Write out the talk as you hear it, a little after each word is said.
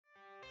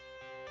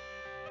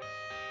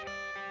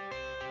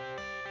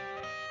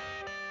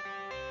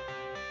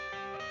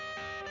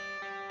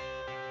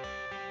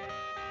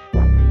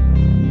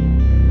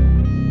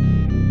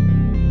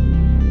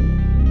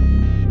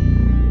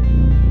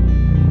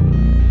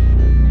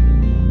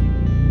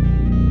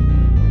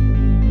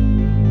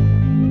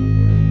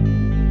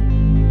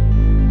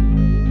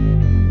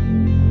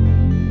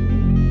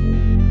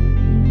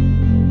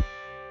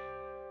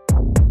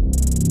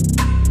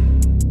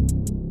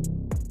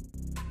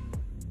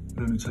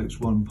It only takes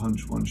one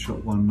punch, one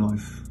shot, one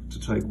knife to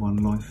take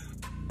one life.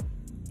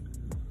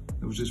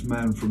 There was this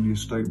man from the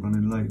estate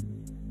running late.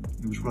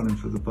 He was running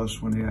for the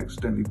bus when he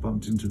accidentally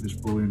bumped into this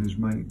boy and his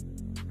mate.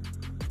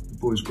 The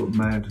boys got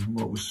mad, and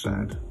what was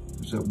sad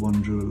was that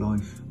one drew a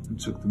life and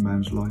took the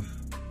man's life.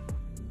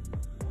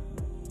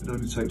 It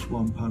only takes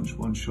one punch,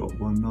 one shot,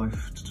 one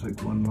knife to take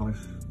one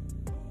life.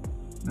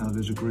 Now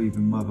there's a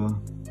grieving mother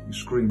who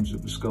screams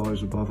at the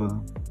skies above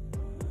her.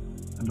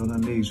 And on her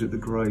knees at the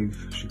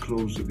grave, she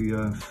claws at the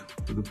earth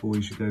for the boy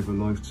she gave her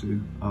life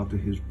to after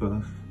his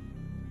birth.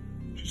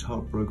 She's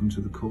heartbroken to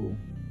the core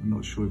and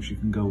not sure if she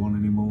can go on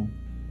anymore.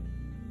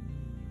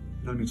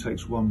 It only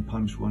takes one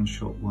punch, one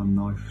shot, one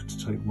knife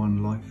to take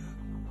one life.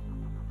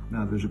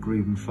 Now there's a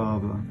grieving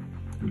father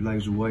who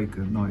lays awake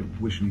at night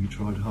wishing he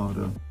tried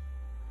harder.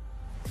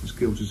 His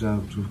guilt is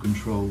out of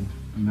control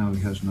and now he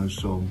has no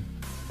soul.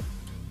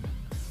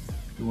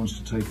 He wants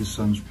to take his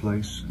son's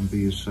place and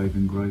be his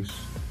saving grace.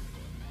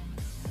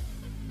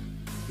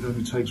 It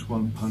only takes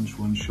one punch,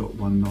 one shot,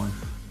 one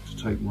knife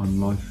to take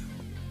one life.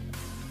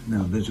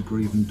 Now there's a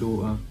grieving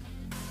daughter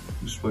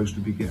who's supposed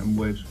to be getting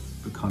wed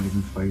but can't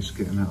even face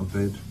getting out of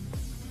bed.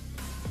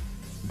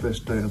 The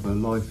best day of her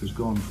life has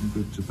gone from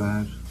good to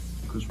bad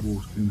because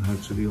walking her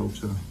to the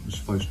altar was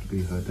supposed to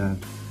be her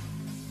dad.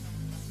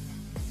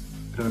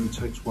 It only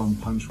takes one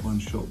punch, one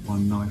shot,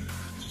 one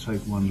knife to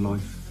take one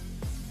life.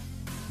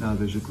 Now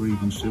there's a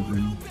grieving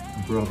sibling,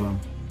 a brother,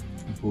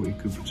 who thought he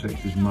could protect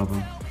his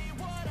mother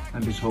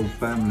and his whole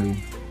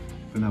family,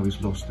 but now he's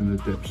lost in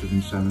the depths of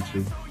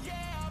insanity.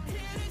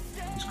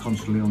 He's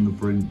constantly on the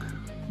brink,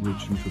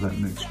 reaching for that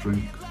next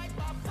drink.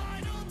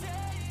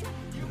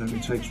 It only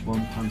takes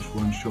one punch,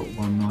 one shot,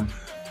 one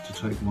knife to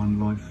take one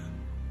life.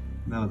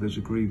 Now there's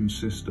a grieving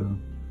sister.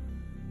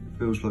 It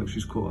feels like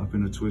she's caught up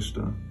in a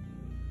twister,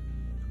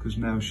 because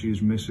now she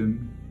is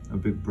missing a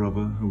big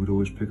brother who would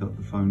always pick up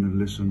the phone and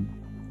listen.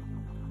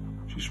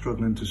 She's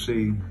struggling to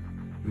see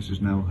this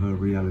is now her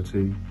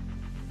reality.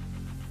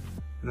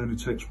 It only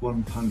takes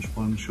one punch,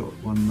 one shot,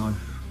 one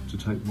knife to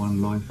take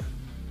one life.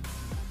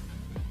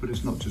 But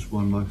it's not just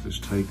one life that's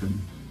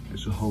taken,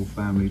 it's a whole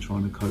family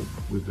trying to cope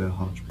with their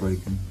hearts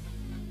breaking.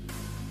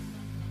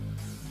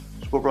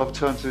 So my brother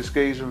turned to this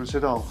geezer and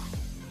said, "Oh,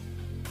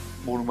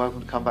 more than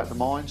welcome to come back to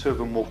mine." Two of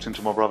them walked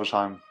into my brother's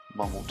home,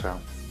 one walked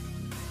out.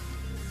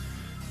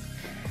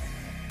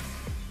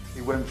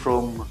 He went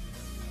from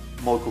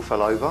Michael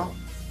fell over,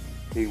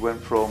 he went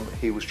from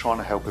he was trying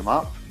to help him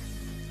up,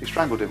 he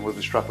strangled him with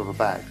the strap of a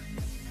bag.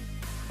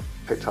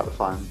 Picked up the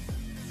phone,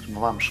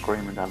 my mum's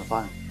screaming down the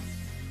phone.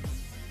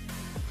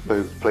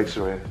 "Boo, police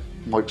are here,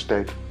 Mike's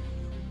dead."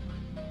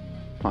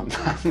 Mum,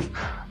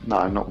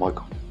 no, not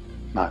Michael.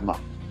 No,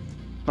 Mum,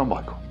 not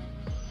Michael.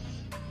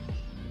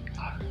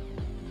 No.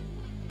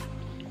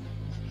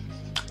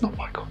 Not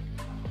Michael.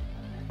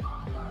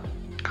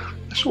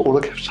 That's all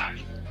I kept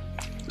saying.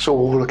 That's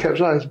all I kept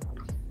saying.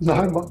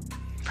 No, Mum,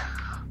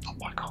 not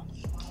Michael.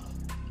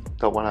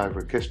 I went over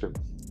and kissed him.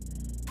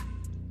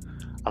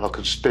 And I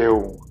could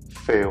still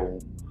feel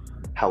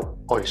how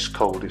ice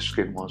cold his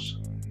skin was.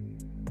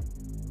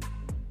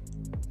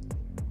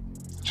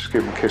 Just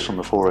give him a kiss on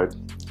the forehead.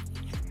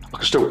 I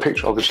could still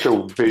picture, I could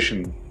still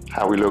vision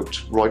how he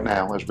looked right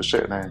now as we're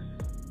sitting there.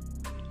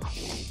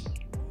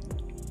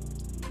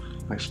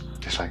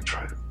 This ain't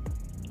true.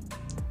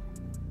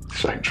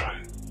 This ain't true.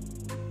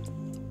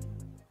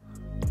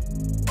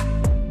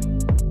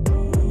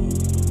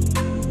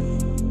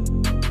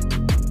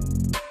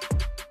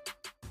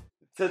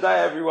 Today,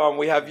 everyone,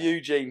 we have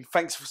Eugene.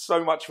 Thanks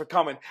so much for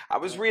coming. It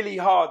was really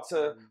hard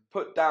to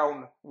put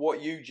down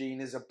what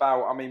Eugene is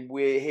about. I mean,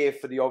 we're here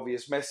for the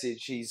obvious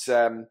message. He's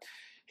a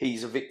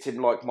victim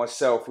like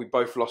myself. We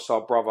both lost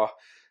our brother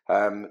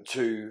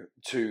to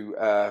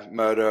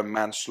murder and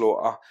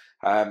manslaughter.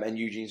 And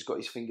Eugene's got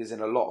his fingers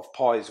in a lot of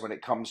pies when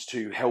it comes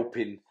to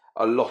helping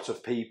a lot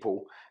of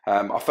people.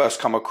 I first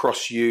come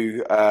across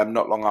you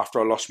not long after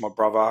I lost my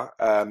brother.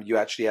 You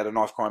actually had a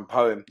knife crime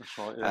poem. That's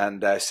right, yeah.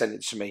 And sent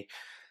it to me.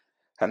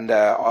 And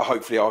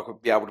hopefully I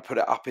could be able to put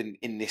it up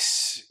in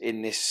this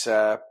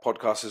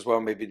podcast as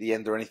well, maybe at the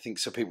end or anything,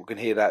 so people can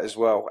hear that as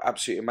well.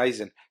 Absolutely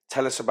amazing.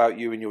 Tell us about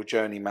you and your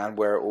journey, man,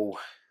 where it all...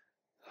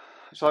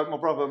 So my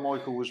brother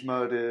Michael was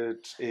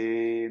murdered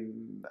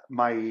in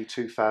May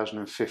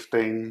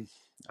 2015.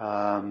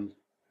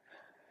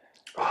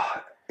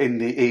 In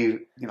the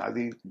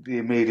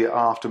immediate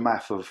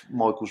aftermath of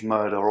Michael's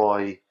murder,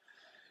 I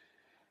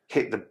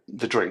hit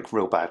the drink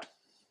real bad.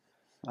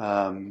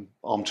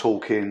 I'm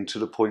talking to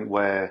the point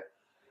where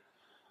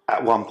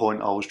at one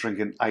point I was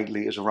drinking 8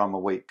 litres of rum a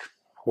week.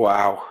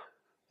 Wow.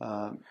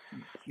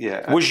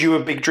 Yeah. Was you a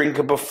big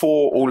drinker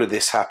before all of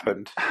this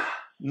happened?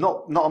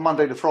 Not on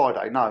Monday to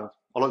Friday, no.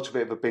 I liked a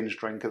bit of a binge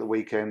drink at the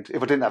weekend.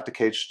 If I didn't have the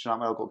kids, do you know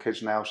what I mean? I've got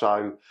kids now,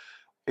 so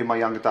in my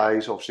younger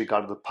days, obviously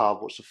go to the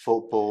pub, watch the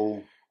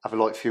football, have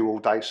a few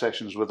all-day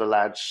sessions with the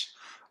lads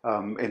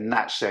in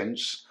that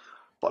sense.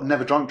 But I've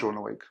never drunk during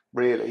the week,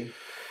 really.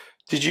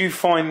 Did you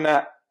find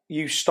that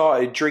you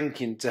started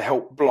drinking to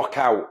help block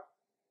out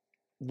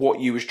what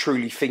you was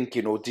truly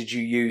thinking, or did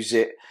you use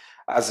it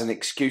as an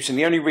excuse. And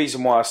the only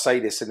reason why I say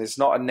this, and it's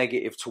not a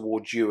negative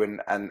towards you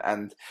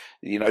and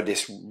you know,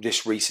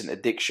 this recent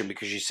addiction,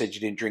 because you said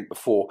you didn't drink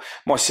before.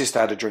 My sister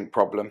had a drink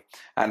problem,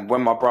 and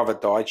when my brother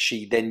died,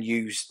 she then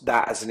used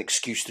that as an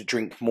excuse to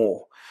drink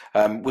more.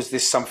 Was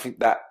this something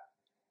that,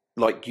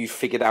 like, you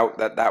figured out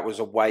that was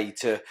a way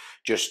to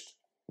just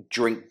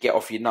drink, get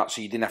off your nuts,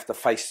 so you didn't have to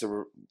face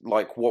the,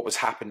 like, what was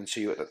happening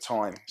to you at the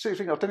time? So you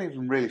think I didn't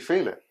even really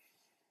feel it.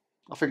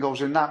 I think I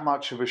was in that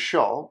much of a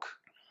shock.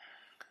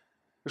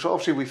 Because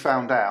obviously we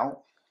found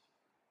out,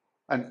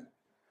 and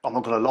I'm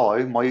not going to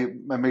lie, my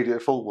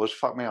immediate thought was,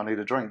 fuck me, I need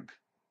a drink.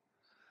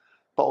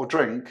 But I'll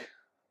drink,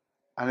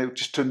 and it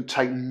just didn't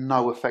take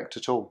no effect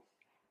at all.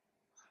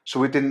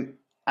 So it didn't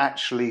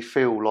actually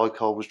feel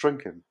like I was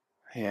drinking.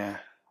 Yeah.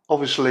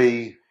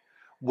 Obviously,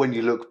 when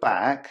you look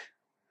back,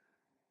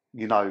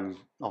 you know,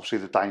 obviously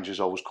the dangers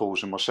I was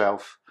causing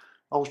myself.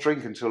 I was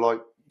drinking till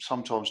like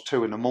sometimes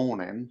 2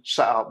 a.m,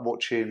 sat up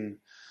watching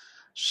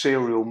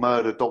serial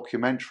murder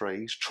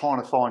documentaries,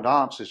 trying to find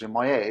answers in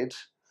my head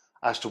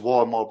as to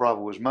why my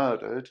brother was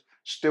murdered.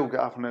 Still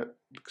getting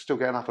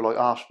up at like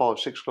 5:30,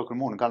 6 o'clock in the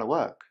morning, going to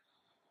work.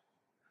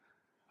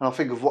 And I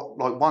think of what,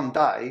 like, one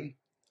day,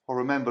 I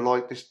remember,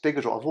 like, this digger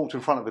driver. I've walked in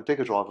front of a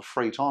digger driver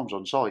 3 times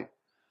on site,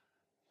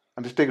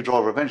 and this digger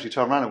driver eventually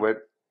turned around and went,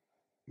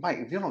 "Mate,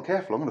 if you're not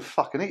careful, I'm going to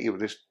fucking hit you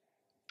with this."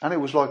 And it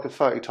was like a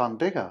 30-ton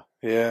digger.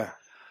 Yeah.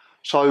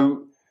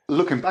 So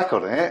looking back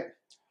on it,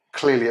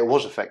 clearly it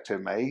was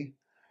affecting me.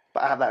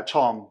 But at that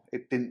time,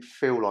 it didn't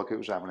feel like it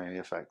was having any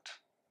effect.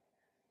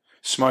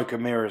 Smoke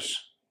and mirrors.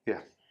 Yeah.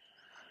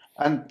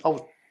 And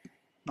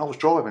I was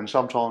driving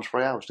sometimes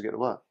 3 hours to get to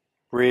work.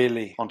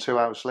 Really? On 2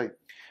 hours sleep.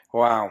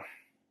 Wow.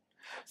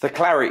 The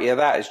clarity of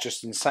that is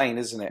just insane,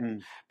 isn't it?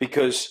 Mm.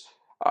 Because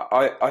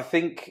I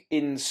think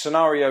in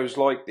scenarios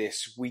like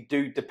this, we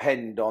do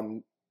depend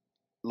on,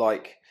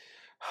 like,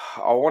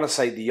 I want to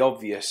say the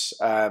obvious,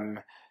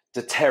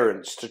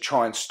 deterrence to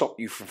try and stop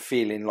you from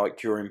feeling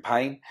like you're in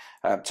pain,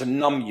 to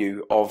numb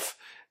you of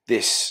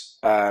this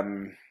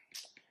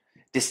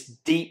this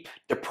deep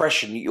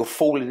depression that you're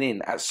falling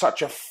in at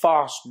such a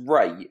fast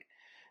rate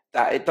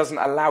that it doesn't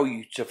allow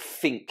you to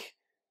think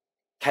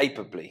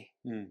capably.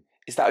 Mm.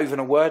 Is that even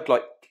a word?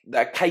 Like,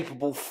 that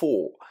capable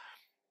thought.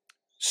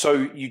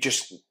 So you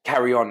just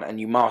carry on and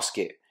you mask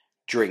it.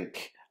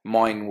 Drink.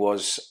 Mine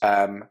was,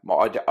 I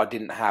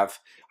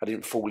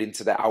didn't fall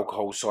into the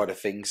alcohol side of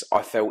things.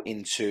 I fell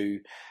into,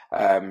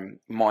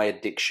 my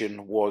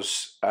addiction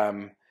was,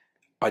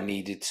 I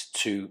needed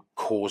to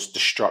cause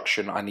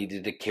destruction. I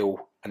needed to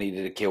kill.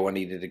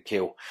 Mm.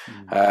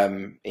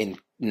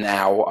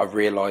 Now I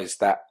realised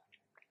that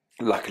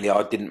luckily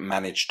I didn't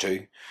manage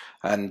to,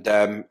 and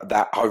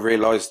that I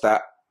realised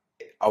that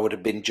I would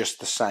have been just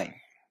the same.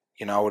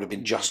 You know, I would have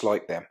been just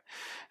like them.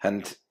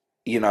 And,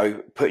 you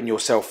know, putting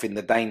yourself in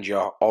the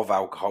danger of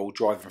alcohol,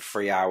 driving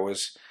 3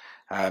 hours,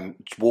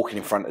 walking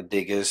in front of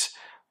diggers,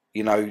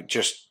 you know,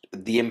 just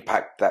the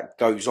impact that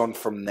goes on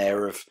from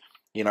there of,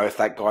 you know, if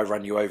that guy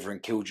ran you over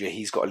and killed you,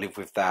 he's got to live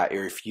with that.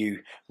 Or if you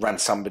ran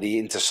somebody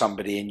into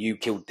somebody and you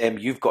killed them,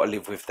 you've got to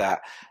live with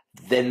that.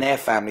 Then their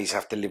families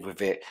have to live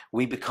with it.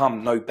 We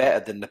become no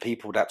better than the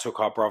people that took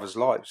our brothers'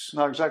 lives.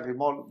 No, exactly.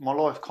 My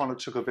life kind of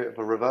took a bit of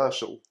a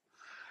reversal.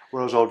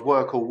 Whereas I'd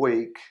work all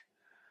week,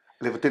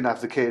 and if I didn't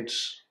have the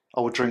kids,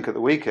 I would drink at the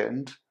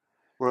weekend.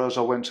 Whereas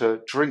I went to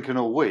drinking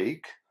all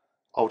week,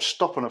 I would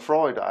stop on a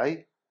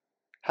Friday,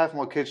 have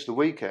my kids the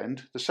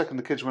weekend. The second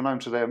the kids went home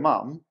to their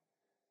mum,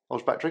 I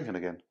was back drinking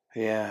again.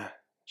 Yeah.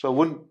 So I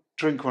wouldn't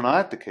drink when I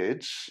had the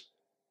kids,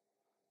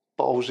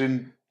 but I was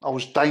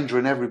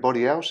endangering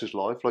everybody else's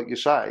life, like you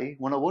say,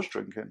 when I was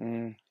drinking.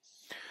 Mm.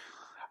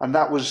 And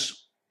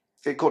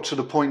it got to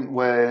the point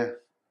where,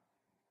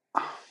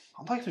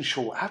 I'm not even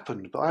sure what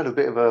happened, but I had a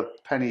bit of a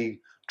penny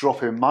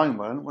dropping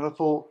moment when I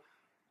thought,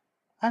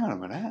 hang on a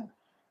minute,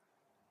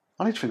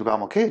 I need to think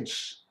about my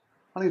kids.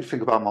 I need to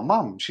think about my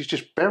mum. She's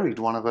just buried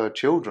one of her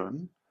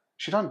children.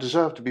 She don't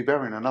deserve to be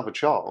burying another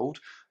child.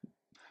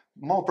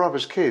 My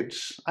brother's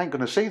kids ain't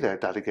going to see their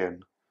dad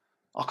again.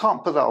 I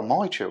can't put that on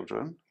my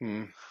children.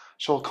 Mm.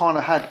 So I kind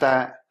of had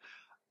that,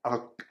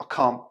 and I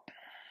can't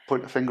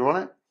put the finger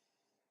on it.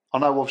 I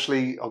know,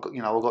 obviously, I got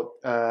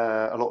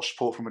a lot of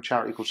support from a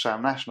charity called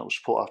Sam National,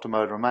 Support After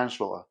Murder and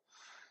Manslaughter.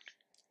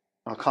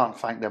 And I can't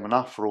thank them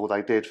enough for all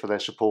they did, for their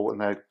support,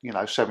 and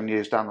they're, 7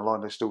 years down the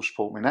line, they still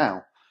support me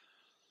now.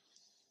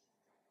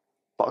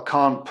 But I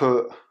can't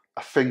put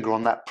a finger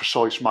on that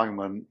precise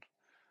moment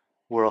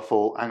where I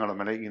thought, hang on a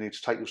minute, you need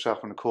to take yourself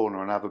in the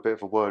corner and have a bit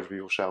of a word with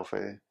yourself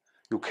here.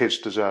 Your kids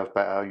deserve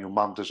better, your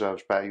mum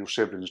deserves better, your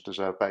siblings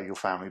deserve better, your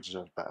family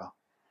deserves better.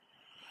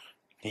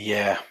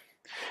 Yeah.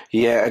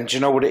 Yeah, and do you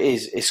know what it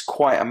is? It's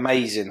quite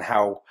amazing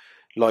how,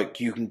 like,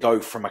 you can go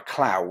from a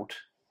cloud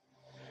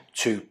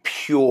to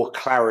pure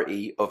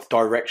clarity of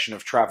direction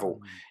of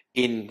travel.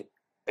 You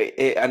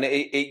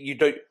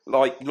don't,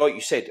 like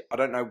you said, I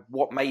don't know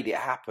what made it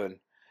happen,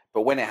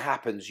 but when it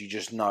happens, you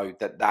just know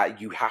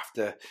that you have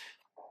to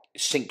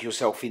sink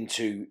yourself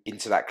into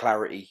that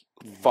clarity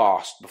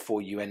fast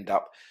before you end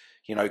up,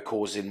 you know,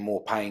 causing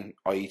more pain,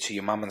 i.e. to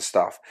your mum and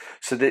stuff.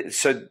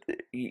 So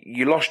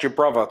you lost your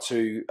brother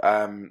to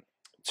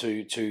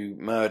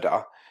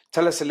murder.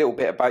 Tell us a little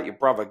bit about your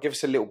brother. Give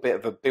us a little bit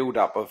of a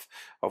build-up of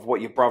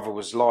what your brother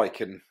was like.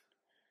 And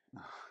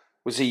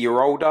was he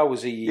your older?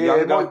 Was he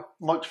your younger?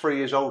 Mike's 3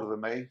 years older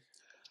than me.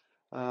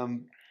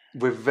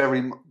 We're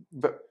in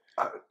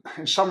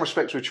some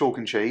respects, we're chalk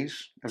and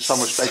cheese. In some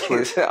respects,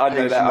 we're I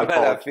know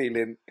that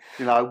feeling.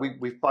 You know,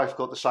 we've both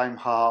got the same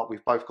heart.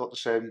 We've both got the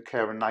same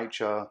care and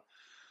nature.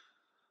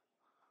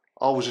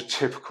 I was a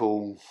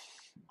typical,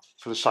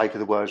 for the sake of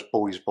the words,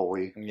 boy's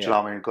boy. Do you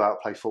know what I mean? Go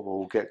out, play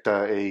football, get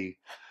dirty.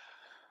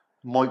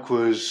 Mike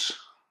was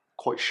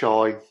quite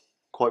shy,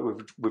 quite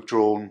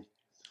withdrawn.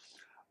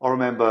 I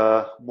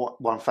remember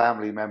one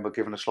family member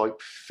giving us like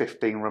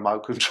 15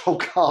 remote control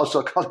cars.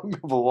 I can't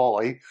remember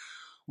why.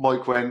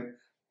 Mike went,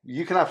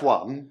 "You can have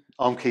one.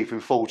 I'm keeping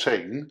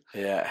 14.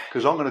 Yeah.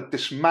 Because I'm going to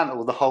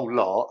dismantle the whole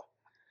lot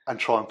and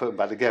try and put them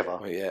back together."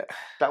 Well, yeah.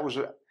 That was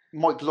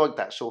Mike liked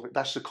that sort of.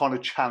 That's the kind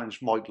of challenge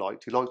Mike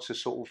liked. He liked to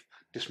sort of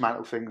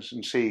dismantle things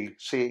and see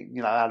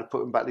you know how to put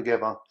them back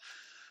together.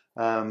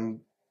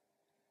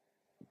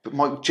 But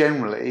Mike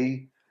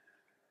generally,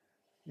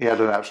 he had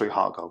an absolute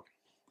heart of gold.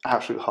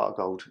 Absolute heart of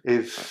gold.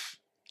 And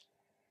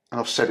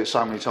I've said it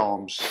so many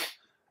times,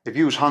 if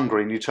you was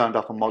hungry and you turned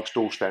up on Mike's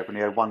doorstep and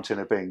he had 1 tin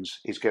of beans,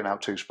 he's getting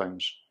out 2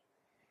 spoons.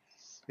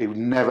 He would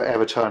never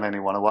ever turn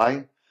anyone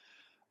away.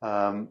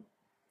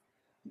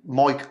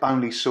 Mike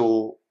only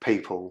saw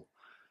people,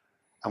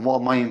 and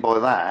what I mean by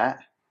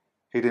that,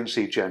 he didn't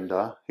see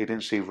gender, he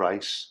didn't see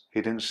race,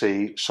 he didn't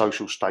see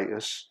social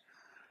status.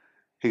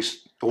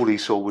 All he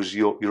saw was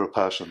you're a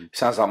person.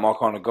 Sounds like my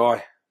kind of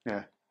guy.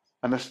 Yeah,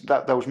 and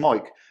that was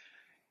Mike.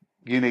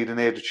 You need an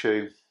ear to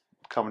chew,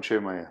 come and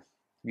chew my ear.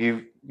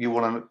 You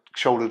want a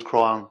shoulder to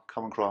cry on,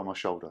 come and cry on my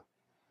shoulder.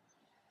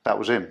 That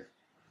was him.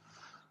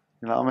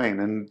 You know what I mean?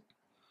 And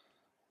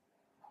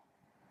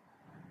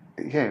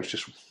yeah, it was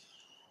just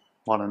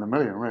 1 in a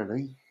million,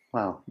 really.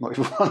 Well, not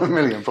even 1 in a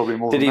million, probably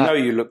more. Did than he that. know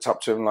you looked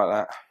up to him like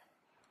that?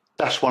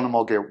 That's one of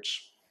my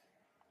guilts.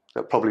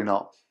 That probably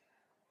not.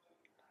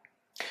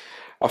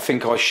 I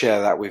think I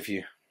share that with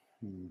you.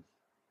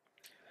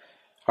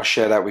 I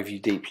share that with you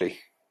deeply.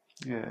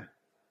 Yeah.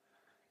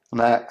 And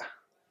that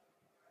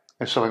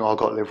is something I've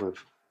got to live with.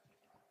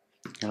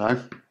 You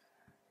know?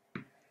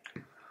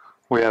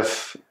 We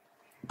have,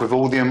 with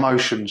all the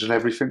emotions and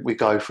everything we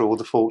go through, all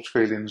the thoughts,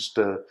 feelings,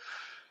 the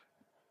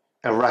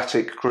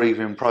erratic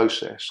grieving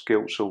process,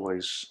 guilt's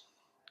always,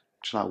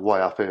 you know, way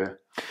up here.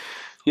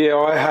 Yeah,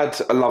 I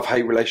had a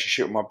love-hate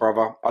relationship with my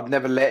brother. I'd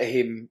never let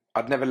him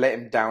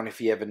down if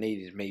he ever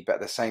needed me, but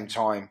at the same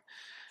time,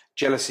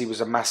 jealousy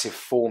was a massive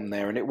form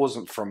there, and it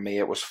wasn't from me,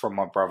 it was from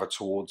my brother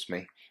towards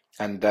me.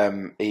 And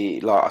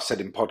he, like I said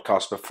in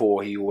podcasts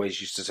before, he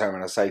always used to tell me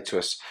and say to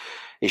us,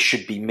 it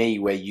should be me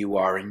where you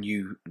are and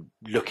you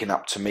looking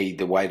up to me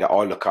the way that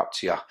I look up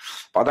to you.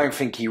 But I don't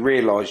think he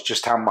realised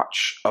just how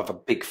much of a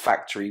big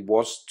factor he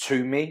was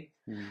to me,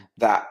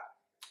 that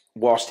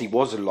whilst he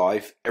was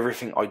alive,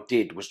 everything I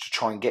did was to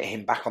try and get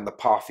him back on the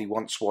path he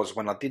once was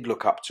when I did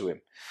look up to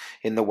him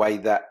in the way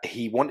that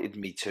he wanted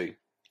me to.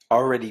 I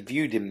already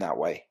viewed him that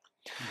way.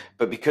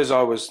 But because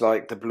I was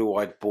like the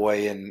blue-eyed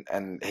boy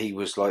and he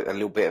was like a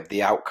little bit of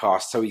the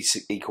outcast, so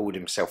he called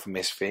himself a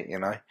misfit, you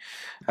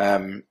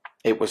know,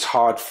 it was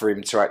hard for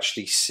him to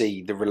actually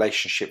see the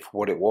relationship for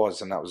what it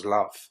was, and that was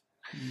love.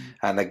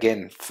 And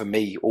again, for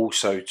me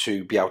also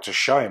to be able to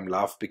show him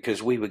love,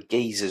 because we were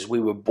geezers, we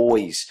were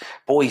boys.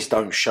 Boys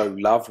don't show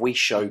love, we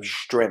show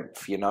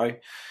strength, you know.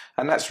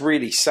 And that's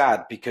really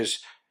sad, because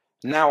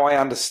now I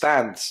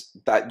understand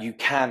that you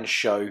can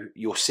show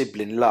your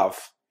sibling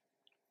love,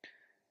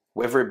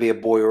 whether it be a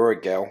boy or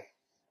a girl.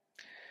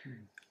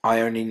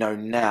 I only know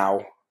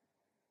now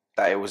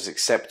that it was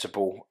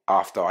acceptable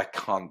after I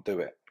can't do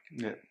it.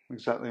 Yeah,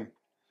 exactly. I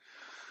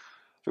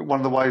think one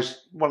of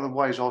the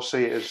ways I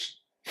see it is,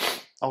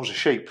 I was a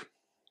sheep.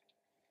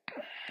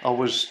 I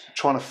was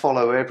trying to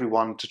follow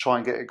everyone to try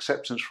and get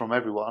acceptance from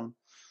everyone.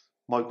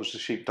 Mike was the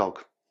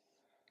sheepdog.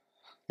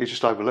 He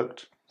just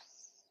overlooked,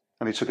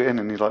 and he took it in,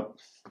 and he's like,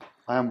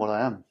 I am what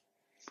I am.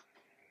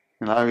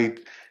 You know, he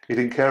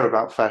didn't care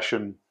about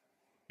fashion.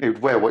 He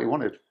would wear what he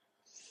wanted.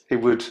 He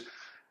would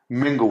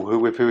mingle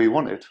with who he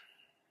wanted.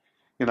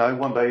 You know,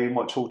 one day he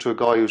might talk to a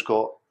guy who's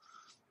got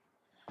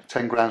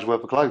 10 grand's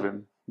worth of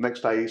clothing.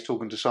 Next day he's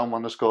talking to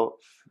someone that's got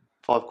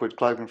 £5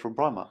 clothing from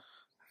Primark.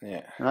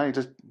 Yeah. You know,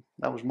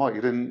 that was Mike.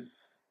 He didn't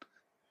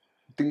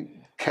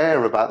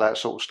care about that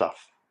sort of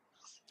stuff.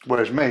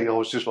 Whereas me, I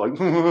was just like,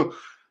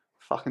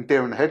 fucking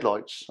deer in the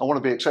headlights. I want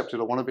to be accepted.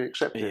 I want to be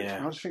accepted. Yeah.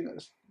 And I just think,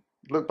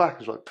 look back,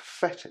 it's like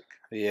pathetic.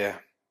 Yeah.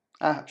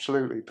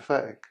 Absolutely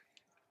pathetic.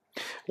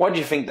 Why do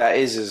you think that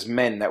is, as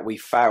men, that we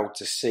fail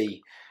to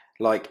see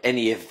like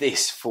any of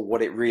this for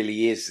what it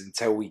really is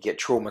until we get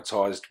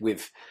traumatized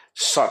with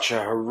such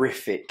a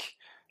horrific,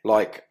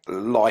 like,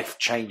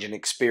 life-changing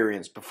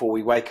experience before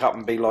we wake up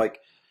and be like,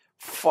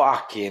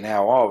 fucking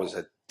hell, I was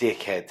a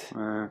dickhead.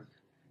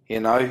 You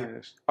know?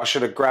 Yes. I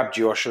should have grabbed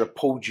you, I should have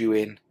pulled you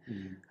in,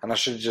 and I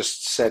should have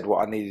just said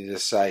what I needed to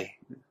say.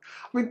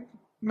 I mean,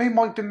 me and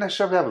Mike didn't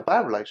necessarily have a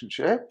bad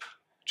relationship.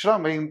 Do you know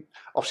what I mean?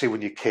 Obviously,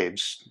 when you're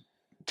kids,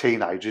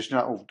 teenagers, you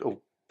know,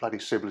 all bloody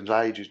siblings'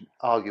 ages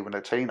argue when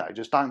they're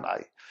teenagers, don't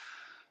they?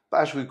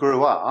 But as we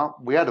grew up,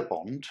 we had a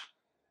bond.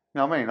 You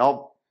know what I mean?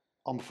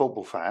 I'm a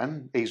football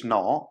fan. He's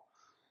not.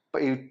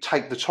 But he'd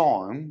take the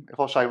time. If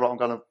I say, right, I'm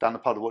going down the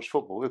pub to watch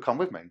football, he'll come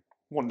with me.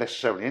 He wasn't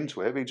necessarily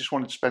into it, but he just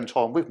wanted to spend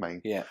time with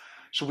me. Yeah.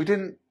 So we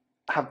didn't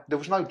have, there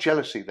was no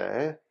jealousy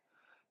there.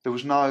 There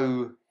was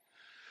no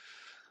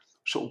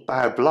sort of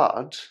bad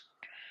blood.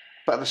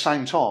 But at the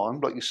same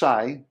time, like you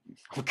say,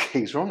 I'm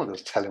not going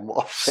to tell him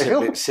what I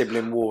feel.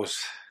 Sibling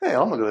wars.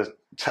 Yeah, I'm not going to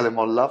tell him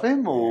I love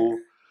him or...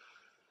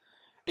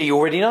 He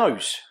already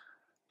knows.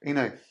 He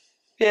knew.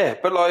 Yeah,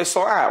 but like it's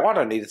like, well, I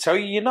don't need to tell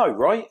you, you know,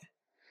 right?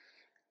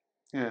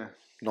 Yeah.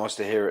 Nice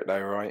to hear it though,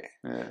 right?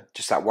 Yeah.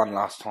 Just that one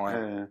last time.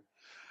 Yeah.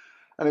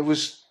 And it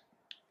wasn't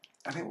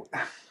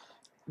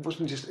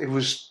just, it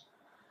was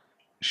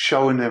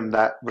showing him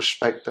that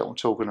respect that I'm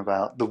talking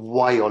about, the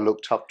way I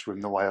looked up to him,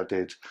 the way I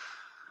did.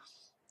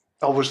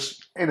 I was,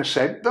 in a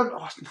sense, do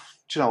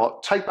you know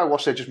what, take back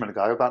what I said just a minute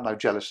ago about no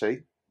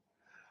jealousy.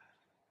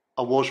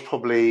 I was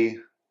probably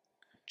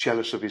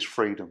jealous of his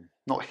freedom.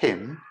 Not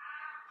him,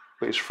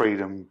 but his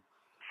freedom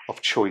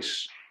of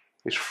choice.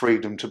 His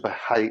freedom to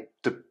behave,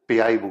 to be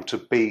able to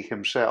be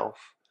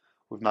himself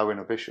with no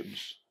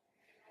inhibitions.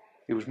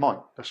 He was Mike,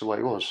 that's the way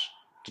he was,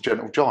 the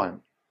gentle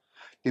giant.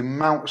 The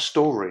amount of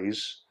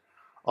stories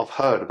I've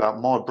heard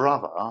about my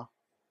brother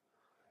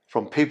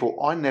from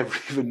people I never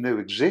even knew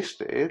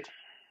existed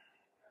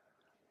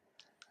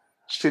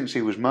since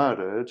he was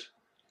murdered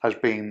has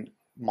been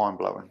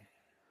mind-blowing.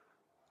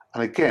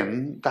 And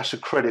again, that's a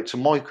credit to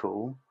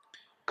Michael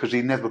because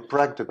he never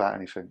bragged about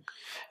anything.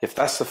 If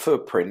that's the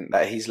footprint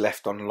that he's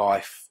left on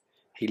life,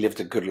 he lived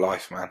a good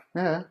life, man.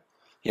 Yeah.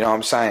 You know what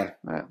I'm saying?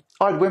 Yeah.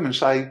 I had women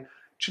say, do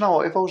you know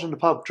what, if I was in the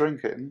pub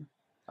drinking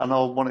and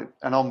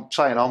I'm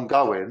saying I'm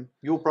going,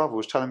 your brother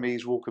was telling me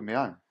he's walking me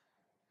home.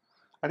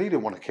 And he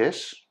didn't want to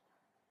kiss.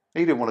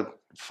 He didn't want to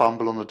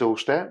fumble on the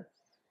doorstep.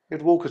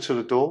 He'd walk her to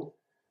the door,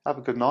 have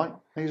a good night,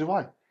 and he's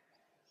away.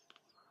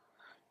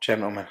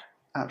 Gentleman.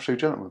 Absolute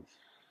gentleman.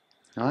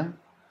 You know?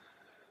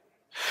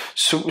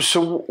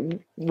 So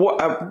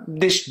what?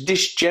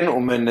 This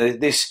gentleman,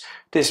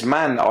 this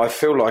man, I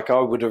feel like I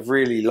would have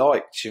really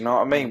liked. You know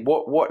what I mean?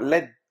 What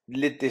led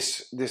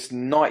this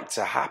night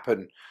to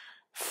happen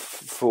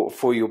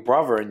for your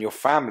brother and your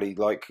family?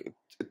 Like,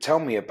 tell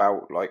me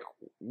about, like,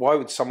 why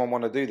would someone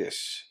want to do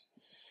this?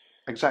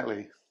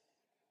 Exactly,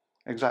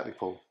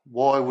 Paul.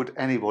 Why would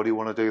anybody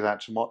want to do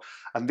that to my?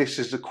 And this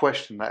is the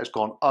question that has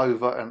gone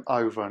over and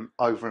over and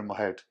over in my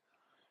head.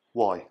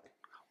 Why?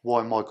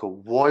 Why,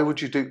 Michael? Why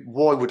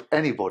would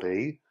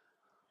anybody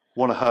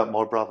want to hurt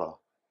my brother?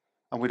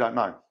 And we don't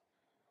know.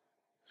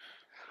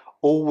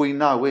 All we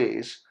know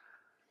is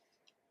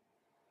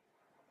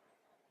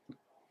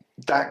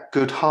that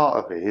good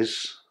heart of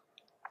his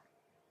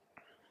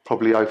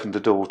probably opened the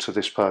door to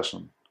this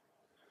person.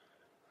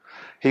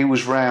 He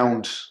was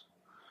round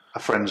a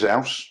friend's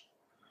house.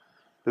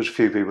 There's a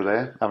few people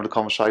there having a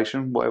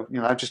conversation, whatever,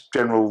 you know, just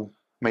general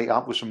meet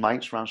up with some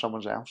mates around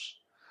someone's house.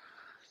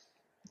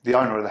 The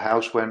owner of the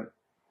house went,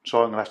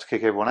 sorry, I'm going to have to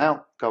kick everyone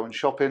out, going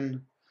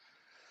shopping.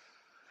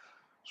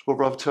 So my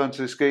brother turned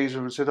to this geezer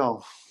and said,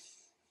 oh,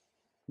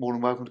 more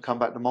than welcome to come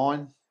back to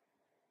mine.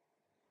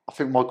 I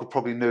think Michael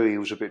probably knew he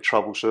was a bit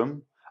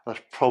troublesome. That's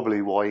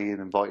probably why he had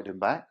invited him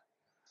back.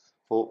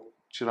 Thought,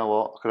 do you know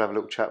what, I could have a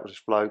little chat with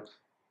this bloke.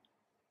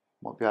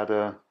 Might be able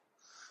to,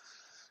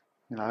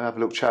 you know, have a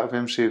little chat with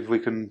him, see if we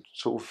can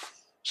sort of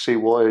see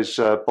what his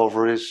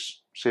bother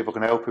is, see if I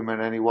can help him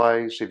in any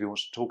way, see if he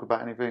wants to talk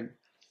about anything.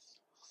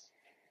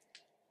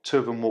 Two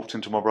of them walked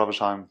into my brother's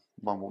home,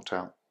 one walked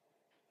out.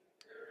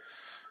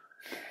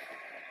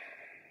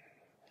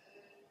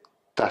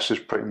 That's as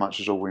pretty much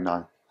as all we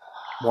know.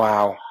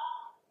 Wow.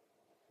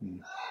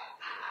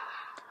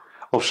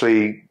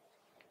 Obviously,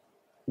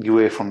 you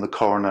hear from the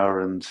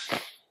coroner and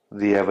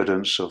the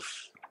evidence of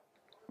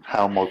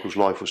how Michael's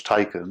life was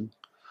taken.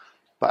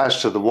 But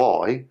as to the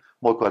why,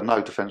 Michael had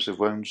no defensive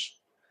wounds,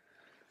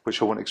 which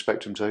I wouldn't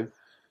expect him to.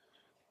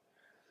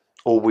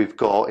 All we've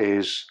got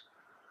is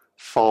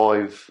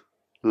 5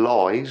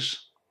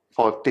 lies,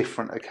 5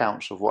 different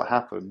accounts of what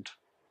happened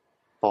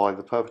by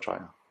the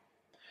perpetrator.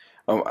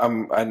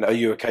 And are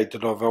you okay to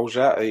divulge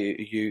that? Are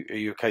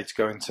you okay to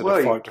go into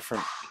the 5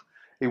 different?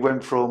 He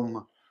went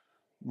from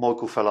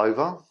Michael fell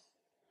over.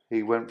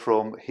 He went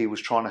from he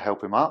was trying to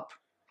help him up.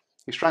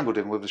 He strangled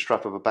him with the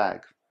strap of a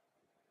bag.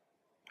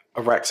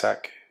 A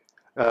rucksack?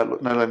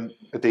 No,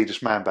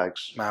 Adidas man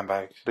bags. Man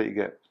bag. That you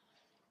get.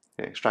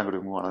 Yeah, he strangled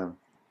him with one of them.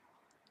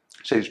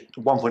 So at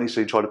one point he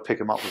said he tried to pick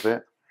him up with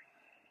it.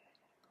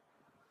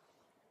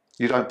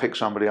 You don't pick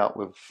somebody up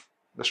with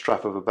the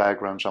strap of a bag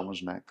around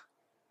someone's neck.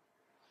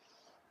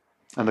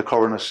 And the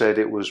coroner said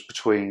it was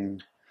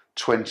between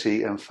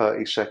 20 and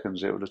 30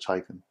 seconds it would have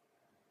taken.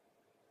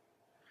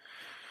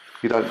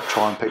 You don't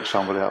try and pick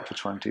somebody up for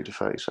 20 to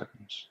 30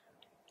 seconds.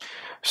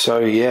 So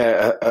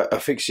yeah,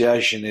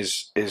 asphyxiation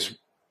is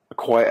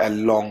quite a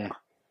long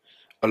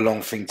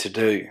thing to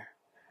do,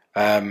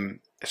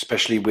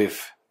 especially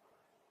with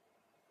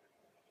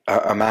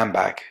a man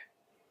bag.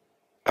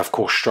 Of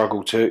course,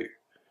 struggle too.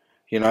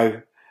 You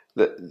know,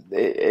 that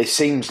it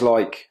seems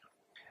like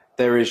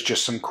there is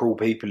just some cruel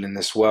people in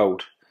this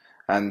world,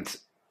 and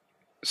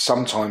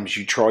sometimes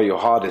you try your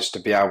hardest to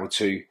be able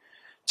to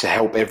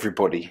help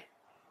everybody.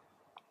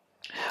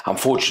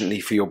 Unfortunately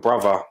for your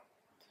brother,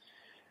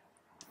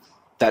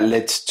 that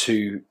led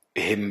to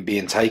him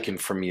being taken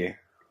from you,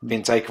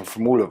 being taken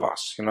from all of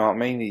us. You know what I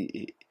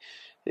mean?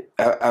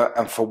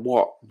 And for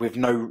what? With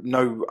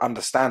no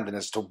understanding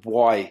as to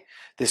why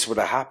this would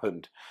have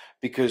happened,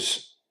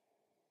 because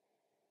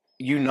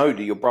you know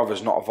that your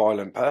brother's not a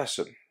violent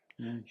person.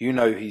 You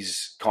know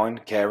he's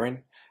kind,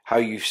 caring. How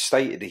you've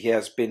stated he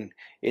has been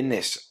in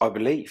this, I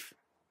believe.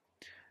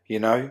 You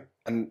know,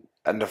 and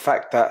the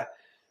fact that,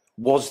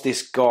 was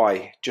this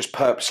guy just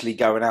purposely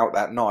going out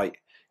that night?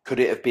 Could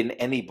it have been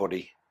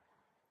anybody?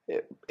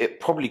 It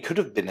probably could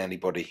have been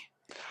anybody.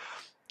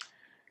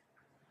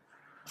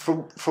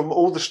 From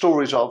all the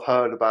stories I've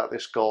heard about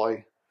this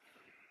guy,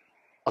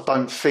 I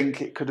don't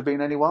think it could have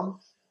been anyone.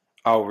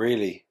 Oh,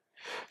 really?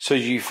 So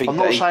you think I'm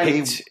not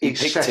saying he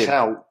picked set him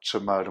out to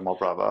murder my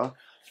brother,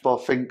 but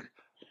I think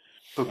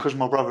because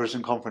my brother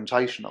isn't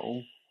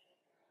confrontational,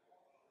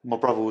 my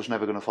brother was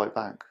never going to fight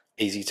back.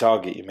 Easy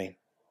target, you mean?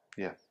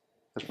 Yeah,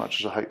 as much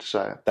as I hate to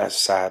say it. That's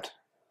sad.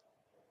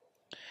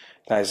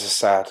 That is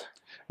sad.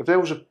 If there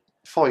was a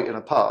fight in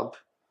a pub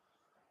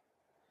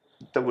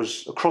that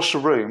was across the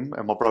room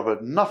and my brother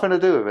had nothing to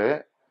do with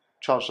it,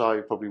 chances are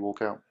he'd probably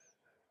walk out.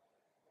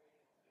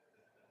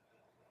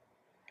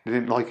 He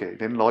didn't like it. He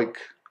didn't like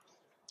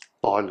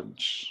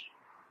violence,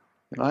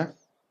 you know.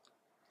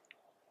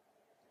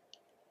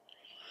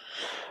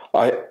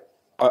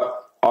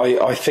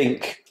 I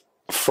think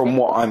from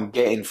what I'm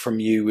getting from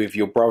you with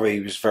your brother, he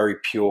was very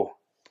pure,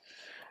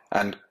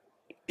 and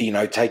you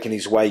know, taking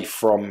his way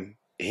from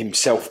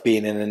himself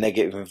being in a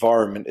negative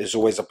environment is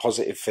always a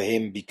positive for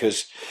him,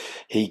 because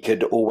he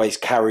could always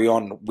carry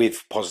on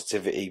with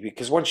positivity,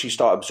 because once you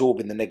start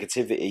absorbing the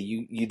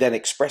negativity, you then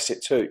express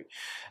it too.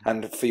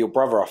 And for your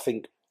brother, I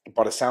think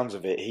by the sounds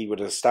of it, he would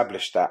have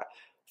established that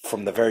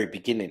from the very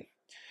beginning.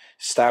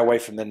 Stay away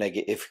from the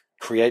negative,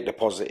 create the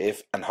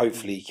positive, and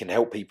hopefully he can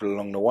help people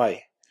along the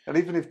way. And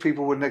even if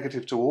people were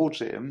negative towards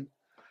him,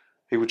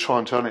 he would try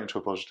and turn it into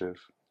a positive.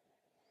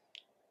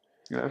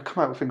 You know,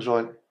 come out with things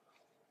like,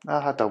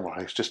 don't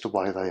worry, it's just the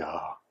way they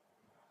are.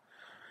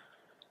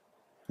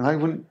 And they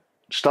wouldn't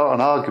start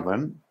an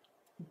argument,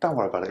 don't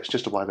worry about it, it's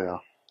just the way they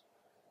are.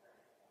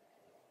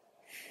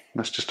 And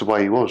that's just the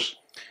way he was.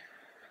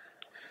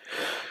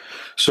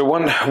 So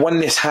when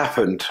this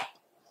happened,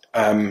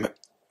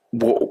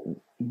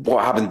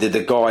 what happened? Did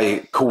the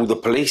guy call the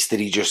police? Did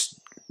he just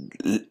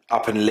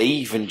up and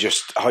leave and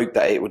just hope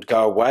that it would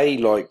go away?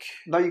 Like,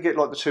 no, you get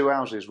like the two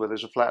houses where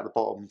there's a flat at the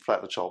bottom, flat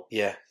at the top.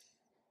 Yeah.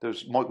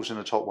 Mike was in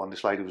the top one,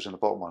 this lady was in the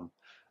bottom one.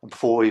 And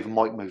before even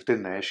Mike moved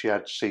in there, she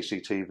had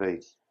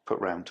CCTV put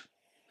round.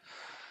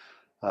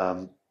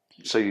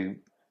 So you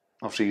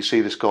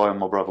see this guy and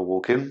my brother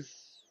walk in.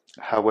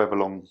 However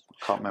long,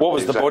 I can't remember. What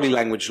was the body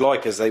language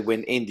like as they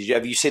went in?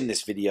 Have you seen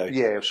this video?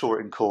 Yeah, I saw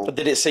it in court. But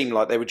did it seem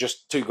like they were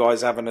just two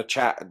guys having a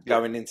chat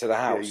going into the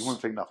house? Yeah, you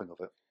wouldn't think nothing of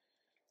it.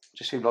 It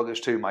just seemed like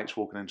there's two mates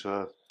walking into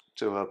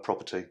a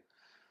property.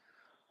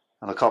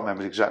 And I can't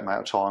remember the exact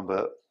amount of time,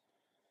 but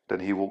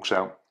then he walks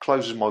out,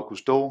 closes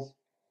Michael's door,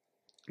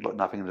 like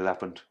nothing had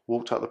happened.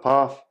 Walked up the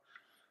path.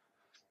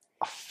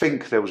 I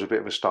think there was a bit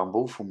of a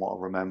stumble from what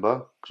I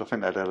remember, because I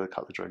think they'd had a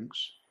couple of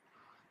drinks.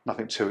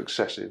 Nothing too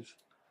excessive.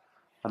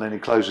 And then he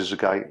closes the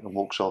gate and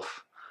walks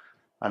off.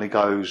 And he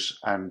goes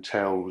and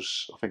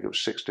tells, I think it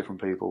was 6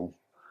 different people,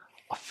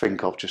 I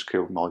think I've just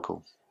killed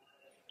Michael.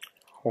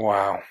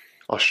 Wow.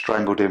 I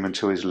strangled him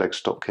until his legs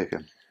stopped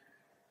kicking.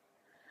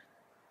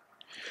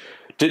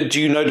 Do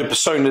you know the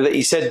persona that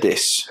he said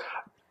this?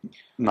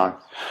 No.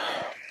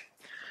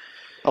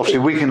 Obviously,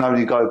 we can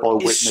only go by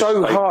witness. It's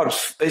so hard.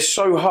 It's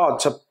so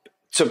hard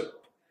to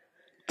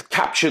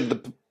capture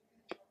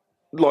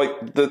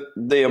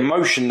the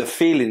emotion, the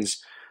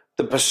feelings,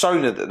 the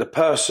persona that the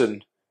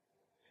person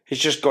has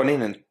just gone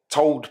in and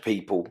told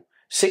people.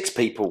 6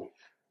 people.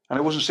 And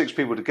it wasn't 6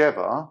 people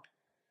together.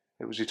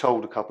 It was he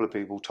told a couple of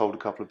people, told a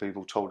couple of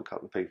people, told a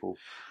couple of people.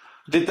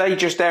 Did they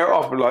just air it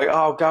off and like,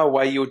 oh, go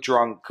away, you're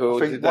drunk?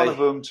 Or I think one of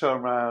them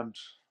turned around.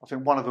 I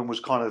think one of them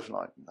was kind of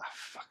like,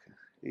 fuck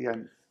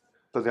it.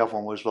 But the other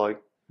one was like,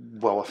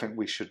 well, I think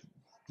we should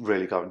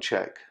really go and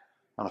check.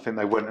 And I think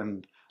they went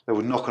and they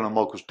were knocking on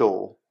Michael's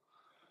door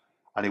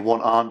and he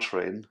wasn't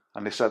answering.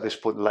 And at this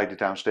point, the lady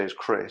downstairs,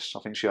 Chris, I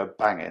think she heard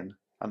banging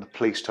and the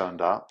police turned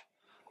up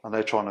and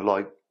they're trying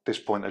to this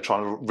point, they're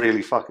trying to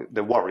really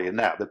they're worrying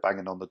now, they're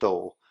banging on the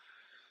door.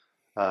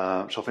 So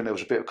I think there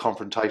was a bit of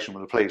confrontation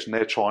with the police and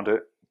they're trying to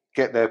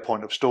get their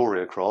point of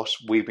story across.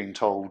 We've been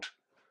told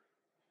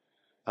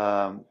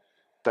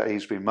that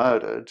he's been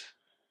murdered,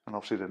 and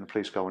obviously then the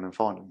police go in and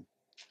find him.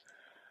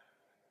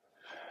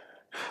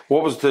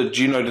 What was do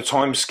you know the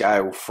time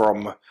scale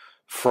from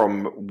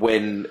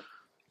when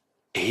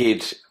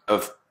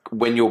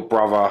when your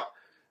brother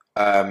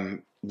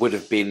would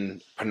have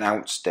been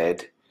pronounced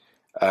dead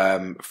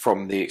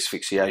from the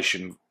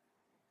asphyxiation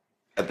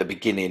at the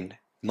beginning,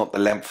 not the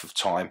length of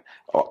time,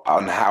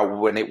 on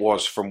when it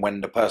was from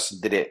when the person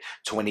did it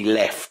to when he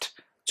left,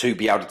 to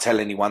be able to tell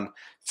anyone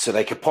so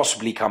they could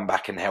possibly come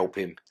back and help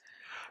him?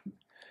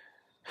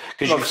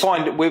 Because you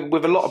find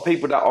with a lot of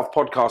people that I've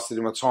podcasted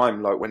in my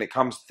time, like when it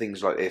comes to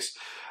things like this,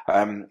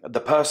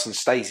 the person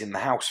stays in the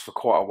house for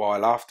quite a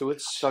while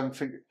afterwards. Don't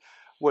think.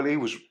 Well, he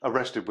was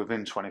arrested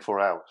within 24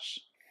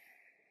 hours.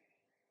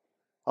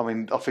 I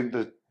mean, I think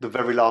the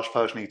very last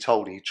person he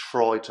told, he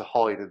tried to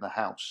hide in the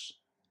house.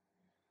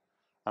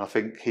 And I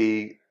think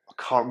I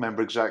can't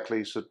remember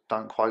exactly, so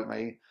don't quote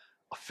me.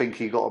 I think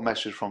he got a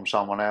message from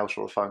someone else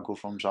or a phone call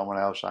from someone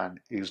else saying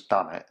he's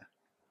done it.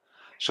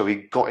 So he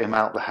got him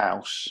out the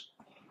house,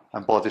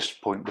 and by this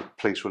point the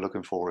police were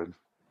looking for him.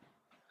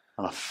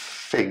 And I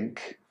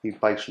think he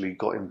basically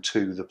got him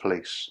to the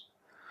police.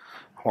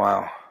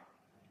 Wow.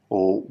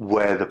 Or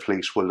where the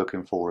police were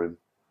looking for him.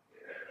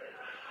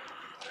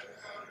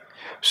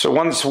 So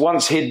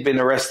once he'd been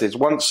arrested,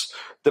 once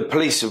the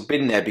police have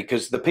been there,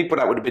 because the people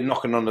that would have been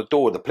knocking on the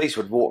door, the police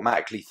would have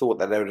automatically thought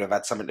that they would have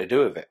had something to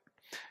do with it.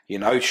 You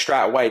know,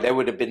 straight away, there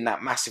would have been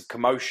that massive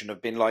commotion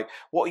of being like,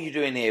 what are you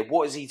doing here?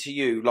 What is he to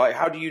you? Like,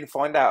 how do you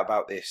find out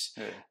about this?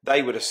 Yeah.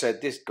 They would have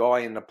said, this guy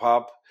in the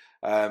pub,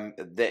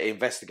 the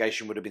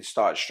investigation would have been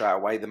started straight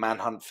away. The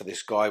manhunt for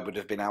this guy would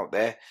have been out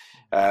there.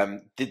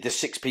 Did the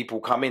 6 people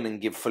come in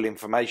and give full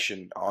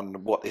information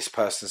on what this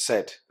person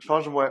said? As far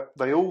as I'm aware,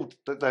 they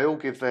all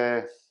give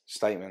their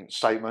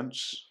statements.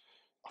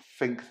 I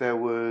think there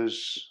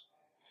was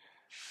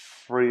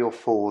 3 or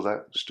 4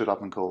 that stood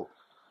up in court.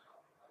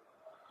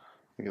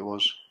 I think it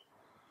was.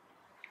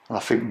 And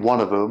I think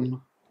one of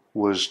them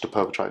was the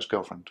perpetrator's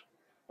girlfriend.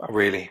 Oh,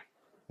 really?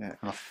 Yeah.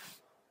 And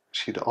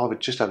she'd either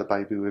just had a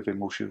baby with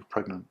him or she was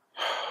pregnant.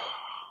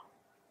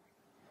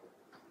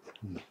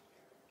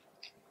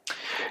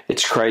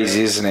 It's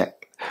crazy, isn't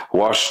it?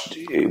 Whilst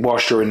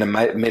you're in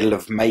the middle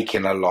of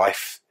making a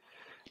life,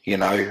 you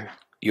know,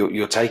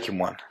 you're taking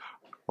one.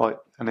 Right.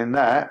 And in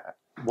that,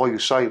 while you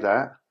say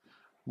that,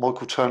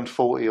 Michael turned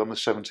 40 on the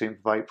 17th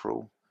of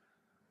April.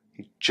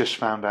 He just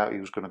found out he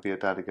was going to be a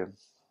dad again.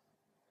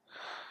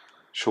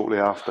 Shortly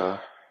after,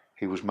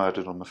 he was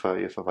murdered on the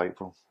 30th of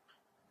April.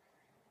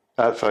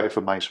 30th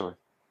of May, sorry.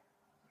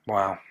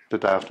 Wow. The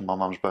day after my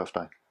mum's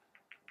birthday.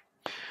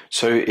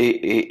 So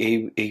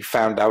he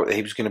found out that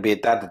he was going to be a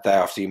dad the day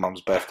after your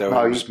mum's birthday, or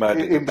no, he was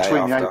murdered in the day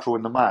between after? the April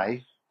and the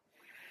May,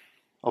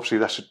 obviously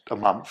that's a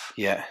month.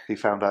 Yeah. He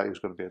found out he was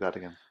going to be a dad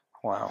again.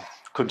 Wow.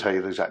 Couldn't tell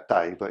you the exact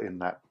day, but in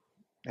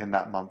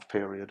that month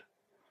period.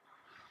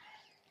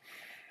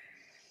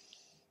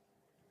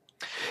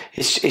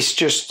 It's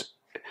just,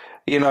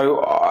 you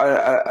know,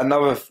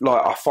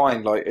 I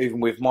find, like,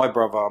 even with my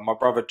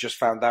brother just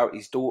found out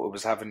his daughter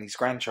was having his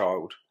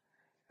grandchild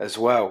as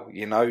well,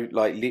 you know,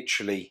 like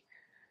literally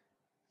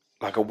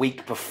like a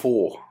week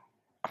before.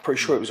 I'm pretty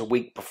sure it was a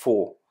week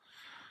before.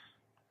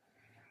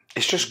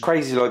 It's just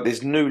crazy, like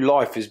this new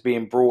life is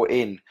being brought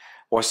in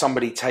while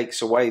somebody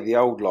takes away the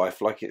old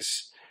life, like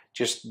it's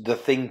just the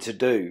thing to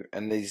do.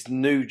 And this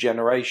new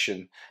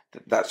generation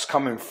that's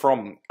coming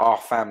from our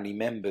family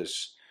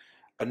members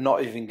are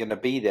not even going to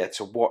be there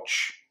to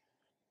watch,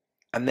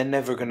 and they're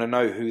never going to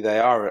know who they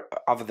are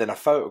other than a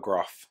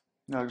photograph.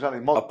 No, exactly.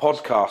 A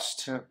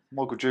podcast. Yeah,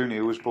 Michael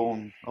Jr. was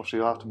born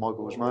obviously after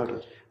Michael was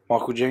murdered.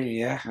 Michael Jr.,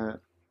 yeah.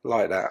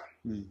 Like that.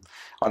 Mm.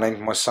 I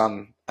named my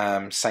son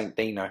Saint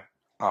Dino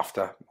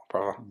after my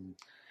brother.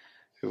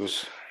 Who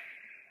was...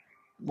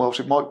 Well,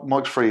 obviously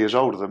Mike's 3 years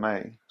older than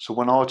me. So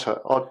when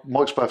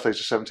Mike's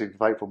birthday's the 17th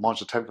of April, mine's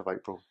the 10th of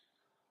April.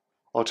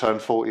 I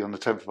turned 40 on the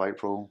 10th of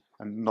April,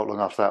 and not long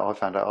after that I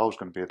found out I was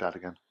going to be a dad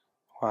again.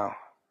 Wow.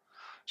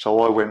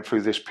 So I went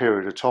through this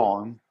period of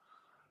time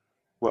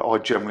where I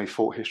generally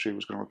thought history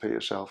was going to repeat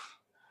itself.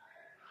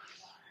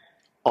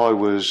 I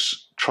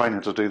was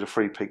training to do the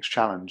 3 Peaks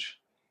Challenge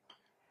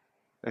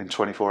in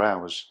 24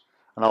 hours,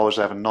 and I was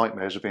having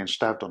nightmares of being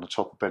stabbed on the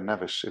top of Ben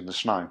Nevis in the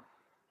snow.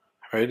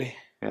 Really?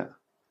 Yeah.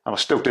 And I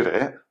still did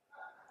it,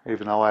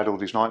 even though I had all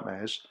these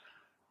nightmares.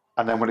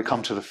 And then when it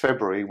come to the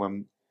February,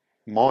 when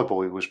my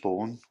boy was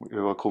born,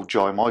 who I called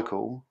Jai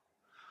Michael,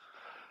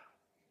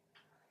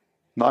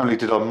 not only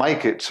did I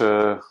make it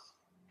to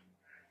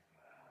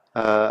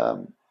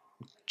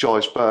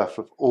Jai's birth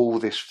of all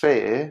this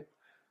fear,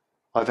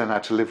 I then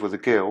had to live with the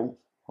guilt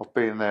of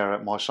being there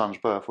at my son's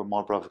birth when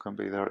my brother couldn't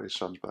be there at his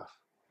son's birth.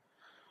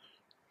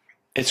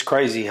 It's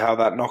crazy how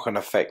that knock-on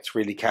effect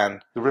really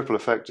can... The ripple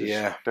effect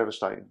is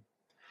devastating.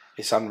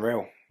 It's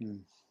unreal.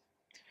 Mm.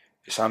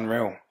 It's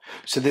unreal.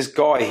 So this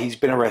guy, he's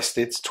been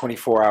arrested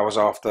 24 hours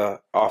after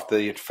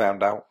you'd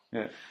found out.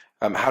 Yeah.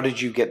 How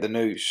did you get the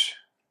news?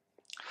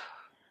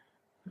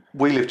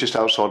 We live just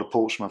outside of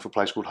Portsmouth, a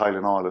place called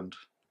Hayling Island.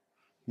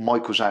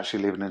 Mike was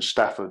actually living in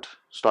Stafford,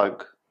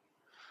 Stoke.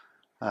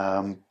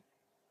 I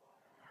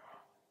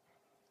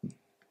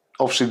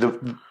obviously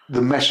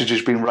the message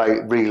has been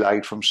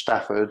relayed from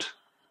Stafford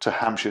to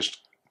Hampshire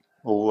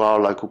or our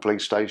local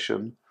police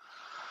station.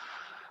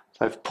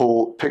 They've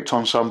picked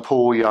on some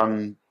poor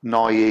young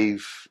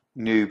naive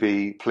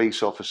newbie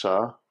police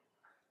officer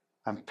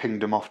and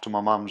pinged him off to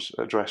my mum's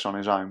address on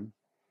his own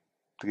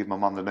to give my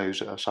mum the news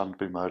that her son had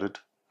been murdered.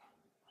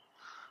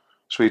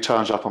 So he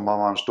turns up on my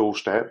mum's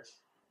doorstep.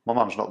 My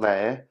mum's not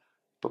there,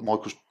 but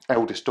Michael's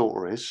eldest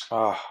daughter is.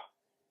 Oh.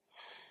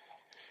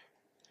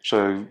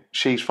 So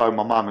she's phoned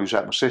my mum, who's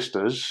at my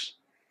sister's.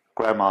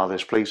 Grandma,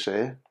 there's police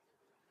here.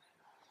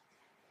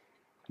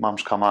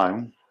 Mum's come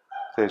home.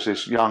 There's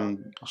this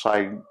young,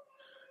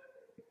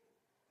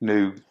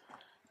 new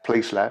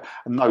police lad.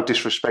 And no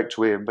disrespect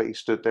to him, but he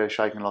stood there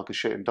shaking like a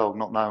shitting dog,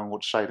 not knowing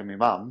what to say to me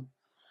mum.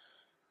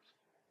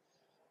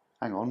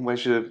 Hang on,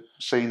 where's your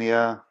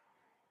senior?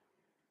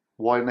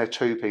 Why aren't there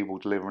two people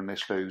delivering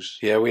this news?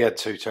 Yeah, we had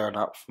two turn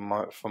up for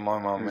my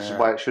mum. This is the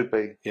way it should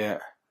be. Yeah.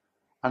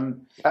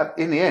 And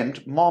in the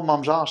end, my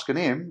mum's asking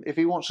him if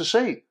he wants a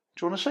seat.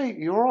 Do you want a seat?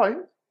 You all right?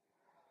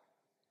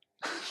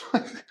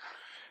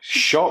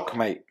 Shock,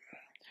 mate.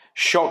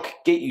 Shock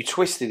get you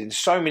twisted in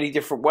so many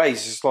different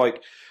ways. It's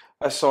like.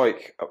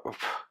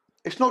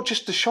 It's not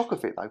just the shock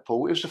of it, though,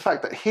 Paul. It was the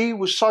fact that he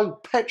was so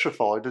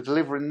petrified of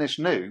delivering this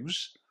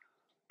news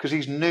because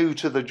he's new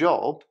to the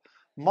job.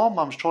 My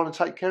mum's trying to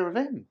take care of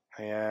him.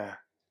 Yeah.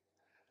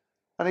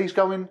 And he's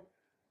going,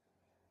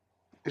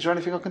 is there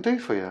anything I can do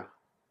for you?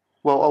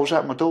 Well, I was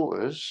at my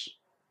daughter's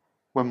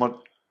when my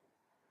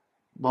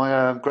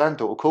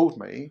granddaughter called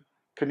me.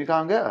 Can you go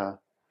and get her?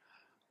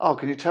 Oh,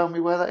 can you tell me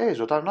where that is?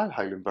 I don't know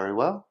Halen very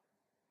well.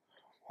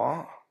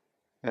 What?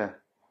 Yeah.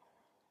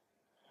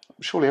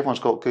 Surely everyone's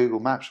got Google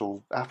Maps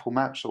or Apple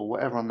Maps or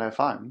whatever on their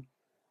phone.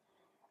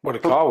 Well, the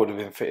car would have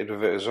been fitted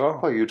with it as well.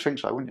 Well, you'd think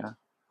so, wouldn't you?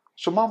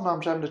 So my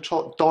mum's having to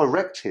try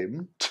direct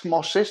him to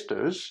my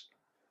sister's,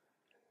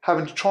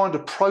 trying to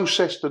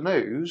process the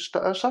news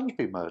that her son's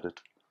been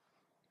murdered.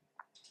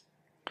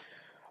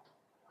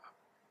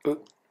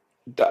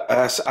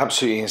 That's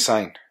absolutely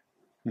insane.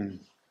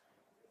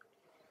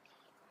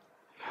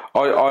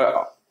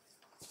 I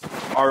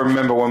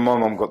remember when my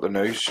mum got the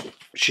news,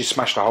 she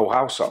smashed the whole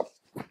house up.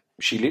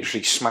 She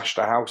literally smashed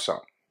the house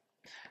up.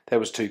 There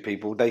was two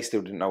people. They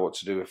still didn't know what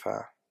to do with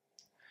her.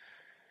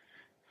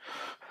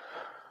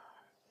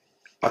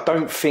 I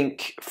don't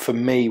think, for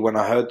me, when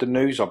I heard the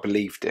news, I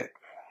believed it.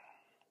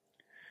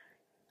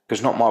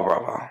 Because not my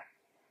brother.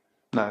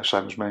 No,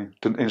 same as me.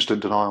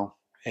 Instant denial.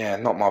 Yeah,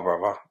 not my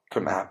brother.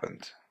 Couldn't have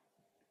happened.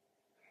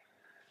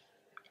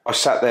 I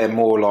sat there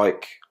more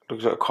like,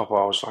 looked at a cop,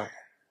 I was like,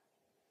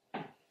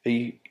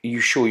 are you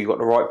sure you got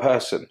the right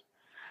person?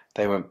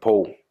 They went,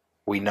 Paul,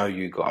 we know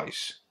you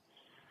guys.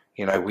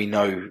 You know,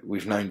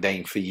 we've known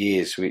Dane for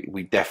years.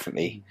 We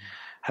definitely.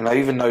 And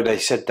even though they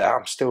said that,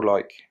 I'm still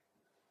like,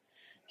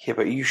 yeah,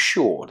 but are you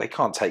sure? They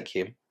can't take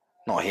him.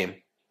 Not him.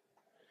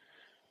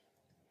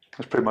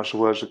 That's pretty much the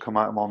words that come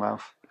out of my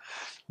mouth.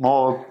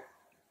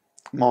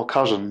 My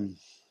cousin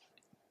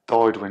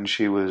died when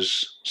she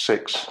was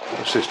 6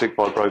 of cystic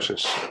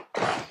fibrosis.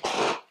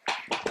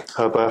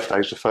 Her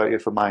birthday's the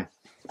 30th of May.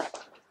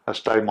 That's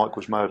the day Mike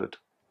was murdered.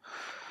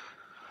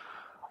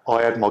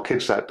 I had my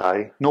kids that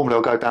day. Normally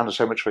I'll go down the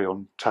cemetery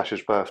on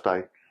Tasha's birthday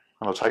and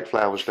I'll take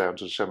flowers down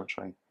to the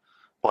cemetery.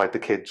 But I had the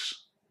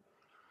kids.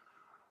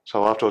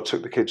 So after I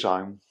took the kids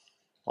home,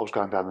 I was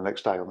going down the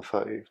next day on the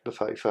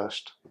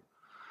 31st.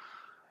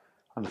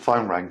 And the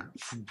phone rang.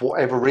 For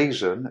whatever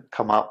reason, it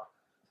come up,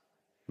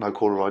 no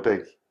caller ID.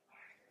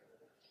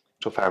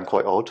 Which I found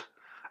quite odd.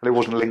 And it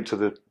wasn't linked to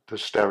the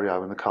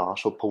stereo in the car,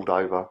 so I pulled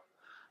over,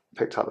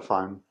 picked up the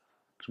phone.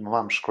 Because my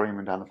mum's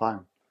screaming down the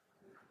phone.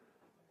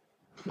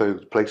 Boo,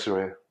 the police are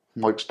here.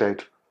 Mike's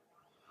dead.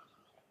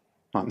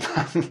 No,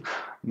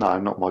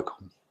 not Michael.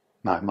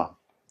 No, Mum.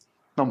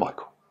 Not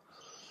Michael.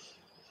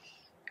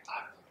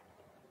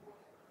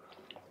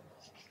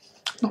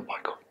 No. Not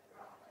Michael.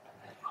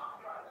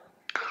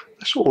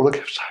 That's all I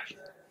kept saying.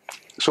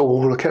 That's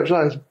all I kept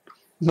saying.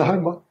 No,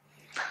 Mum.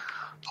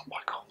 Not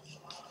Michael.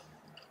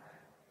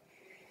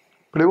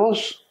 But it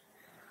was.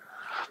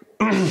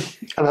 And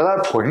at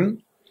that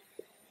point,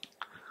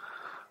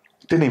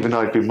 didn't even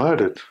know he'd been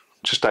murdered.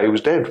 Just that he was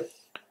dead.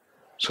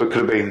 So it could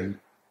have been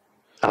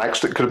an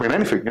accident, could have been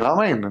anything, you know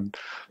what I mean?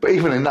 But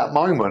even in that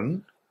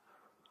moment,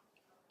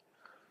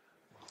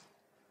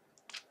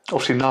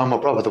 obviously knowing my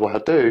brother the way I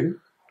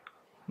do,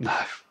 no.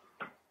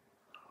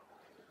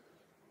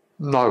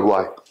 No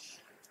way.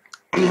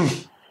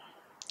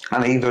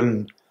 And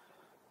even,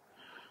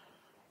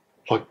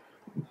 like,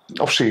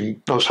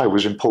 obviously, like I say, it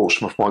was in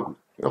Portsmouth.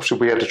 Obviously,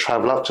 we had to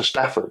travel up to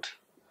Stafford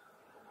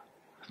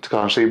to go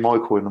and see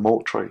Michael in the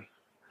mortuary.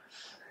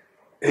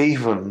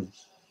 Even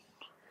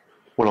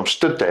when I'm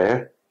stood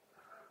there,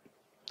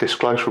 this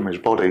close from his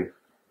body,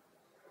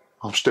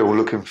 I'm still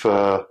looking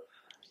for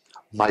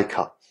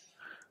makeup.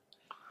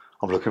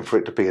 I'm looking for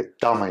it to be a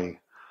dummy.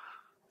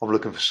 I'm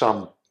looking for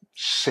some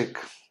sick,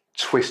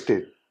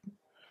 twisted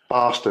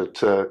bastard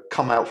to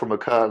come out from a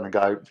curtain and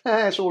go,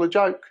 it's all a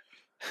joke.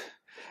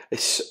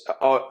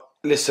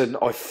 Listen,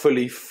 I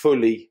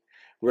fully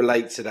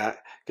relate to that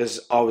because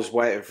I was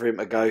waiting for him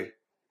to go,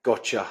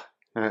 gotcha.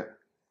 Yeah.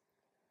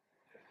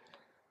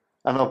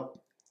 And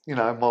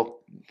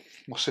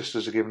my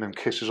sisters are giving him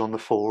kisses on the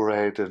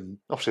forehead, and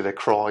obviously they're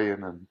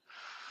crying, and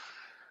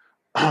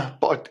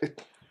but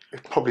it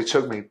probably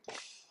took me.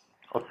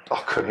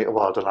 I couldn't.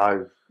 Well, I don't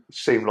know. It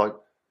seemed like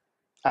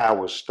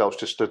hours that I was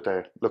just stood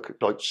there,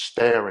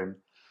 staring,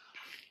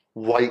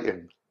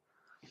 waiting,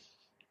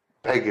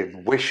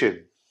 begging,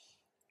 wishing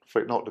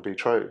for it not to be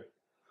true.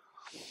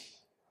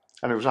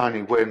 And it was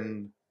only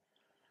when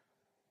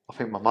I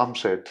think my mum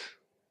said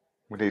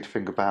we need to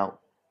think about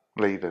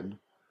leaving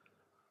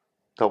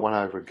that I went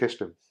over and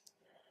kissed him.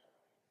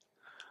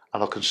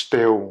 And I can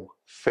still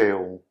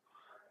feel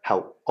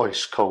how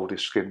ice cold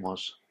his skin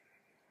was.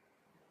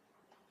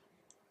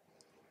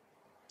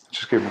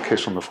 Just give him a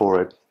kiss on the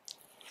forehead.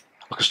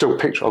 I can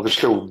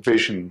still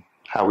vision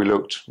how he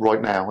looked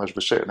right now as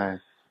we're sitting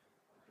there.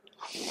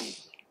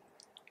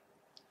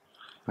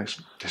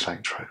 This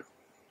ain't true.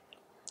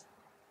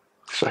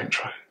 This ain't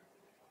true.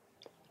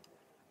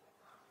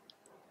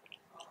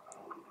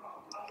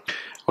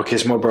 I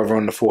kissed my brother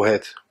on the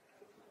forehead.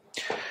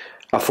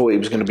 I thought he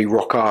was going to be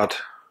rock hard.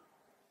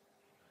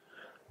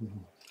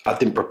 I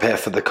didn't prepare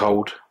for the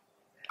cold.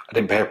 I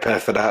didn't prepare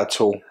for that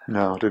at all.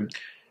 No, I didn't.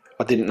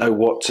 I didn't know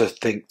what to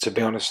think, to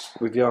be honest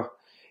with you.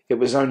 It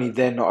was only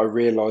then that I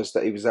realised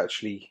that he was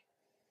actually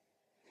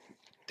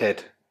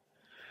dead.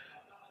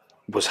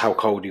 Was how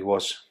cold he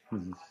was.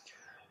 Mm.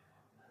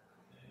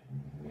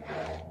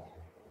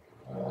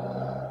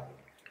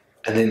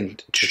 And then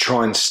to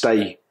try and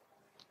stay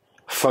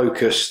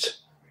focused,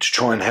 to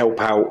try and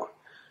help out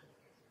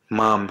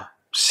mum,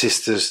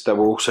 sisters that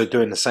were also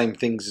doing the same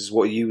things as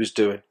what you was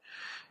doing,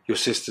 your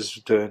sisters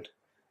were doing.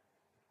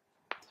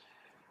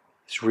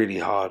 It's really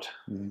hard.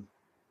 Mm.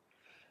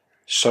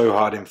 So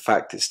hard, in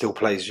fact, it still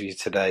plays with you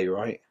today,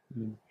 right?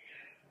 Mm.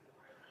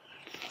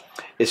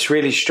 It's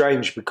really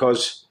strange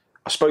because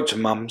I spoke to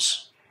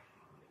mums.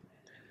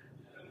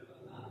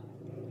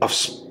 I've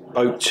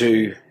spoke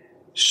to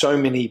so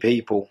many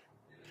people,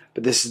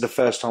 but this is the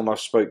first time I've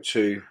spoke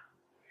to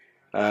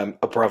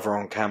a brother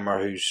on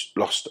camera who's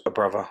lost a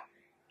brother.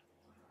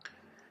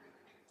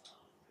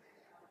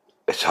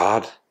 It's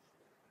hard.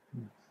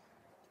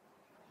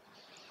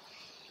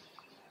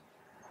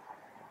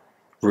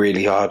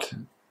 Really hard.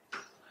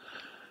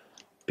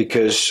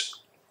 Because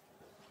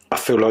I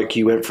feel like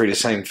you went through the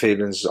same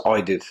feelings as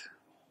I did.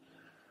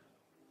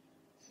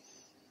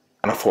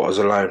 And I thought I was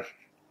alone.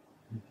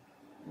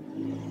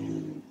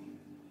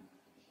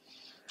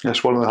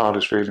 That's one of the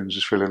hardest feelings,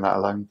 is feeling that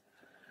alone.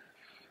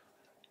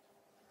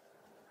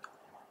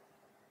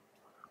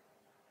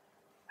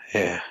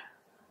 Yeah.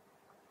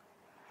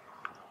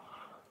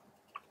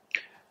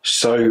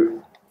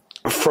 So,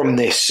 from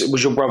this,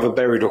 was your brother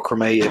buried or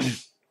cremated?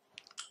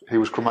 He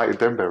was cremated,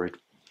 then buried.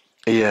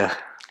 Yeah.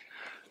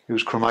 He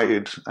was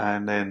cremated,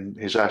 and then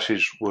his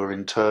ashes were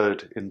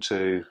interred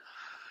into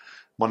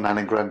my nan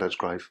and granddad's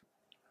grave.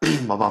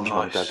 My mum's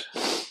Nice. granddad.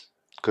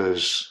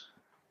 Because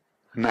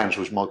Nan's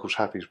was Michael's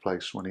Happy's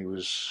place when he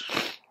was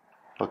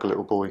like a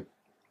little boy.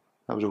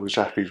 That was always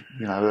happy,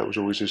 that was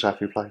always his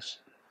happy place.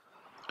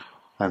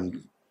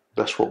 And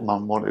that's what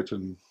Mum wanted,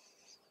 and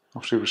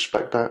obviously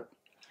respect that.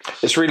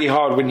 It's really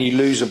hard when you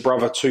lose a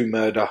brother to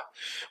murder,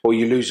 or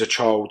you lose a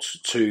child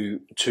to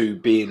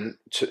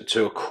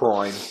a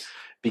crime,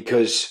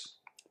 because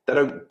they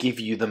don't give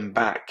you them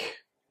back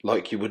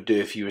like you would do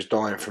if you was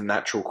dying from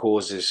natural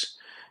causes.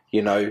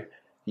 They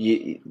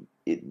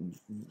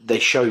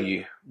show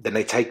you, then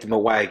they take them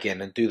away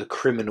again and do the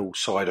criminal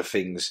side of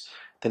things.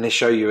 Then they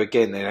show you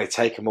again, then they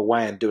take them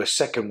away and do a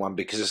second one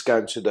because it's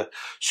going to the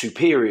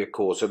superior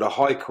courts or the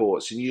high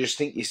courts. And you just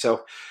think to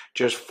yourself,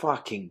 just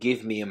fucking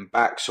give me him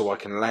back so I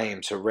can lay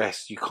him to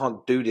rest. You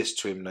can't do this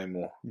to him no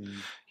more.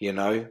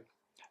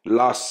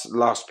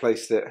 Last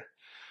place that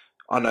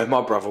I know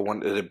my brother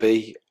wanted to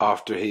be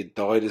after he'd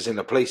died is in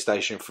a police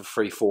station for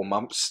 3-4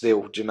 months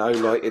still,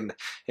 like in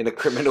a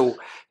criminal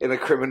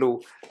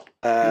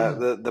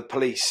the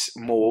police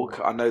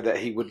morgue. I know that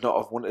he would not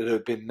have wanted to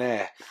have been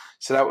there.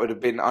 So that would have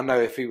been, I know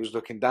if he was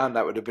looking down,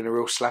 that would have been a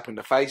real slap in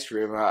the face for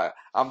him. Like,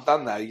 I'm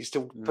done now. You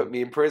still put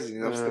me in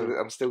prison.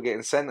 I'm still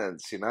getting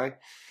sentenced,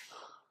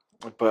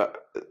 But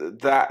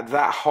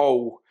that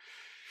whole,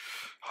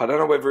 I don't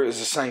know whether it was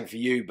the same for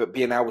you, but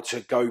being able to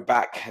go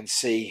back and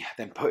see,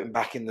 then put him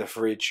back in the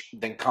fridge,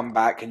 then come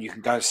back and you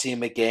can go and see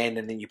him again,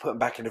 and then you put him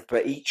back in the,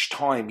 but each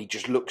time he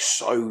just looks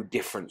so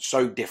different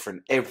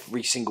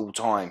every single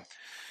time.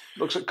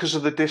 Looks like, because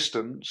of the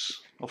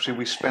distance, obviously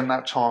we spent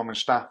that time in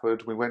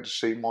Stafford. We went to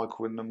see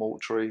Michael in the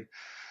mortuary.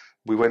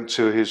 We went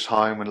to his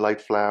home and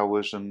laid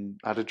flowers and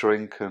had a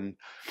drink,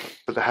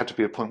 but there had to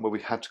be a point where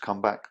we had to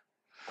come back.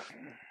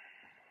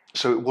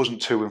 So it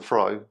wasn't to and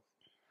fro,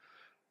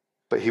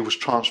 but he was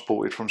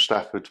transported from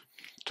Stafford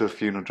to the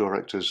funeral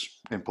directors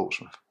in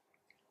Portsmouth.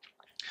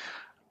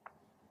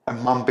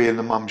 And Mum, being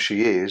the mum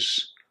she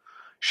is,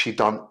 she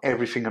done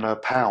everything in her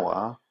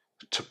power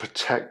to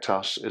protect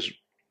us,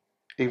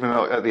 even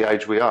though at the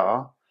age we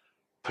are,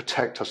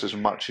 protect us as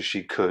much as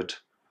she could,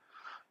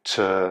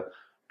 to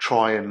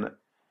try and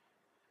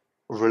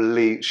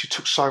relieve. She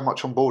took so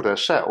much on board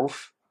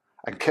herself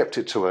and kept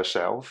it to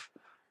herself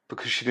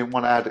because she didn't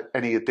want to add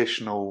any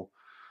additional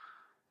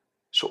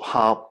sort of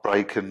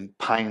heartbreak and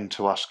pain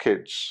to us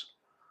kids.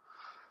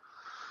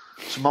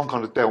 So Mum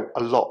kind of dealt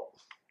a lot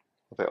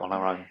of it on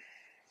her own.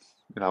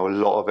 You know, a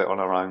lot of it on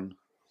her own.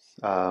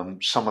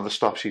 Some of the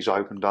stuff she's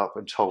opened up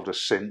and told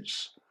us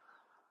since,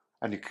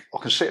 and I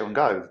can sit here and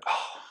go,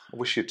 oh, I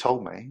wish she'd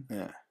told me.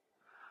 Yeah.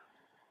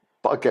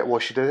 But I get why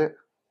she did it,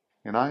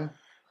 you know?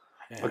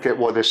 Yeah. I get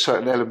why there's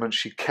certain elements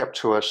she kept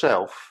to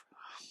herself,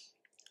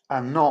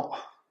 and not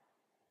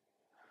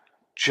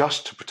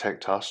just to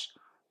protect us,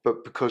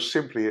 but because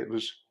simply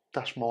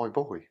that's my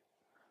boy.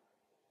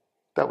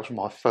 That was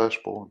my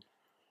firstborn,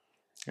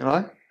 you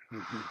know?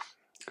 Mm-hmm.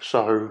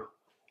 So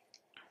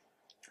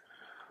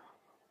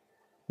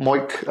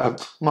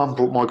Mum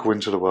brought Michael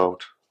into the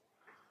world.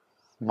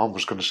 Mum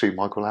was going to see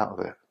Michael out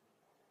of it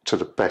to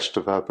the best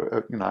of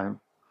her, you know,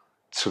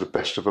 to the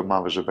best of her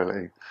mother's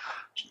ability.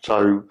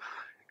 So,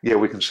 yeah,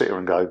 we can sit here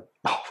and go,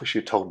 oh, I wish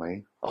you'd told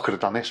me. I could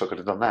have done this, I could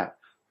have done that.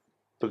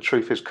 But the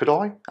truth is, could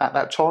I? At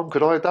that time,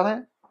 could I have done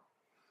it?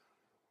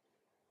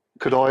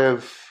 Could I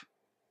have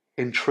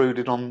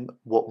intruded on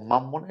what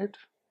Mum wanted?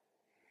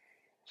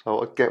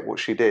 So I get what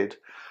she did.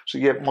 So,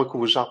 yeah, Michael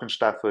was up in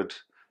Stafford.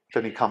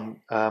 Then he come.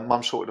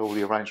 Mum sorted all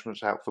the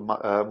arrangements out for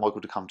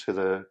Michael to come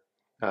to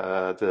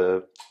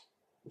the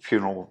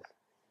funeral.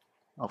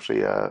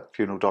 Obviously,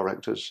 funeral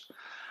directors,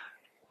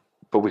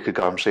 but we could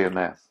go and see him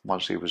there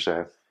once he was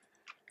there.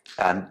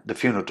 And the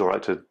funeral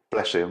director,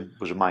 bless him,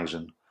 was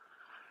amazing.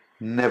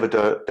 Never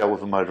dealt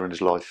with a murder in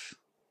his life,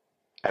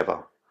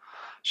 ever.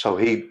 So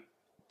he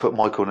put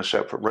Michael in a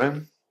separate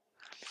room.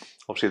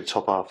 Obviously, the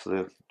top half of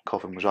the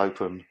coffin was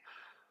open, and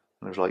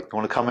it was like, "You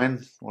want to come in?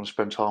 You want to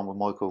spend time with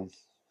Michael?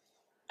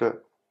 Do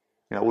it.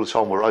 You know, all the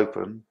time we're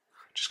open.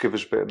 Just give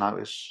us a bit of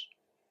notice."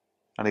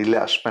 And he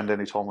let us spend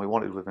any time we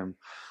wanted with him.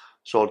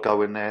 So I'd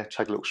go in there,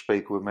 take a little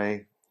speaker with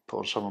me, put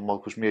on some of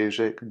Michael's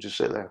music, and just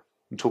sit there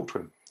and talk to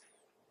him.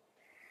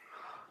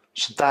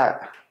 So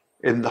that,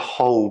 in the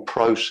whole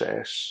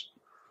process,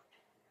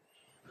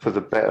 for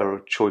the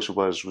better choice of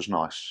words, was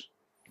nice.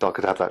 That I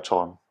could have that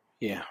time.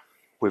 Yeah.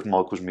 With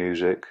Michael's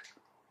music,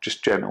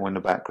 just gentle in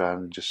the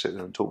background, and just sit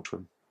there and talk to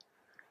him.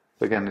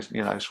 But again,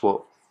 it's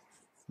what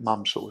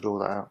Mum sorted all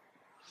that out.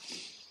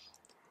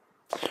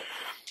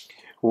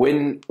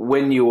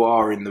 When you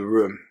are in the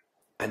room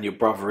and your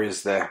brother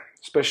is there,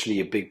 especially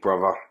your big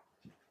brother,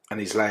 and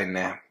he's laying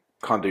there,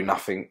 can't do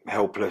nothing,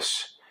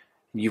 helpless,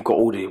 you've got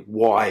all the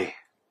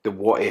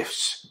what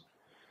ifs.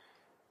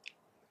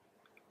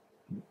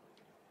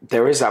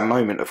 There is that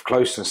moment of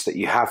closeness that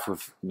you have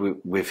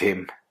with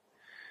him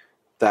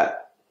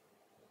that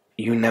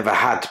you never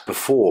had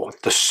before.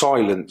 The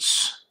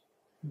silence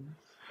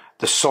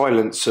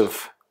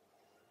of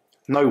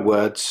no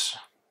words,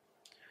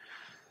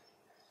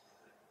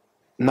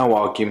 no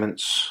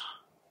arguments,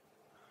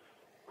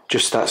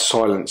 just that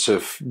silence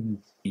of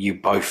you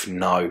both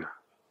know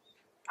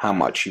how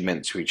much you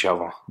meant to each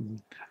other.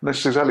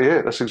 That's exactly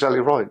it. That's exactly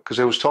right. Because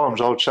there was times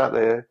I would sat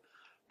there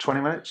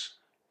 20 minutes,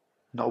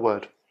 not a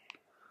word.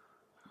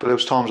 But there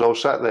was times I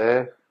was sat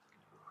there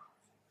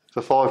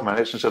for 5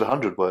 minutes and said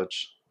 100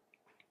 words.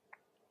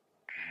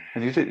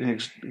 And you're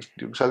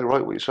exactly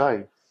right what you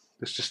say.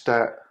 It's just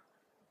that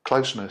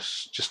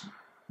closeness, just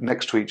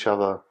next to each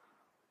other,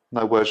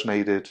 no words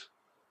needed,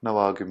 no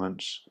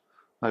arguments,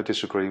 no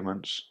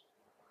disagreements.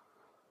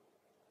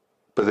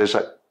 But there's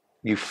that,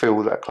 you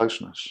feel that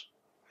closeness.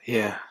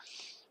 Yeah.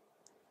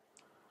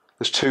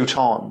 There's 2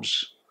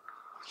 times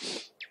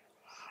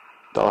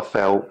that I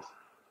felt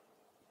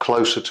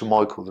closer to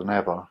Michael than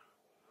ever.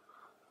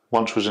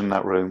 Once was in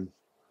that room,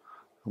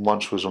 and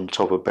once was on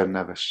top of Ben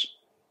Nevis.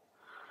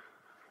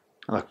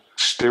 And I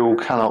still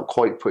cannot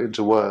quite put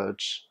into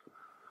words,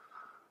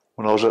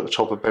 when I was at the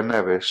top of Ben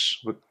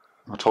Nevis,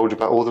 I told you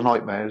about all the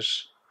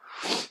nightmares,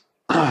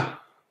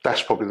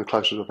 that's probably the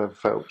closest I've ever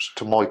felt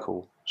to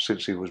Michael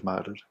since he was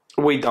murdered.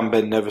 We done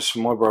Ben Nevis for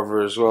my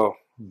brother as well.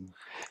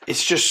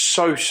 It's just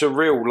so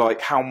surreal,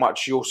 like how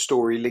much your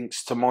story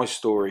links to my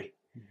story.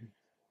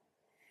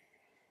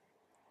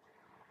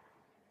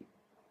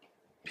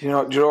 Do you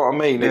know what I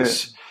mean? Yeah.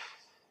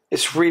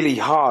 It's really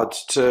hard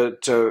to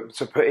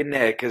put in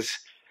there, because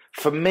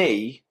for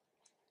me,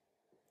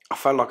 I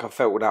felt like I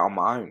felt that on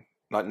my own.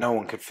 Like no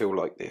one could feel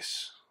like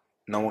this.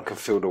 No one can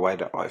feel the way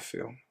that I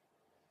feel.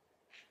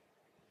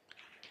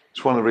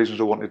 It's one of the reasons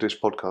I wanted this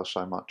podcast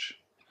so much.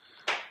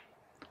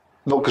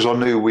 Not because I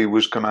knew we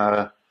was going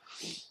to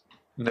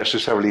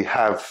necessarily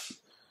have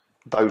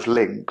those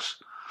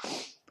links,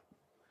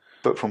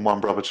 but from one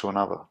brother to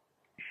another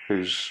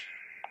who's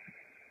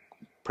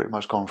pretty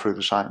much gone through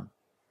the same.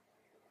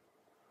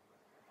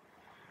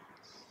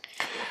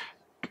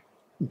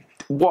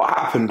 What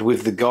happened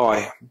with the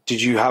guy?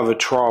 Did you have a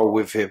trial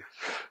with him?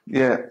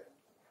 Yeah,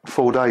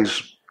 4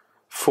 days.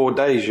 4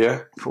 days,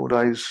 yeah? 4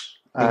 days.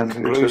 And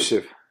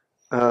conclusive.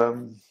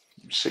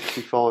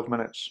 65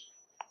 minutes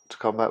to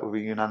come back with a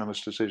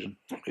unanimous decision.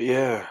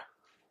 Yeah.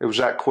 It was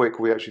that quick,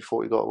 we actually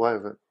thought he got away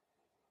with it.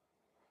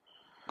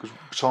 Because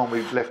by the time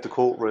we left the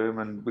courtroom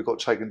and we got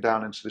taken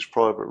down into this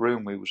private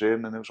room we was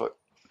in, and it was like,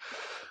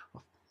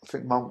 I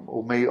think Mum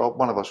or me,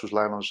 one of us was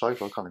laying on the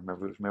sofa. I can't remember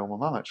if it was me or my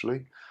mum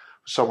actually.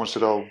 Someone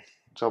said, "Oh,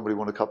 somebody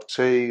want a cup of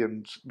tea?"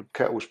 And the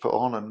kettle was put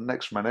on, and the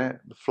next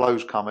minute the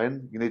flows come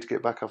in. You need to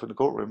get back up in the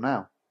courtroom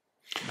now.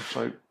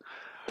 So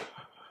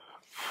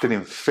didn't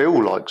even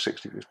feel like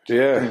 60.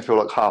 Didn't even feel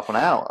like half an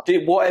hour.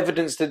 What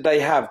evidence did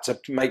they have to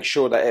make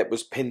sure that it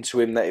was pinned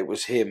to him that it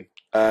was him?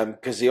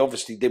 Because he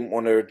obviously didn't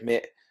want to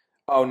admit.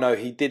 Oh no,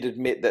 he did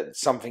admit that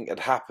something had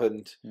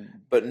happened,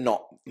 but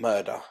not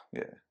murder.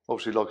 Yeah,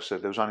 obviously, like I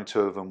said, there was only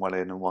 2 of them went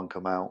in and 1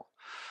 come out.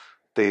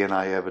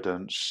 DNA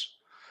evidence,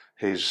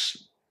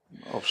 his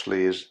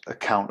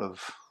account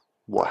of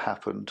what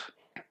happened.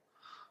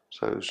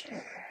 So it was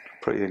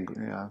pretty,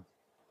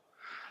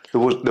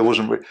 there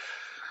wasn't.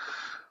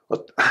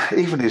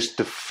 Even his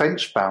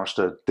defence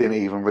barrister didn't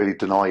even really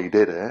deny he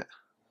did it,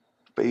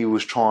 but he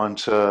was trying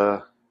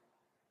to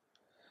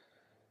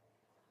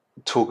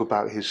talk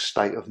about his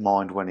state of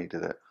mind when he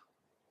did it.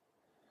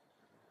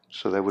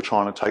 So they were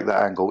trying to take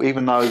that angle,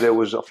 even though there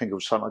was, I think it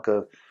was something like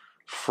a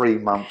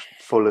 3-month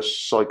full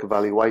psych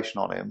evaluation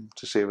on him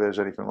to see if there was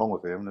anything wrong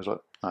with him. And there's like,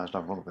 no, there's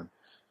nothing wrong with him.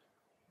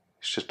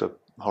 He's just a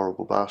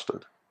horrible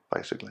bastard,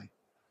 basically.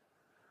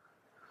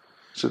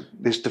 So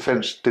this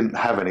defence didn't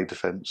have any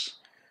defence.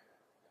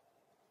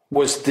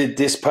 Did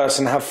this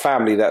person have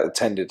family that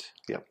attended?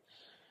 Yeah.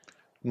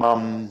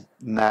 Mum,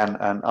 nan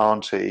and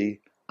auntie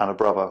and a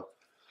brother.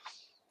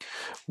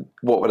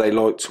 What were they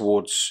like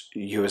towards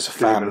you as a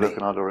family? Didn't even look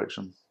in our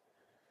direction.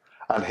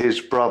 And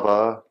his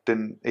brother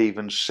didn't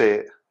even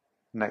sit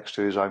next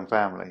to his own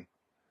family.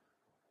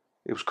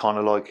 It was kind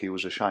of like he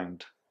was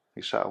ashamed.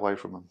 He sat away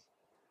from them.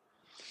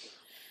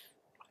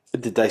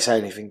 Did they say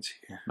anything to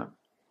you? No.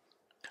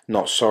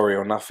 Not sorry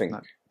or nothing?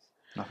 No,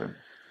 nothing.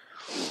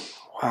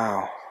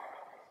 Wow.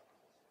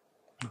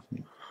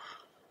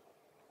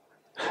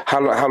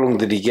 How long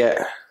did he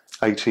get?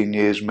 18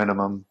 years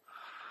minimum.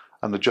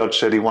 And the judge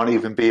said he won't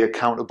even be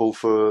accountable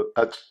for,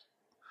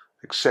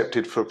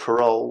 accepted for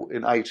parole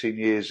in 18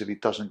 years if he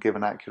doesn't give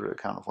an accurate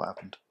account of what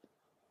happened.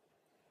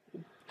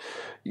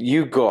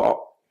 You got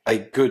a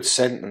good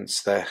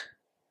sentence there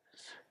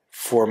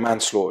for a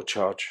manslaughter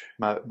charge.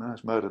 No,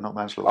 it's murder, not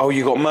manslaughter. Oh,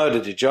 you got murder,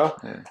 did you?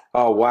 Yeah.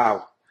 Oh,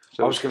 wow.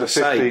 So I was going to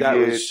say that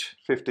was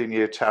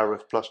 15-year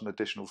tariff plus an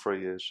additional 3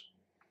 years.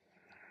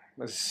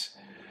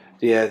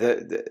 Yeah,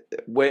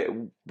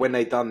 when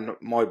they done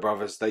my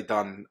brothers, they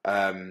done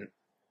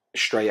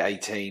straight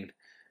 18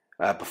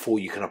 before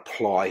you can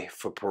apply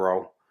for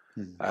parole.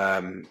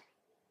 And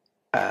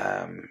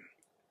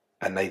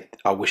I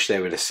wish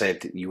they would have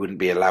said you wouldn't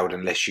be allowed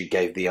unless you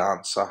gave the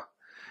answer.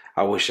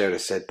 I wish they would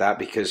have said that,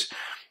 because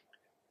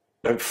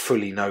I don't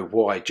fully know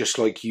why, just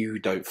like you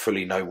don't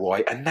fully know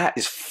why. And that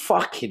is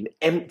fucking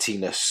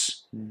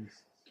emptiness.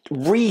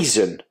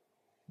 Reason.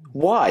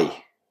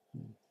 Why?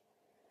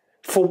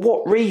 For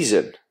what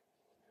reason?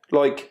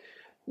 Like,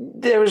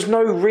 there is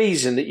no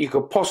reason that you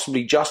could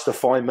possibly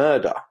justify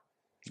murder.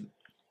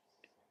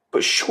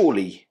 But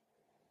surely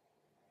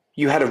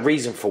you had a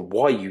reason for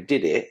why you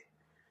did it.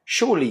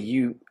 Surely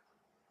you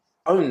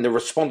own the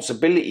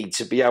responsibility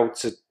to be able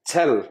to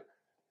tell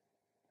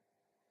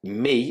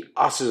me,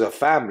 us as a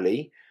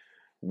family,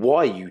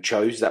 why you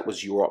chose that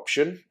was your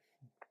option.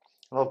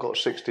 Well, I've got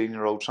a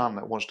 16-year-old son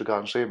that wants to go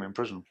and see him in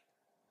prison.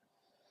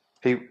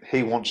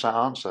 He wants that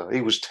answer.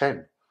 He was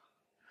 10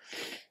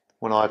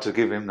 when I had to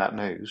give him that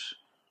news.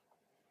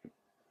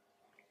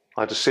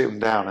 I had to sit him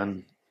down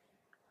and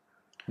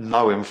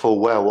know him full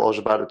well what I was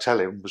about to tell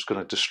him was going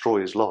to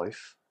destroy his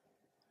life.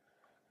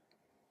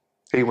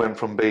 He went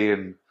from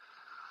being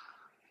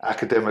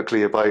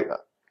academically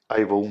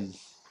able,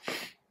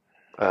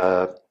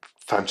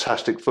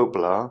 fantastic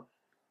footballer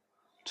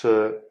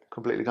to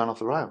completely going off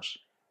the rails.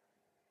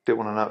 Didn't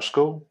want to know at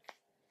school.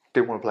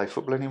 Didn't want to play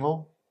football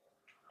anymore.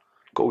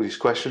 Got all these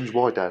questions.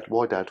 Why, Dad?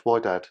 Why, Dad? Why,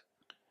 Dad?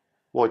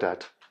 Why,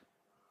 Dad?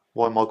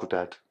 Why Michael,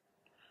 Dad?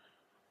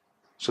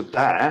 So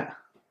that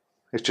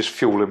is just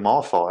fueling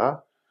my fire.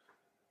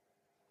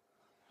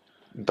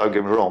 Don't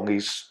get me wrong,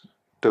 he's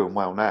doing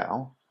well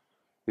now.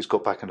 He's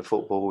got back into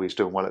football. He's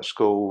doing well at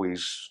school.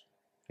 He's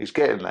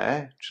getting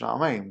there. Do you know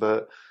what I mean?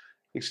 But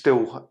he's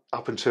still,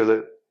 up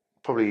until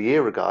probably a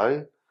year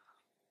ago,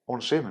 I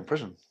want to see him in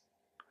prison.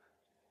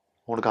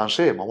 I want to go and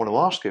see him. I want to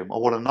ask him. I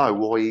want to know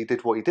why he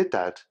did what he did,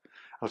 Dad.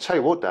 And I'll tell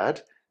you what,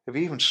 Dad, if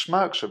he even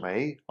smirks at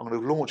me, I'm going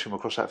to launch him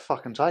across that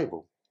fucking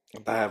table.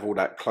 They have all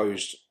that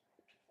closed,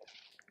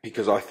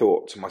 because I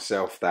thought to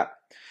myself that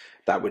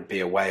that would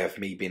be a way of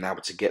me being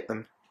able to get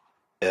them,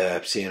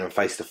 seeing them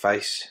face to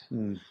face.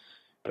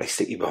 But they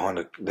stick you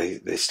behind they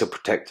still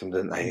protect them,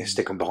 don't they? They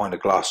stick them behind a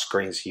glass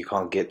screen so you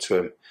can't get to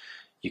them.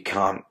 You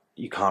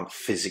can't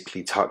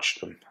physically touch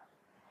them.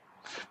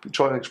 But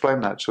try and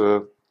explain that to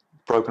a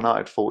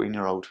broken-hearted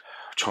 14-year-old.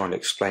 Trying to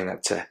explain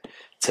that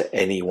to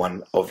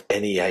anyone of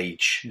any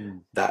age,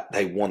 that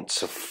they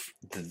want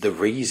the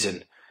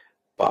reason.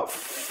 But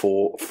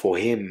for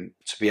him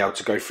to be able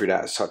to go through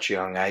that at such a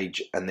young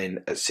age, and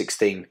then at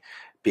 16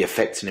 be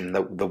affecting him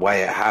the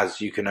way it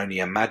has, you can only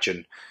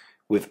imagine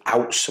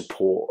without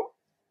support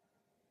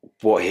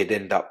what he'd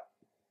end up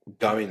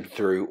going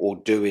through or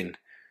doing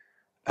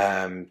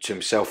to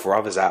himself or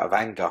others out of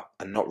anger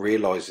and not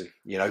realising,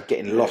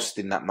 getting lost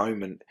in that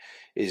moment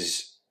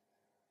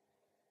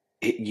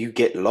you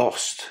get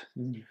lost.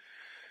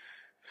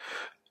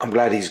 I'm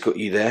glad he's got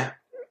you there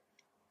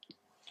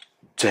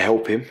to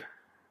help him,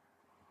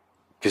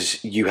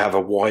 because you have a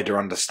wider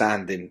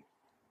understanding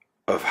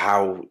of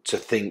how to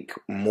think,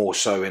 more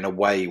so in a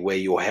way where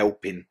you're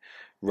helping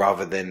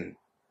rather than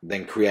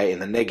creating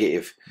the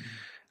negative.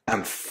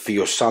 And for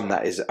your son,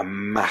 that is a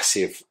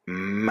massive,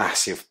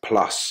 massive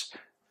plus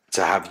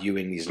to have you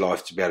in his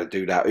life to be able to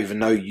do that, even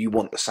though you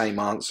want the same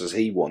answers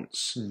he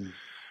wants.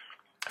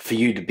 For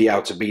you to be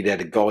able to be there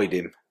to guide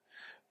him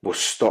will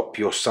stop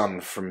your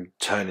son from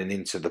turning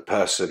into the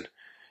person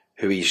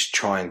who he's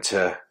trying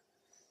to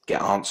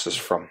get answers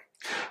from.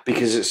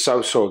 Because it's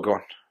so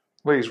gone.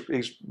 Well,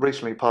 he's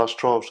recently passed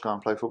trials to go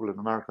and play football in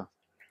America.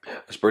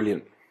 That's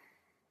brilliant.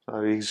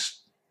 So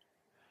he's,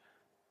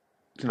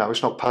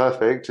 it's not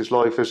perfect. His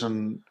life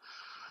isn't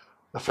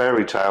a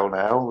fairy tale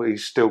now.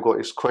 He's still got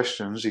his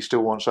questions. He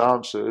still wants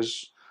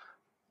answers.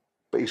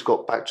 But he's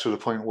got back to the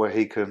point where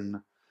he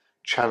can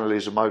channel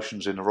his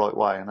emotions in the right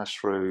way, and that's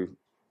through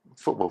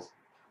football.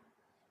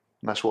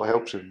 And that's what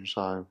helps him.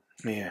 So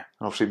yeah,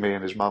 and obviously me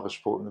and his mother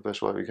support him the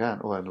best way we can,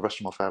 and the rest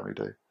of my family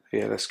do.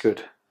 Yeah, that's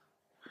good.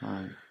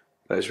 Right.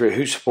 That is really.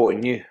 Who's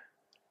supporting you?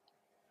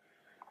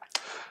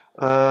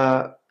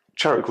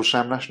 Charity called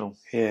Sam National.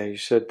 Yeah, you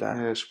said that.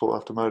 Yeah, support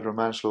after murder and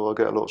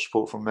manslaughter. I get a lot of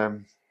support from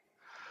them.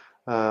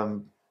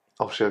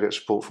 Obviously, I get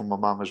support from my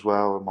mum as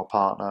well and my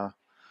partner.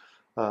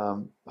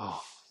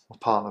 My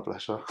partner,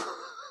 bless her.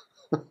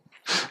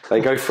 They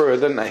go through it,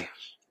 don't they?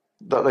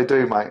 That they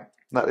do, mate.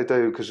 That they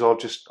do, because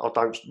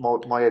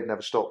my head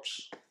never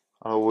stops.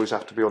 I always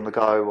have to be on the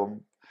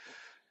go.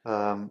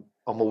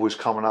 I'm always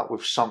coming up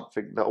with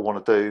something that I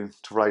want to do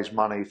to raise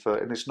money for,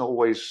 and it's not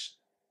always,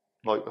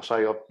 like I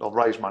say, I've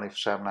raised money for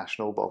Sam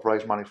National, but I've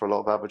raised money for a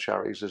lot of other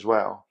charities as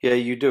well. Yeah,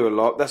 you do a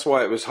lot. That's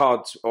why it was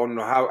hard on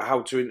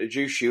how to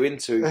introduce you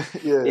into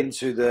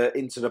into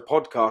the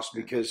podcast,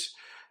 because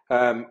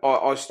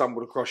I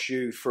stumbled across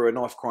you through a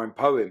knife crime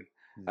poem,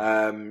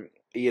 and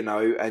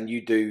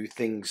you do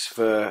things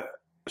for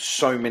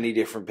so many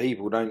different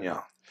people, don't you?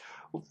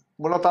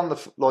 When I've done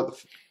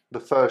the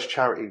first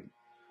charity,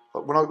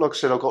 like I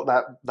said, I got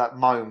that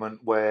moment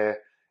where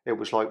it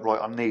was like,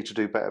 right, I need to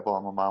do better by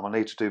my mum. I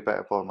need to do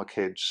better by my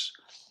kids.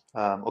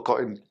 I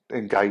got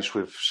engaged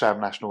with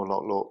Sam National a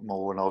lot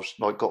more, and I was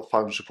got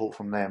phone support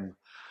from them.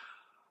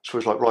 So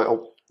it was like, right,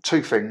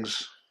 two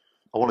things.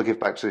 I want to give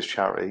back to this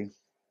charity,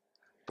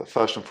 but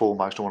first and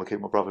foremost, I want to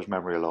keep my brother's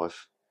memory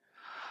alive.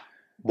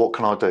 What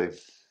can I do?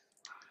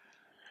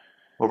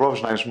 My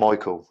brother's name's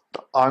Michael.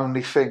 The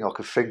only thing I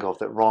could think of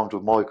that rhymed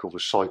with Michael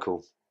was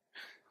cycle.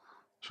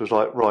 So it was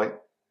like, right,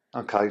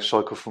 okay,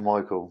 cycle for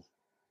Michael.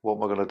 What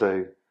am I going to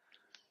do?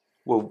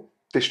 Well,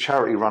 this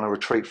charity run a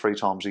retreat 3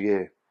 times a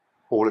year,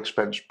 all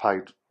expense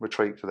paid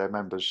retreat for their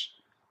members.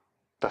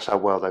 That's how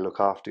well they look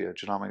after you. Do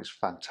you know what I mean? It's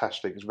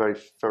fantastic. It's very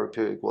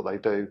therapeutic what they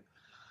do.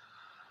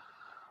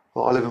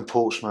 Well, I live in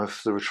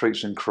Portsmouth. The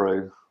retreat's in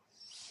Crewe.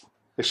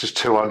 This is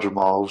 200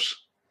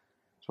 miles.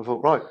 So I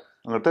thought, right,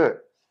 I'm going to do it.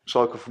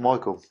 Cycle for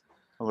Michael.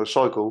 I'm going to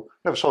cycle.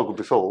 Never cycled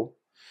before.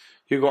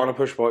 You got on a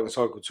push bike and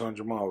cycled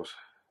 200 miles?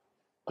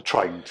 I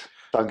trained.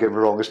 Don't get me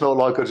wrong. It's not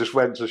like I just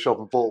went to the shop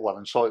and bought one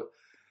and cycled.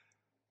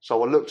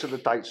 So I looked at the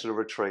dates of the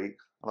retreat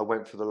and I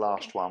went for the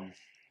last one.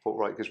 Thought,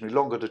 right, it gives me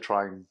longer to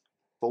train,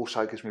 but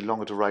also it gives me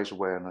longer to raise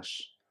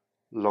awareness,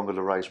 longer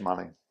to raise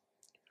money.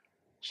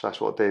 So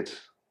that's what I did.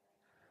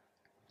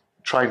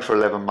 Trained for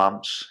 11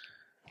 months,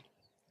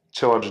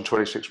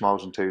 226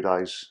 miles in 2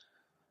 days,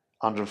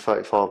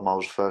 135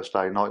 miles the first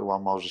day,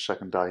 91 miles the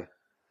second day.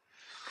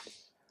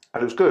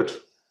 And it was good. Do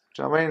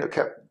you know what I mean?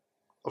 I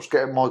was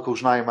getting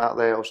Michael's name out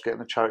there, I was getting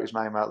the charity's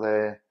name out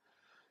there.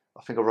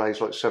 I think I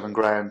raised like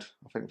 $7,000,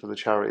 I think, for the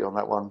charity on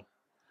that one.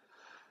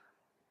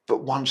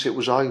 But once it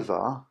was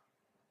over,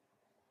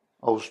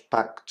 I was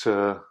back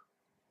to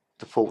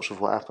the thoughts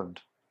of what happened.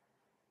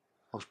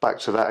 I was back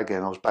to that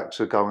again. I was back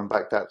to going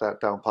back that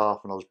down path,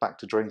 and I was back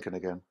to drinking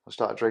again. I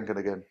started drinking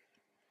again.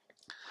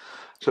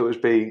 So it was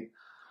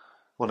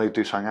I need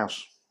to do something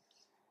else.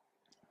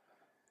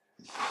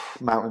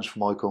 Mountains for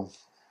Michael.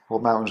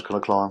 What mountains can I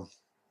climb?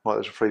 Right,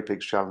 there's a 3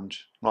 Peaks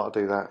challenge. I'd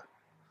do that.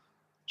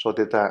 So I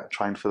did that,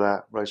 trained for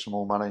that, raised some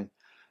more money.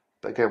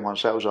 But again,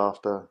 once that was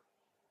after,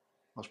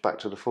 I was back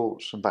to the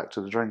thoughts and back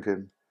to the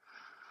drinking.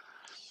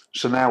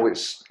 So now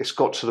it's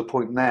got to the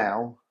point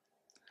now,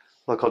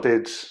 like I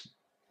did,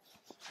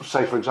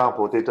 say for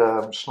example, I did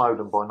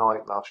Snowdon by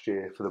Night last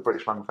year for the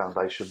British Lung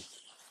Foundation.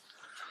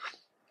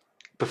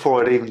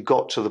 Before I'd even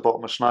got to the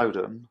bottom of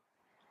Snowdon,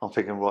 I'm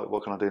thinking, right,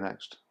 what can I do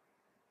next?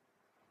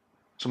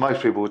 So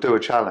most people will do a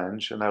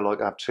challenge and they're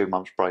like, have 2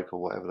 months break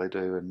or whatever they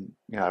do and,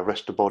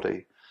 rest the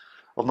body.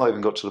 I've not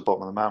even got to the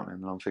bottom of the mountain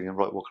and I'm thinking,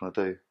 right, what can I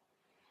do?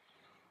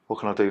 What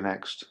can I do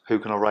next? Who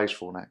can I raise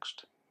for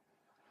next?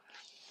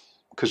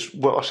 because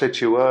what I said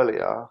to you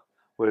earlier,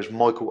 whereas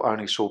Michael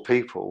only saw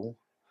people,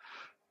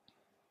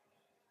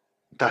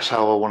 that's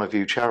how I want to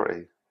view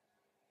charity.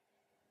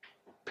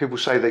 People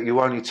say that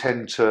you only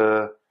tend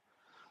to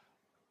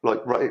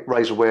like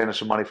raise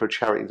awareness and money for a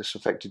charity that's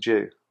affected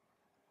you.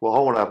 Well, I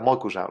want to have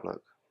Michael's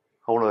outlook.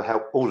 I want to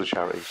help all the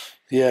charities.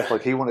 Yeah.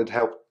 Like he wanted to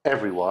help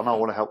everyone. I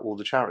want to help all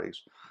the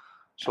charities.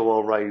 So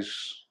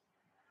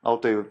I'll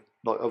do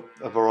like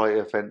a variety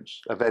of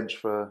events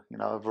for, you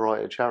know, a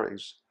variety of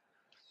charities.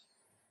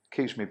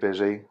 Keeps me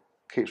busy,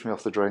 keeps me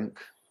off the drink.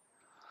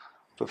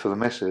 But for the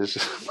missus,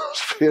 it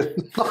must be a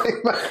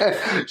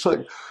nightmare. It's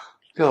like,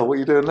 God, what are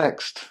you doing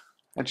next?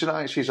 And do you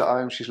know, she's at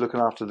home, she's looking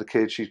after the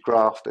kids, she's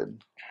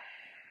grafting.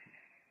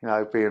 You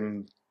know,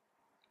 being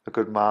a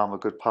good mum, a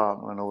good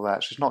partner and all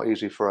that. So it's not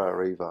easy for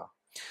her either.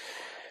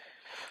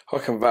 I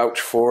can vouch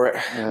for it.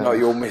 Yeah. Not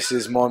your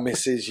missus, my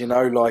missus, you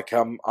know, like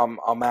I'm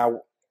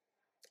out,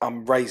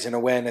 I'm raising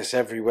awareness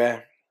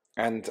everywhere,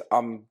 and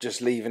I'm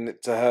just leaving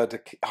it to her to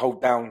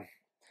hold down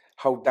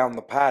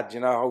the pad,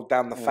 you know, hold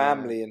down the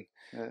family and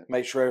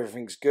make sure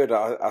everything's good.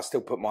 I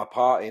still put my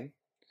part in,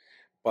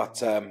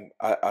 but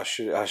I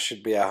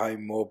should be at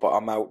home more, but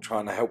I'm out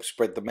trying to help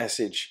spread the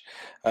message,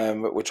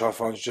 which I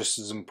find is just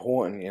as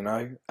important, you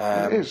know.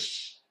 It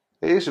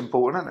is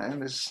important, isn't it?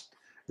 And it's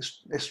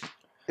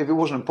if it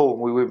wasn't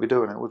important, we wouldn't be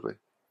doing it, would we?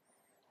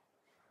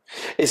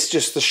 It's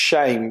just a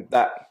shame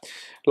that,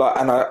 like,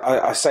 and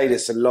I say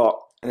this a lot,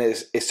 and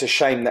it's a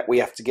shame that we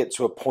have to get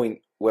to a point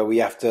where we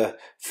have to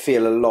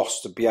feel a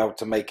loss to be able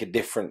to make a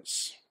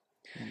difference,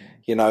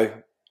 you know,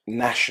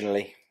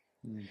 nationally.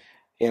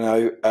 You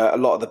know, a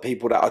lot of the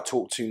people that I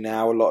talk to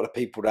now, a lot of the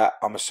people that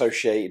I'm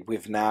associated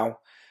with now,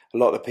 a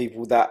lot of the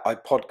people that I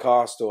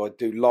podcast or I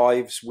do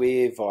lives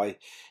with, I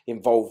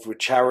involved with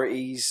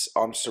charities,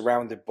 I'm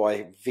surrounded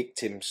by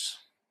victims.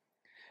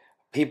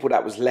 People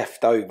that was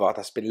left over,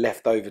 that's been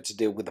left over to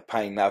deal with the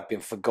pain, that have been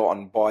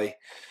forgotten by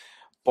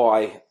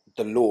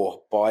the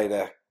law, by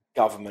the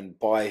government,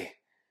 by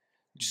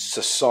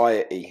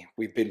society.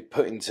 We've been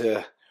put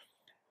into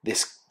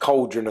this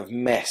cauldron of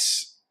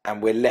mess,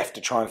 and we're left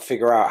to try and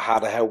figure out how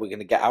the hell we're going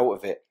to get out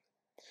of it.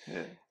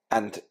 Yeah.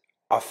 And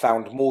I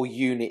found more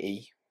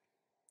unity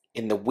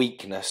in the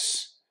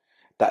weakness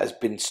that has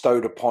been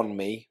stowed upon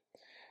me,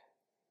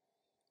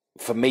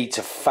 for me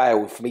to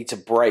fail, for me to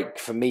break,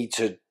 for me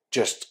to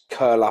just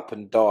curl up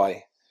and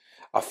die.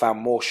 I found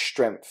more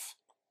strength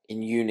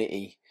in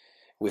unity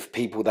with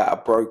people that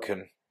are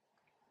broken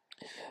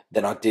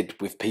than I did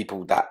with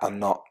people that are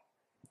not.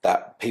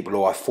 That people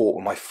who I thought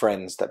were my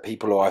friends, that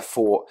people who I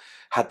thought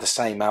had the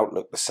same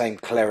outlook, the same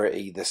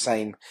clarity, the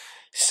same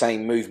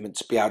movement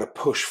to be able to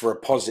push for a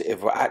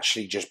positive, were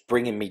actually just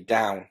bringing me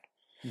down.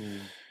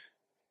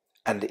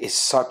 And it's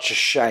such a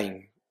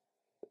shame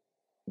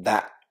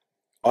that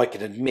I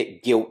can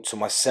admit guilt to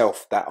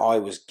myself, that I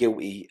was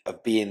guilty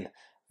of being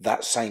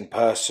that same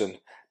person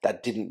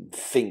that didn't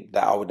think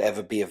that I would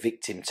ever be a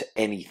victim to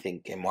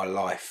anything in my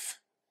life.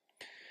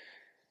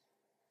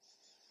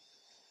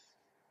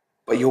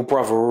 But your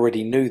brother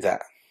already knew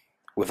that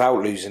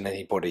without losing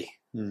anybody.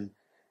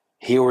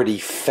 He already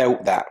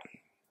felt that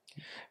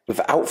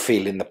without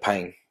feeling the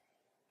pain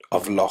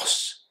of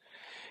loss.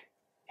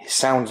 It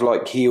sounds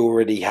like he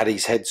already had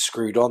his head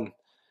screwed on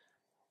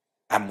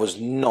and was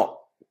not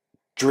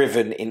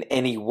driven in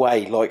any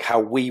way like how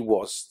we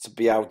was, to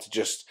be able to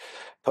just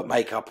put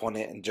makeup on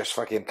it and just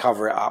fucking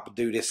cover it up and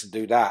do this and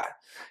do that.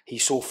 He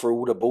saw through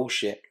all the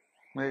bullshit.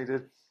 Yeah, he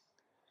did.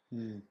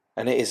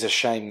 And it is a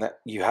shame that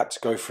you had to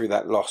go through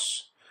that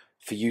loss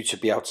for you to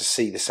be able to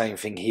see the same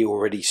thing he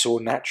already saw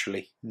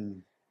naturally.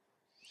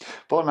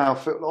 But now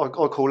I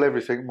call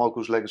everything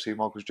Michael's legacy,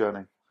 Michael's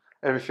journey.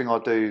 Everything I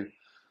do,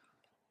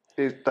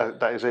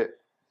 that is it.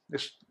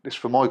 It's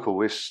for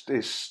Michael. It's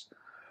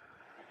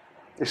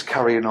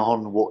carrying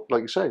on what,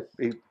 like you say,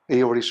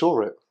 he already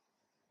saw it.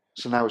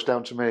 So now it's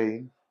down to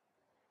me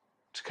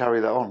to carry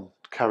that on,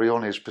 to carry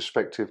on his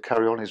perspective,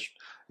 carry on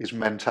his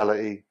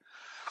mentality.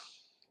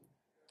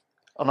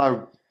 I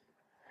know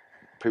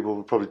people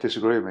will probably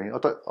disagree with me.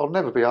 I'll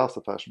never be half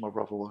the person my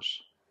brother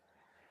was.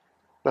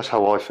 That's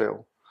how I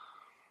feel.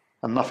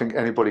 And nothing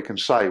anybody can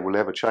say will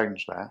ever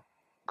change that,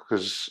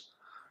 because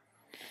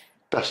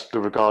that's the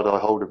regard I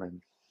hold him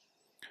in,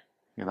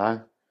 you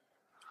know?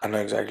 I know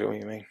exactly what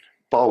you mean.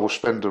 But I will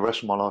spend the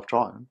rest of my life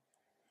trying.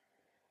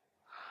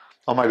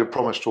 I made a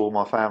promise to all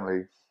my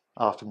family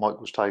after Mike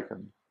was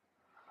taken.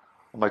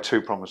 I made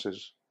two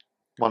promises.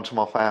 One to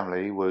my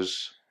family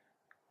was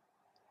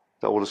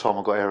that all the time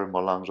I've got air in my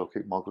lungs, I'll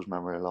keep Michael's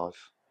memory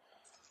alive.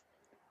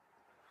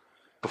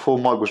 Before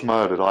Mike was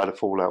murdered, I had a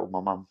fallout with my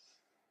mum,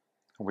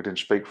 and we didn't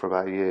speak for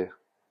about a year.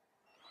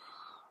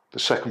 The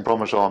second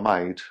promise I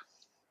made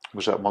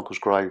was at Michael's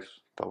grave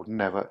that I would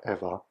never,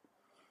 ever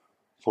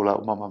fall out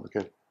with my mum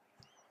again.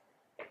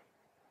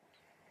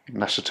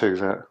 And that's the two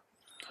that,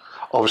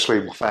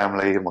 obviously my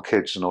family and my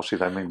kids, and obviously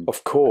they mean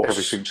of course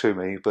everything to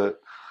me, but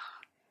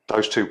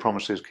those two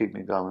promises keep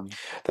me going.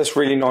 That's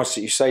really nice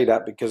that you say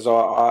that, because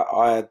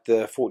I had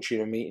the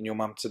fortune of meeting your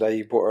mum today.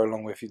 You brought her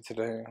along with you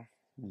today.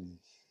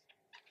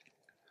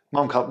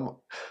 Mum,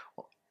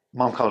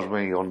 Mum comes with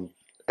me on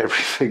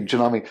everything. Do you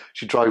know what I mean?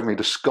 She drove me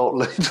to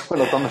Scotland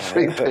when I've done the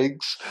Three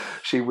Peaks.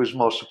 She was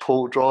my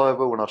support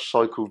driver when I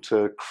cycled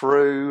to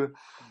Crewe.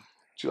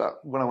 Do you know,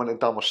 when I went and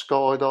done my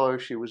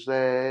skydive, she was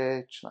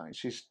there. Do you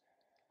know,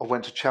 I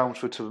went to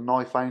Chelmsford to the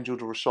Knife Angel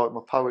to recite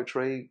my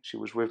poetry. She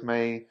was with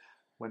me.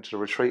 Went to the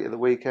retreat at the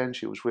weekend.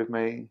 She was with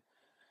me. Do you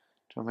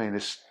know what I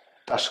mean?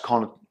 That's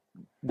kind of,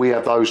 we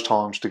have those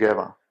times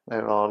together.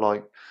 There are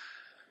like,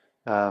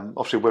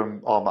 obviously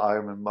when I'm at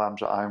home and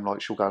Mum's at home,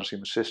 like she'll go and see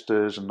my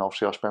sisters, and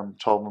obviously I spend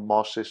time with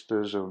my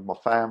sisters and my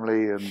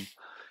family, and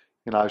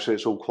you know, so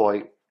it's all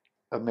quite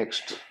a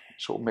mixed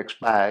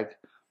bag.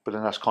 But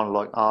then that's kind of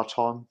like our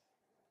time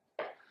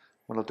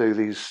when I do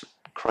these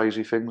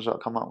crazy things that I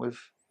come up with.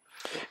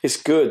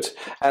 It's good,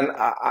 and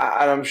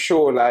I'm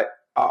sure, like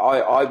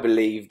I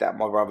believe that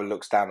my brother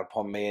looks down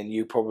upon me, and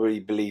you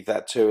probably believe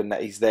that too, and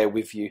that he's there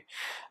with you.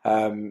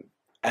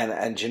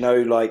 And you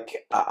know,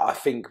 like I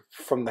think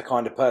from the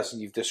kind of person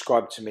you've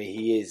described to me,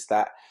 he is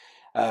that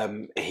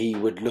he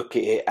would look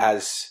at it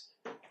as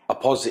a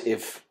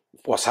positive.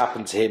 What's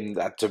happened to him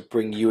that to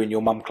bring you and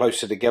your mum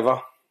closer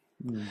together.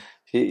 Mm.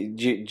 Do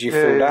you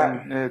feel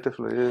that? Yeah,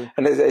 definitely. Yeah.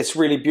 And it's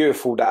really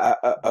beautiful that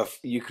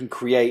you can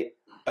create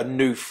a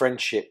new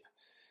friendship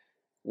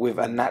with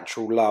a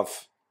natural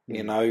love.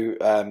 You know,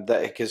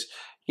 that because.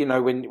 You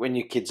know, when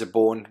your kids are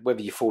born,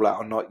 whether you fall out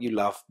or not,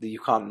 you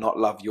can't not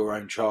love your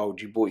own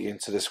child. You brought you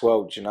into this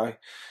world, you know.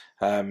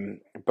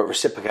 But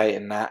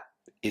reciprocating that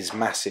is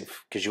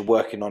massive because you're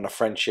working on a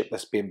friendship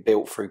that's been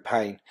built through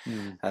pain.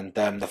 And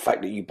the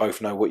fact that you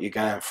both know what you're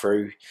going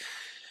through,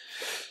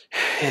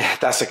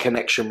 that's a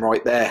connection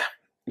right there,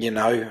 you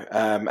know.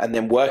 And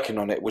then working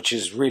on it, which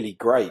is really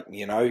great,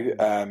 you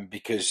know,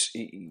 because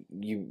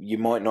you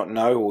might not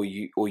know, or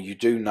you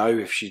do know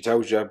if she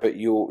tells you, but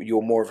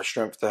you're more of a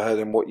strength to her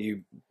than what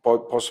you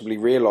possibly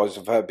realise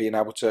of her being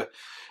able to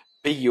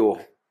be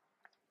your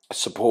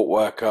support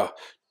worker,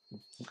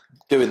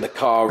 doing the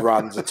car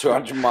runs at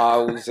 200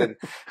 miles and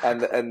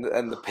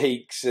the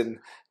peaks and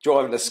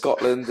driving to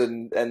Scotland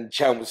and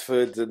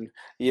Chelmsford, and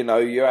you know,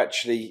 you're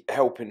actually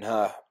helping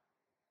her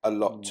a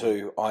lot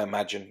too, I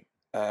imagine.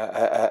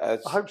 I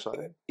hope so.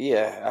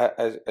 Yeah,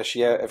 has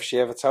she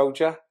ever told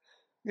you?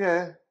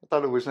 Yeah, I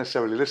don't always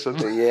necessarily listen.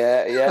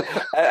 Yeah,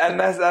 and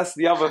that's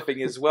the other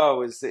thing as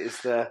well is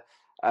the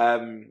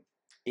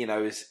you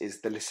know,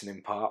 is the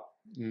listening part.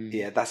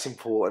 Yeah, that's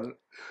important.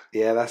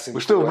 Yeah, that's important.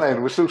 We're still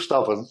men. We're still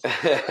stubborn.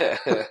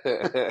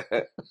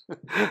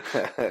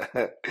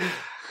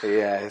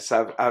 Yeah, it's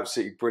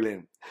absolutely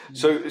brilliant.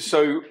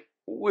 So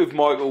with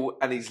Michael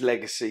and his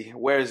legacy,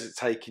 where is it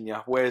taking you?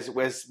 Where's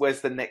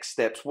the next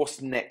steps?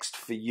 What's next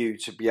for you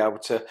to be able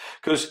to?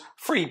 Because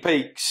Three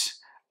Peaks,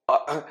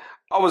 I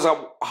was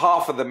up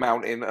half of the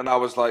mountain and I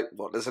was like,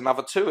 what, there's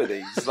another 2 of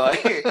these?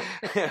 Like,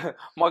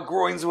 my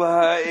groins were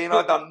hurting.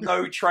 I'd done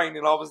no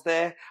training. I was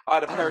there. I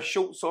had a pair of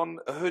shorts on,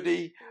 a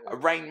hoodie, a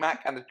rain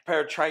mac, and a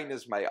pair of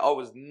trainers, mate. I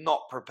was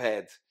not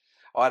prepared.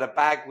 I had a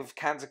bag with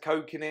cans of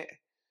Coke in it.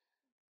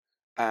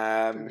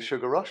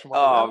 Sugar rush.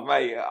 Oh,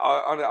 mate,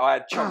 I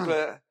had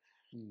chocolate.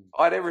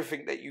 I had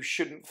everything that you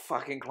shouldn't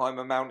fucking climb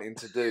a mountain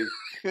to do.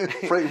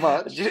 Pretty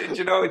much. do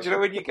you know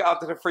when you get up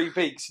to the Three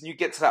Peaks and you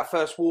get to that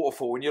first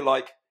waterfall and you're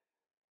like,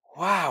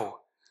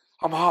 wow,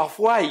 I'm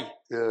halfway.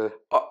 Yeah.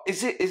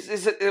 Is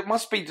it? It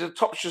must be the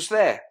top's just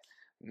there.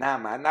 Nah,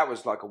 man, that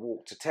was like a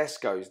walk to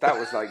Tesco's. That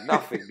was like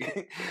nothing.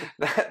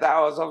 I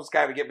was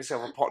going to get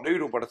myself a pot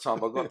noodle by the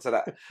time I got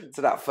to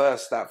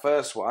that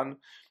first one.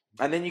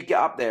 And then you get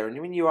up there, and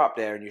when you're up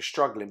there and you're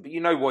struggling, but you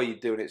know why you're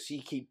doing it, so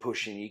you keep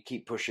pushing.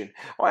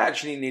 I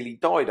actually nearly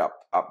died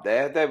up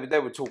there. They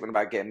were talking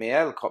about getting me a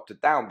helicopter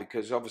down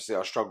because obviously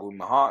I struggle with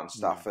my heart and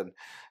stuff, and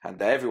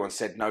everyone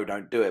said no,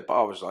 don't do it.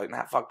 But I was like,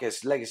 nah, fuck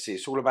this, legacy.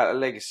 It's all about a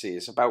legacy.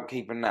 It's about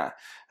keeping that.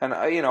 And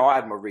you know, I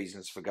had my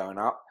reasons for going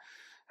up.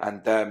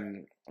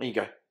 And you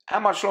go, how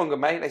much longer,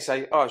 mate? They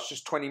say, oh, it's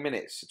just 20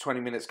 minutes. 20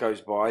 minutes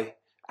goes by,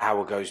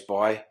 hour goes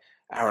by,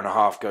 hour and a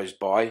half goes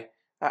by.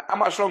 How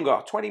much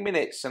longer? 20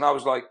 minutes. And I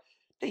was like,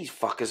 these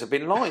fuckers have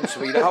been lying to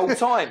me the whole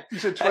time. You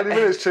said 20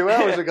 minutes 2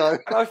 hours ago.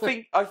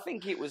 And I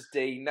think it was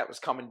Dean that was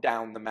coming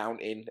down the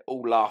mountain,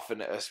 all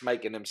laughing at us,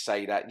 making them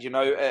say that, you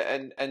know,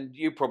 and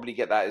you probably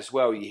get that as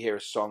well. You hear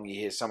a song, you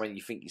hear something,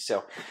 you think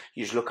yourself,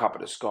 you just look up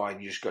at the sky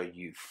and you just go,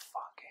 you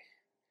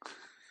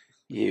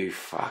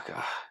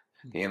fucker,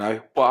 you know.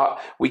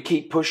 But we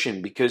keep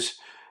pushing because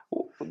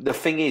the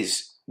thing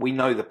is, we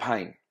know the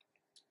pain.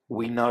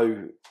 We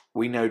know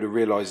the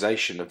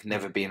realisation of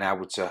never being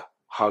able to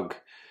hug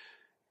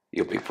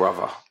your big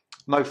brother.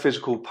 No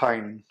physical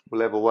pain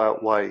will ever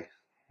outweigh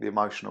the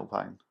emotional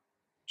pain.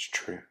 It's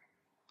true.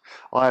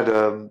 I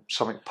had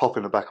something pop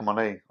in the back of my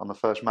knee on the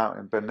first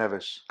mountain, Ben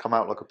Nevis, come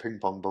out like a ping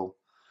pong ball.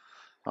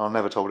 And I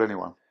never told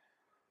anyone.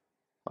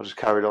 I just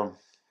carried on.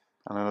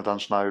 And then I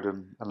done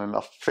Snowdon. And then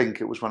I think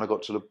it was when I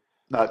got to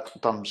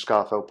done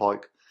Scarfield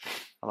Pike.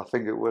 And I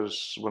think it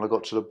was when I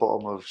got to the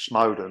bottom of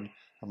Snowdon.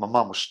 And my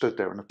mum was stood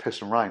there in the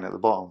piss and rain at the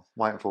bottom,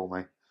 waiting for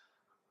me.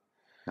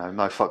 You know,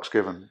 no fucks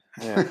given.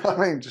 Yeah. I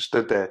mean, just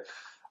stood there.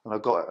 And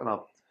I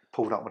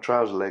pulled up my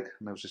trouser leg,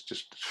 and there was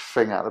just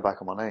thing out the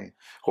back of my knee.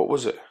 What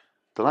was it?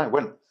 Don't know, it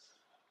went.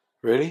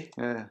 Really?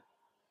 Yeah.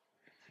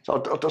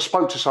 So I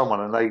spoke to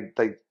someone, and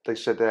they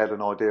said they had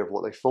an idea of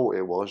what they thought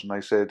it was, and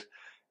they said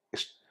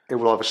it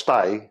will either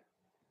stay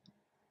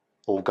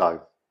or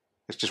go.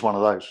 It's just one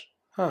of those.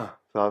 Huh.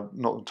 So I'm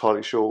not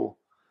entirely sure.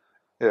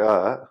 It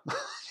hurt.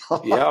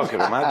 Yeah, I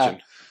can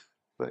imagine.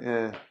 But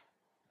yeah.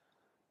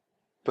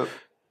 But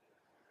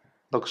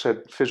like I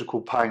said, physical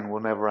pain will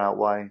never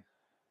outweigh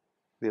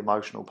the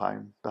emotional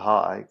pain, the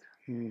heartache.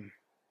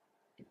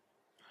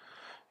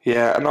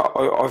 Yeah, and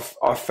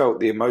I've felt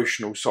the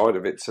emotional side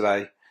of it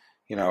today.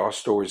 You know, our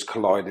stories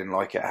colliding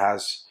like it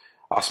has,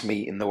 us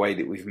meeting the way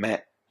that we've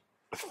met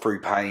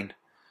through pain.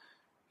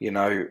 You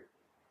know,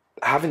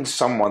 having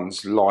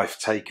someone's life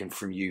taken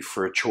from you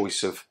for a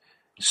choice of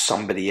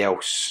somebody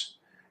else,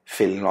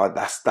 feeling like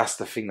that's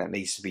the thing that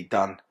needs to be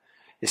done.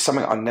 It's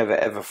something I never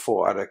ever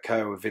thought I'd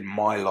occur within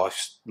my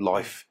life,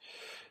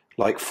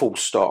 like full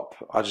stop.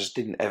 I just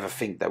didn't ever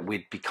think that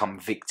we'd become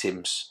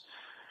victims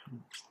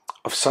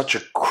of such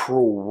a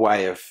cruel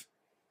way of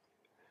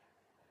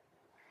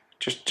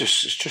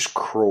it's just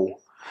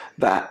cruel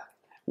that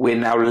we're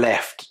now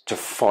left to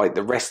fight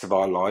the rest of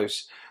our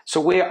lives.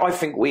 So I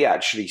think we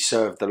actually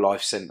serve the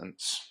life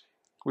sentence.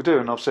 We do,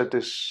 and I've said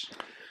this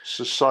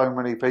to so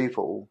many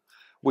people.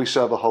 We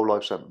serve a whole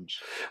life sentence.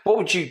 What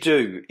would you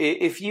do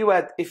if you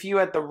had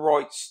the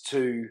rights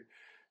to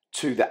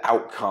the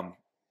outcome,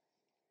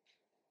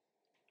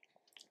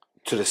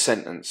 to the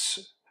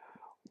sentence?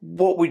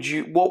 What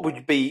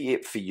would be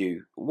it for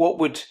you?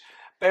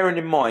 Bearing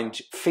in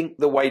mind, think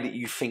the way that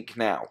you think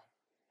now.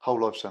 Whole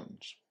life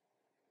sentence.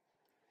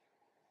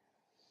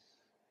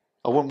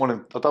 I don't want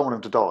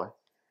him to die,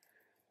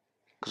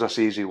 because that's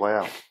the easy way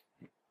out.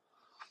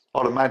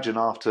 I'd imagine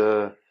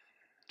after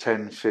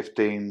 10,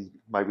 15,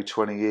 maybe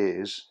 20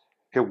 years,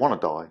 he'll want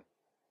to die.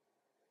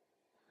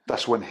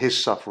 That's when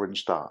his suffering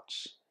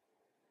starts.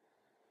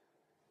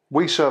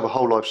 We serve a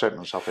whole life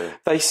sentence up here.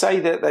 They say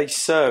that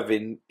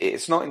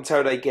it's not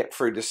until they get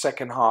through the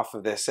second half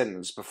of their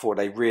sentence before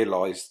they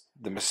realise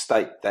the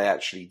mistake they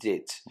actually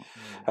did.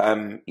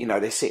 You know,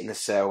 they sit in the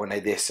cell and they're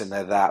this and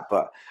they're that,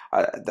 but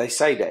they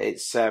say that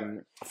it's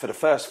for the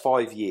first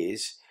 5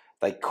 years,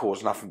 they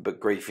cause nothing but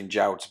grief in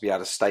jail to be able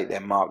to state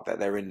their mark that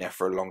they're in there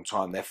for a long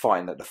time. They're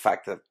fighting at the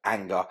fact of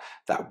anger,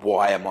 that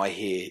why am I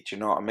here? Do you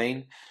know what I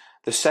mean?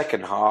 The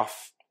second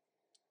half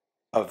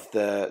of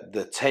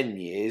the 10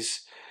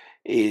 years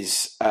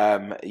is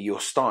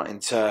you're starting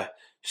to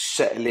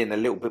settle in a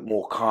little bit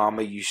more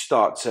calmer. You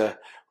start to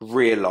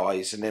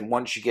realise, and then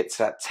once you get to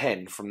that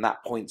 10, from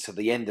that point to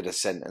the end of the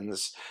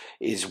sentence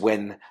is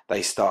when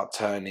they start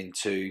turning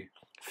to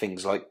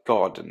things like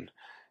God and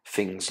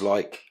things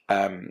like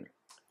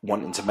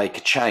wanting to make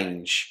a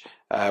change,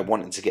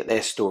 wanting to get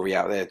their story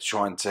out there,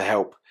 trying to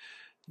help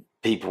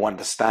people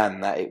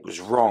understand that it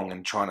was wrong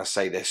and trying to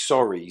say their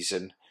sorries.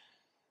 And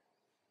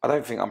I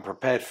don't think I'm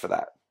prepared for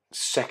that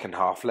second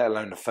half, let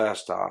alone the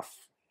first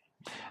half.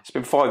 It's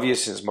been 5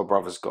 years since my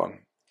brother's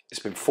gone.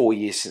 It's been 4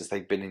 years since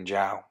they've been in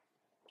jail.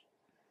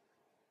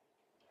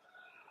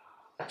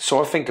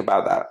 So I think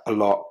about that a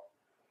lot,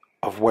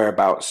 of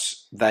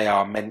whereabouts they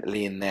are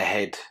mentally in their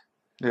head.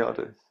 Yeah, I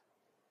do.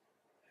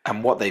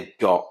 And what they've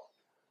got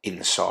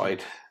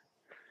inside.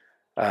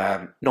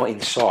 Not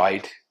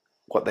inside,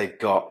 what they've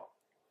got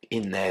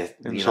in there.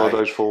 Inside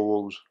those four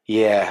walls.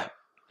 Yeah.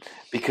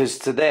 Because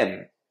to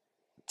them,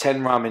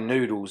 10 ramen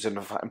noodles and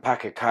a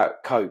pack of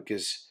Coke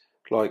is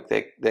like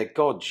they're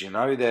gods, you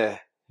know.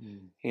 They've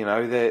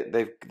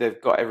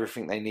got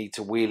everything they need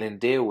to wheel and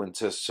deal and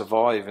to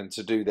survive and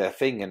to do their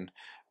thing, and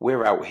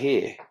we're out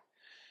here.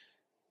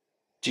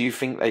 Do you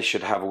think they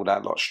should have all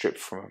that lot stripped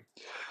from them?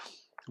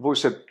 I've always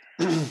said,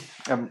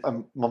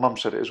 and my mum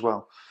said it as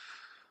well,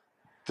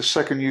 the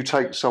second you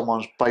take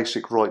someone's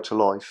basic right to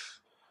life,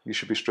 you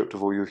should be stripped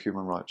of all your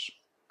human rights.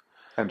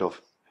 End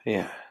of.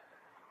 Yeah.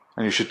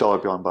 And you should die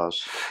behind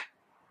bars.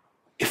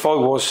 If I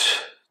was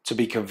to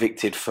be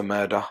convicted for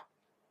murder,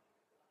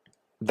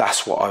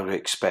 that's what I would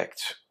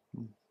expect.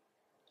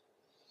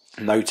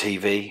 No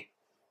TV,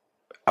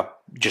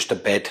 just a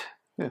bed,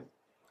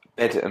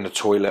 bed and a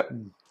toilet,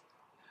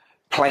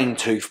 plain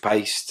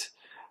toothpaste,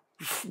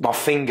 my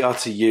finger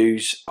to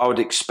use. I would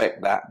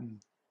expect that.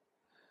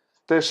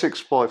 Their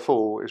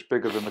 6x4 is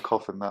bigger than the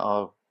coffin that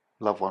our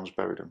loved ones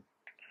buried in.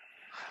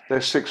 Their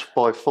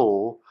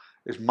 6x4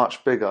 is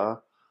much bigger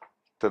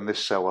than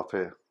this cell up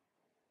here.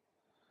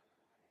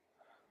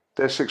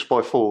 Their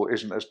 6x4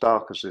 isn't as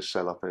dark as this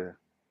cell up here.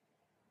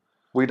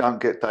 We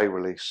don't get day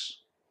release.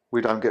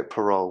 We don't get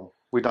parole.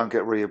 We don't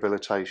get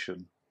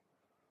rehabilitation.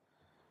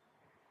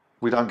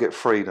 We don't get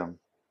freedom.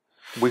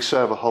 We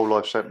serve a whole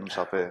life sentence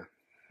up here.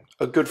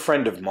 A good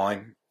friend of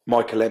mine,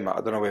 Michael Emmett,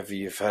 I don't know whether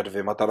you've heard of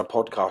him. I've done a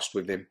podcast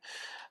with him,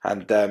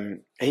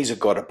 and he's a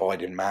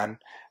God-abiding man.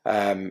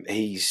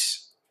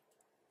 He's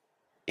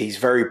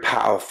very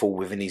powerful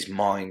within his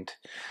mind,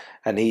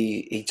 and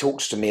he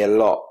talks to me a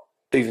lot.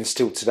 Even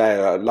still today,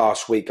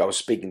 last week I was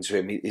speaking to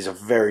him. He's a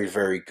very,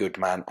 very good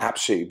man,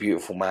 absolutely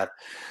beautiful man.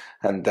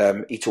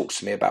 And he talks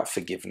to me about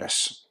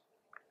forgiveness.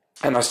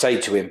 And I say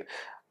to him,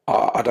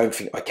 I don't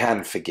think I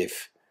can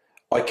forgive.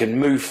 I can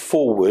move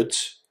forward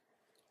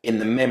in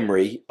the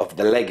memory of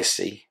the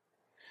legacy,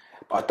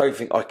 but I don't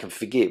think I can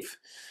forgive.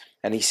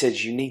 And he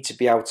says you need to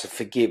be able to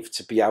forgive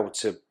to be able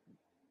to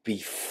be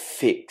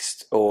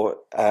fixed, or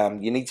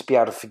you need to be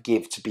able to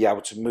forgive to be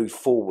able to move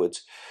forward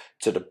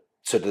to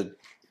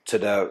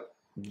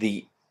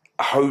the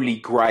holy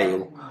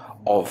grail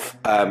of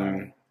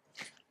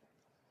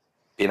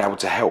being able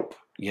to help,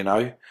 you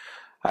know.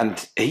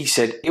 And he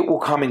said it will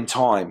come in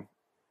time.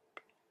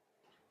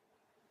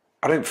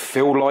 I don't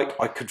feel like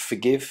I could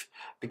forgive,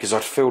 because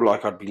I'd feel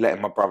like I'd be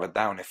letting my brother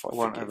down if I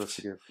won't ever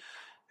forgive.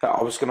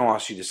 I was going to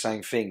ask you the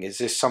same thing. Is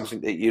this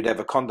something that you'd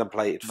ever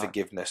contemplated, No.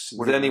 forgiveness?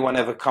 Did anyone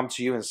ever come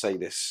to you and say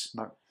this?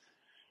 No.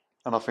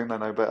 And I think they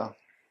know better,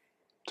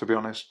 to be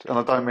honest. And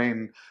I don't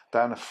mean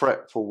that in a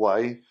fretful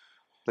way.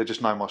 They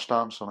just know my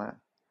stance on it.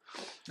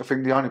 I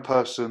think the only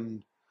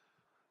person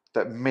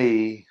that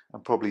me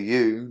and probably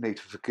you need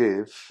to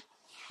forgive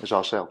is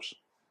ourselves.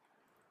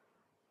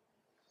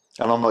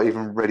 And I'm not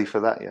even ready for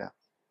that yet.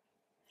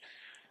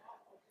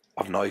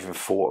 I've not even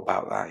thought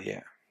about that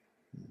yet.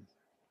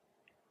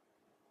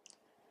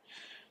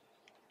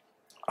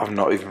 I've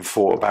not even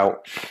thought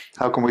about...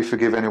 How can we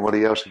forgive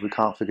anybody else if we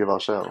can't forgive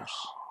ourselves?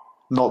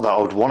 Not that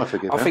I would want to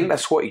forgive him. I think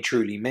that's what he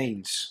truly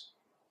means.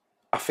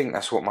 I think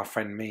that's what my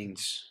friend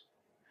means.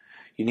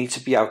 You need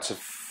to be able to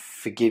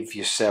forgive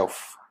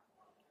yourself.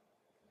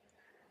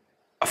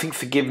 I think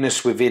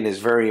forgiveness within is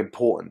very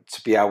important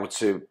to be able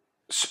to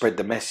spread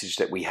the message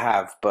that we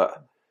have.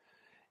 But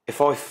if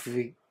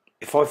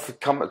I've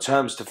come to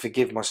terms to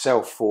forgive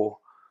myself for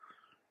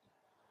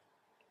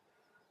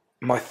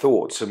my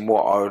thoughts and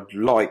what I would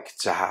like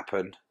to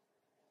happen,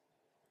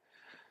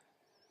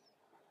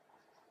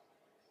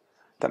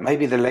 that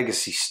maybe the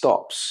legacy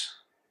stops.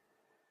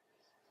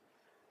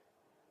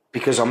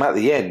 Because I'm at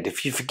the end.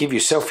 If you forgive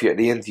yourself, you're at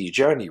the end of your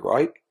journey,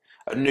 right?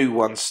 A new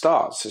one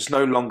starts. It's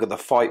no longer the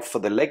fight for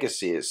the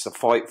legacy. It's the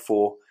fight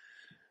for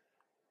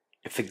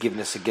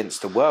forgiveness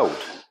against the world.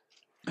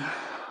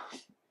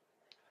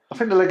 I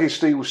think the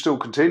legacy will still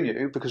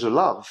continue because of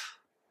love.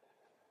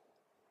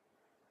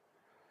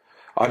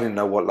 I didn't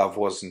know what love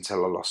was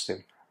until I lost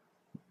him.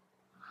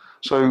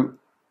 So,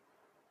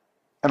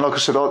 and like I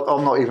said,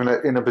 I'm not even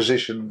in a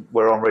position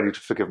where I'm ready to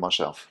forgive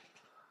myself.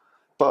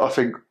 But I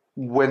think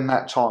when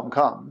that time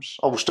comes,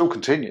 I will still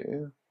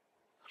continue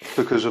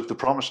because of the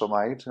promise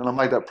I made. And I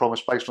made that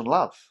promise based on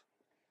love.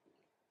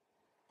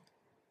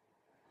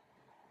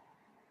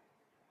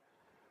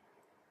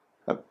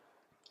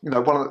 You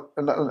know,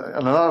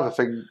 another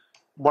thing,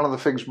 one of the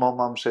things my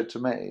mum said to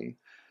me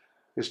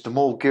is the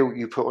more guilt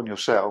you put on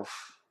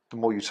yourself, the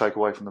more you take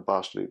away from the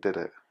bastard who did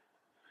it.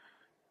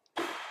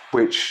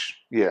 Which,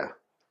 yeah.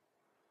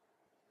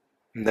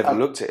 Never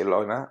looked at it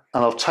like that.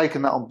 And I've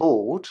taken that on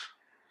board.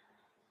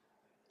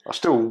 I'm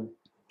still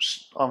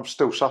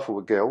suffer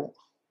with guilt,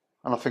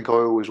 and I think I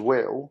always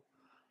will,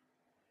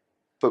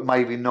 but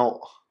maybe not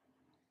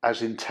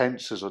as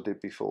intense as I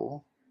did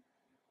before.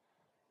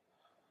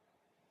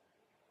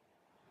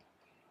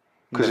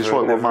 Because it's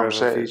right what Mum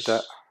says.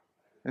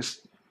 It's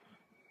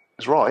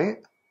right.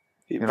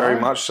 Very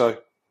much so.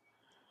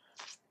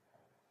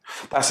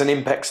 That's an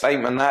impact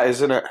statement, that,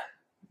 isn't it?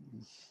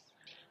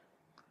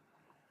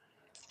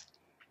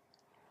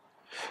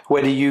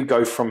 Where do you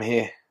go from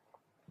here?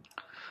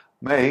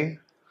 Me?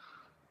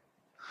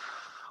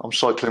 I'm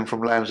cycling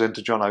from Land's End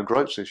to John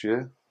O'Groats this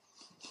year.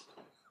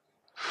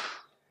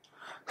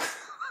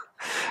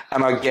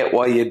 And I get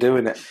why you're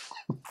doing it.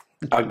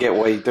 I get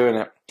why you're doing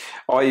it.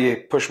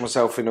 I pushed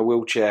myself in a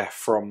wheelchair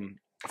from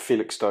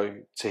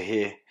Felixstowe to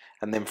here,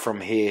 and then from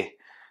here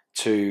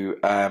to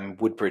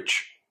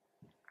Woodbridge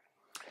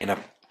in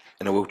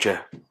a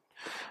wheelchair.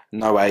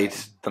 No aid,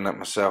 done that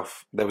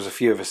myself. There was a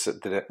few of us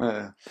that did it.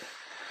 Yeah.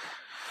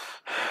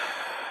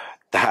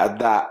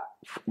 That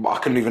I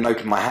couldn't even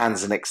open my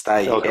hands the next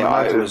day.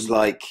 It was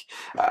like,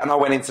 and I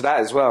went into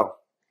that as well.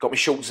 Got my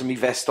shorts and my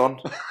vest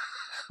on,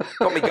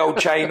 got my gold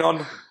chain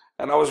on,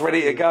 and I was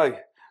ready to go.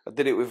 I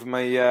did it with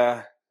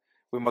my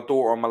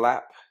daughter on my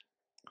lap.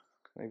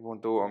 Maybe one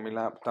daughter on my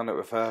lap. Done it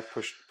with her.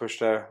 Pushed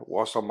her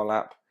whilst on my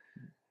lap.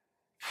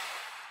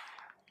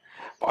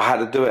 But I had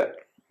to do it.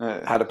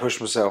 I had to push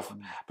myself.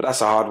 But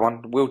that's a hard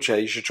one. Wheelchair.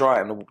 You should try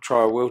it and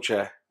try a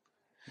wheelchair.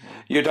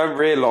 You don't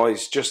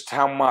realise just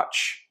how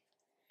much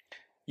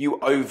you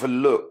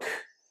overlook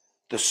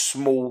the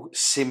small,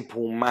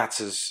 simple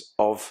matters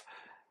of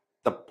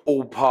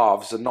all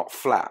paths are not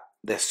flat.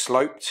 They're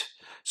sloped.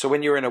 So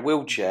when you're in a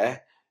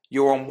wheelchair,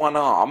 you're on one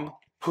arm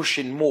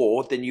pushing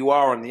more than you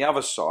are on the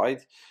other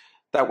side.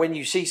 That when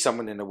you see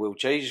someone in a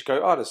wheelchair, you just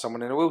go, oh, there's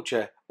someone in a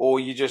wheelchair. Or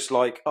you just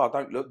like, oh,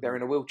 don't look, they're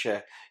in a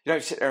wheelchair. You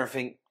don't sit there and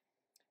think,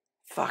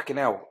 fucking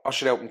hell, I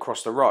should help him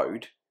cross the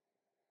road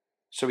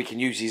so he can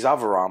use his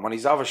other arm on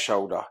his other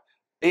shoulder.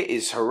 It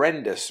is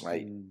horrendous,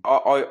 mate.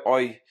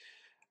 I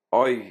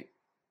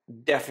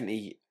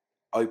definitely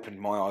opened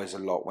my eyes a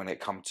lot when it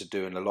comes to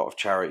doing a lot of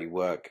charity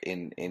work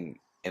in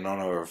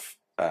honour of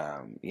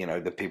you know,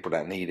 the people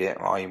that need it,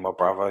 i.e. my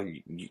brother,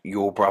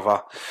 your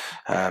brother.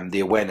 The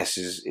awareness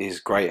is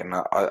great, and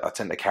I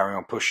tend to carry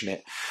on pushing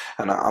it.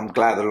 And I'm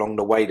glad along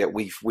the way that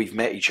we've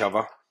met each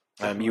other.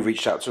 You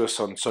reached out to us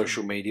on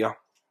social media.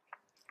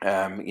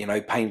 You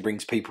know, pain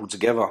brings people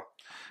together,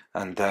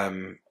 and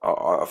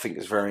I think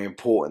it's very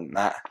important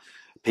that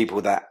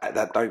people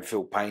that don't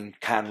feel pain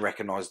can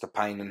recognise the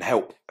pain and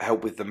help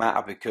with the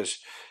matter, because,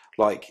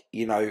 like,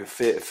 you know,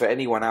 for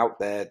anyone out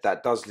there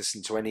that does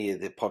listen to any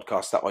of the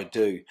podcasts that I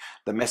do,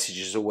 the message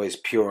is always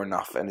pure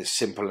enough and it's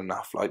simple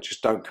enough. Like,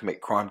 just don't commit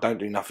crime, don't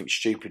do nothing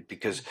stupid,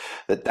 because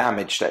the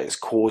damage that it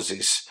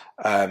causes,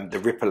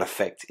 the ripple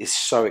effect is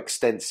so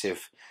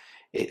extensive.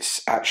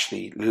 It's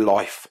actually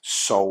life,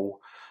 soul,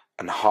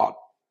 and heart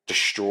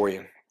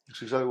destroying.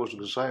 That's exactly what I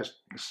was going to say.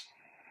 It's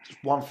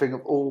one thing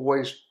I've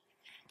always,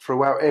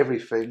 throughout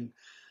everything,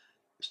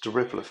 it's the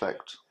ripple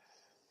effect.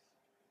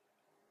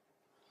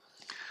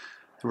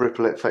 The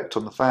ripple effect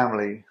on the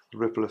family, the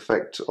ripple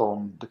effect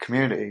on the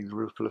community, the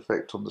ripple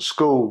effect on the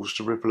schools,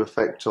 the ripple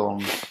effect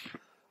on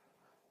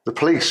the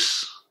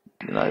police,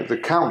 you know, the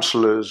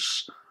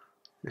counsellors.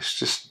 It's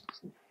just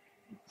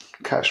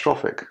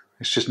catastrophic.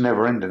 It's just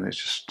never ending. It's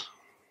just...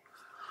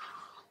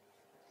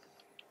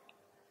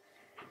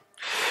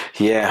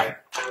 Yeah.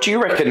 Do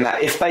you reckon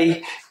that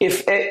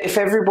if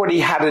everybody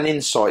had an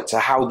insight to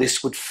how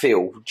this would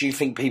feel, do you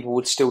think people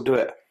would still do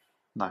it?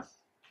 No.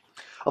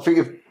 I think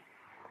if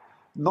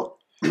not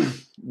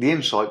the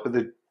insight, but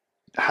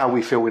how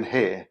we feel in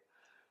here.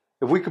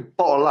 If we could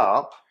bottle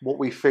up what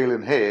we feel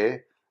in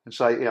here and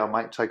say, yeah,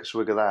 mate, take a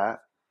swig of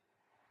that,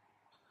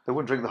 they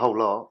wouldn't drink the whole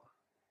lot.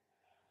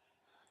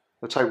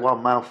 They'd take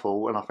one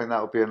mouthful, and I think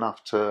that would be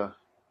enough to...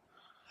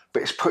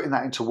 But it's putting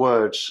that into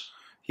words.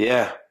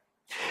 Yeah.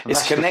 And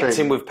it's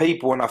connecting with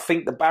people, and I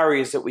think the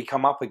barriers that we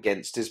come up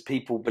against is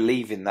people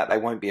believing that they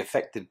won't be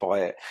affected by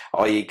it,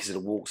 i.e. because of the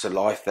walks of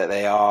life that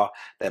they are,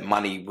 their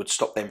money would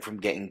stop them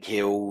from getting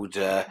killed,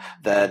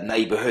 the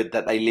neighbourhood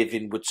that they live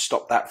in would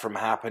stop that from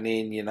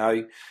happening, you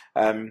know.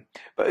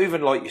 But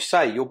even like you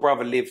say, your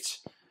brother lived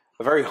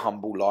a very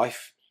humble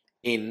life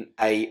in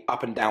a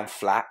up and down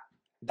flat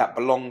that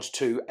belongs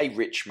to a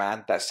rich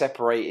man that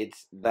separated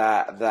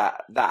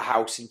that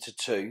house into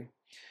two,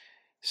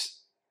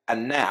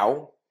 and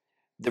now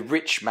the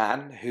rich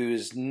man,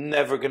 who's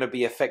never going to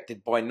be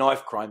affected by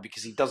knife crime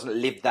because he doesn't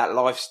live that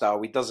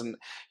lifestyle, he doesn't,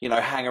 you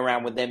know, hang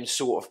around with them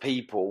sort of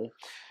people.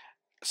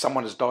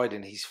 Someone has died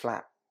in his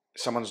flat.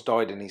 Someone's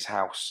died in his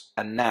house.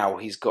 And now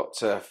he's got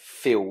to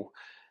feel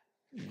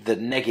the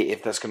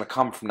negative that's going to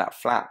come from that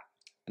flat.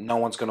 No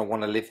one's going to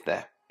want to live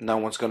there. No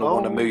one's going to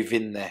want to move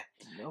in there.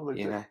 No,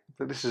 you know?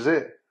 But this is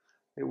it.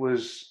 It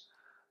was,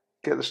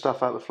 get the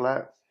stuff out of the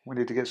flat. We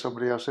need to get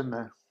somebody else in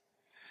there.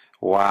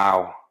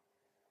 Wow.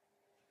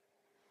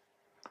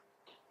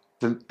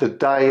 The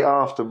day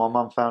after my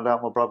mum found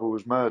out my brother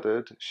was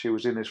murdered, she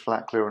was in his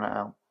flat clearing it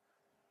out.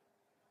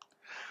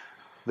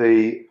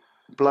 The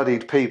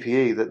bloodied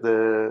PPE that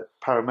the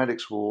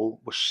paramedics wore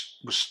was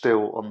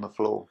still on the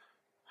floor.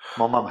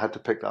 My mum had to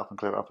pick that up and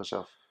clear it up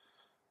herself.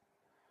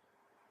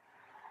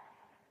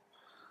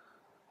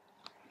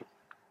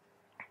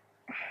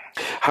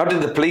 How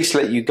did the police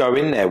let you go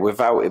in there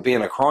without it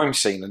being a crime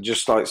scene and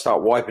just like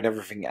start wiping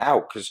everything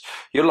out? Because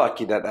you're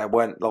lucky that there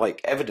weren't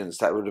like evidence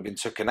that would have been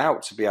taken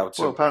out to be able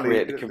to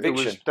create the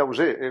conviction. That was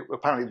it.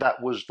 Apparently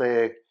that was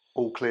their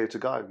all clear to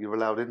go. You're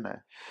allowed in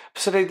there.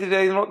 So did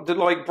they not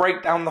like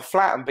break down the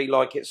flat and be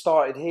like, it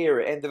started here,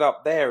 it ended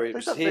up there, it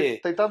was here?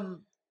 They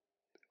done,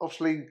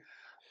 obviously,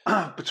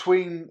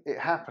 between it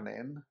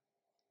happening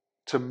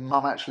to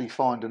mum actually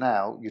finding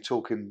out, you're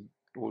talking,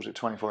 what was it,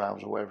 24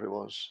 hours or whatever it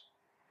was,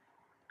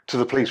 to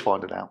the police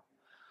finding out.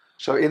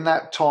 So in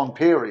that time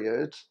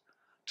period,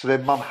 to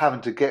then mum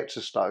having to get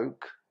to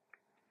Stoke,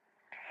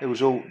 that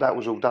was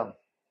all done.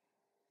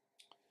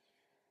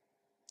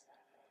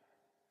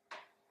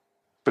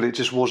 But it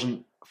just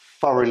wasn't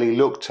thoroughly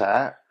looked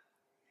at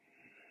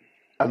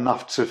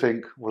enough to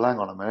think, well, hang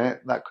on a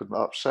minute, that could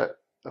upset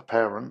a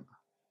parent.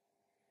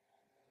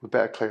 We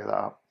better clear that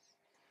up.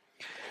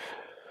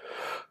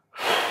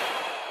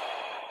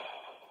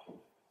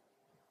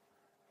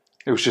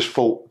 It was just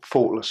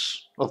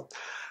faultless.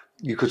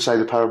 You could say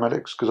the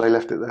paramedics, because they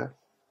left it there.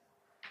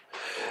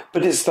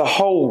 But it's the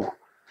whole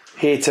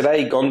here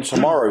today, gone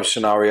tomorrow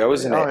scenario,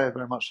 isn't it? Oh, yeah,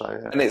 very much so,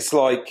 yeah. And it's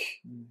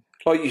like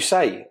you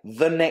say,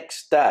 the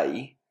next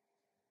day,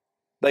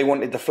 they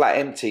wanted the flat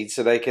emptied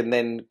so they can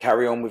then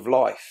carry on with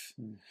life.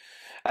 Mm.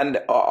 And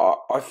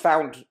I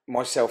found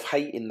myself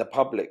hating the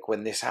public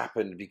when this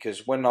happened,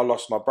 because when I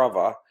lost my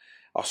brother,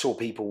 I saw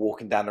people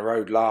walking down the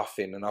road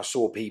laughing, and I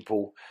saw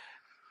people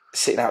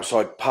sitting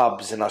outside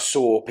pubs, and I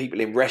saw people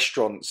in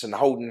restaurants and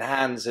holding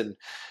hands and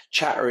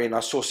chattering. I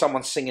saw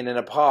someone singing in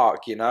a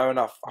park, you know, and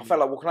I felt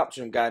like walking up to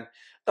them going,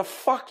 the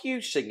fuck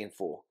you singing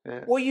for?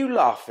 Yeah. What are you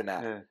laughing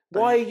at? Yeah.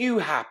 Why are you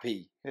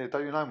happy? Yeah,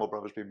 don't you know my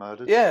brother's been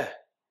murdered? Yeah.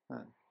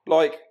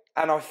 Like,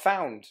 and I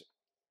found,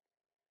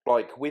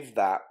 like, with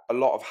that, a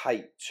lot of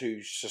hate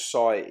to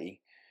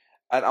society.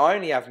 And I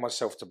only have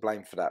myself to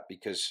blame for that,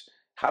 because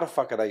how the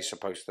fuck are they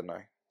supposed to know?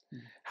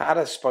 How are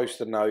they supposed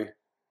to know?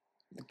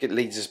 It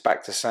leads us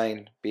back to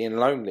saying being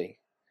lonely.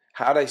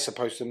 How are they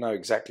supposed to know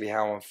exactly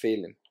how I'm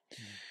feeling?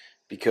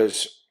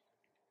 Because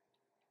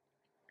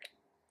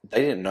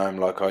they didn't know him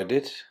like I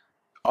did.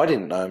 I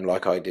didn't know him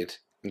like I did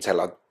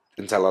until I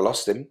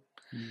lost him.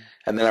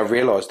 And then I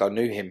realised I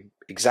knew him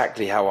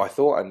exactly how I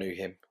thought I knew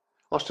him.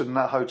 I stood in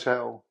that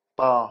hotel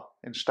bar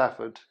in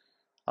Stafford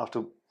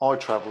after I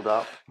travelled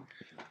up,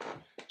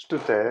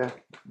 stood there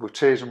with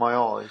tears in my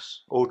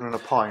eyes, ordering a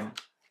pint,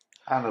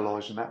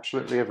 analysing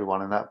absolutely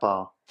everyone in that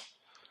bar.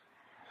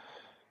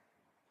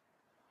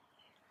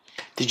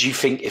 Did you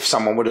think if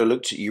someone would have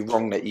looked at you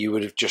wrong that you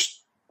would have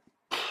just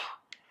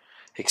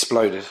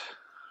exploded?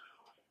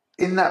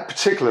 In that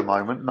particular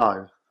moment,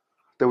 no.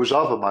 There was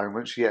other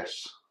moments,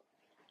 yes.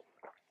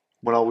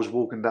 When I was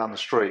walking down the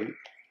street,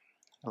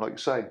 and like you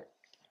say,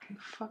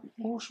 fucking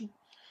awesome.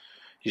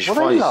 You just What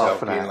are find they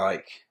yourself laughing being at?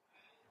 like,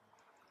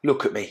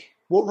 look at me.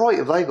 What right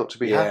have they got to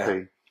be Yeah.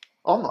 happy?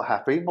 I'm not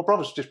happy. My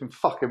brother's just been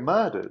fucking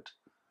murdered.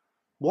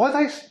 What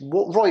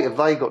right have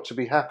they got to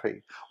be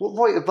happy?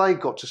 What right have they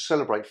got to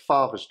celebrate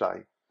Father's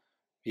Day,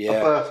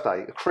 a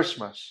birthday, a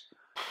Christmas?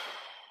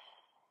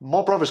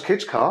 My brother's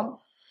kids can't.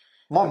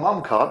 My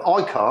mum can't.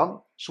 I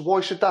can't. So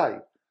why should they?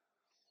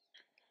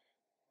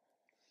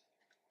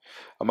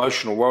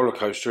 Emotional roller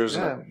coaster,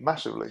 isn't Yeah, it?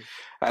 massively.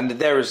 And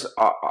there is,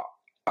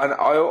 and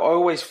I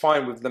always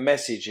find with the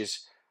message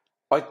is,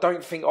 I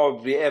don't think I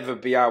would ever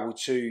be able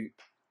to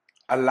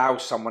allow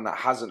someone that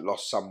hasn't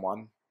lost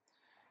someone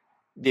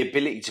the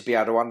ability to be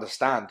able to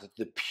understand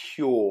the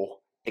pure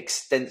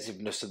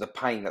extensiveness of the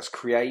pain that's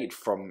created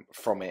from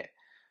it.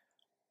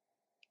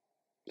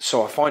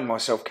 So I find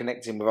myself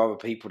connecting with other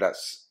people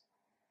that's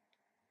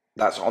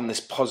on this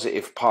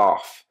positive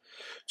path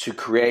to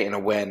create an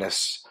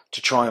awareness,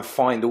 to try and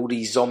find all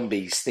these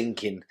zombies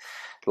thinking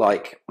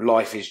like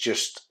life is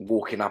just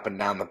walking up and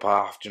down the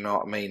path, do you know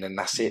what I mean? And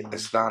that's it,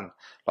 it's done.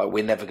 Like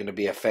we're never going to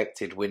be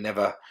affected.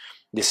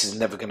 This is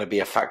never going to be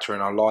a factor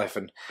in our life.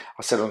 And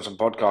I said on some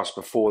podcasts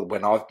before,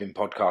 when I've been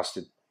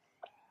podcasted,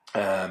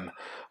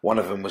 one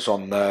of them was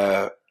on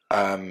the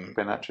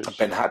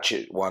Ben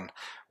Hatchett one,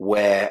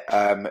 where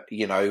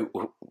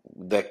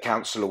the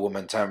counsellor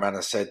woman turned around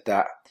and said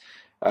that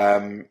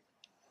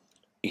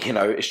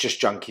it's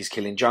just junkies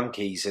killing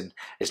junkies, and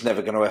it's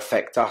never going to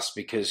affect us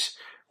because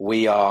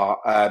we are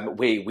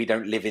we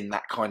don't live in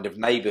that kind of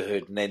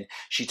neighbourhood. And then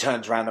she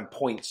turns around and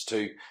points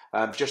to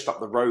just up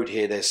the road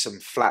here, there's some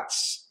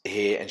flats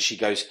here, and she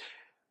goes,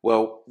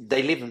 well,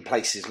 they live in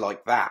places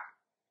like that.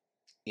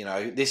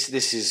 This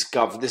is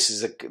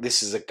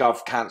a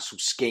Gov council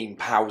scheme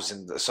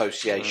housing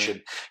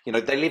association.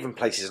 They live in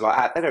places like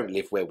that. They don't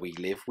live where we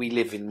live. We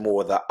live in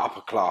more the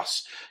upper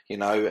class,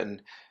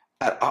 and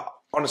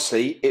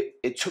honestly,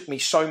 it took me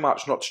so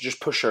much not to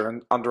just push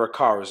her under a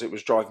car as it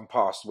was driving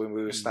past when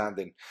we were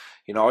standing.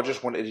 I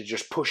just wanted to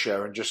just push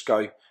her and just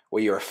go,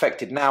 well, you're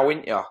affected now,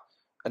 ain't you?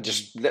 And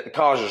just let the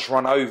cars just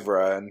run over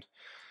her. And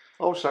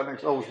I was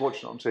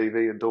watching it on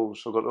TV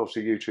indoors. I've got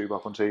obviously YouTube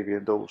up on TV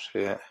indoors.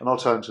 Yeah. And I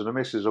turned to the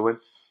missus. I went,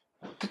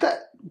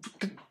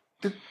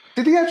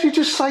 did he actually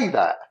just say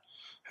that?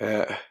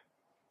 Yeah.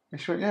 And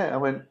she went, yeah. I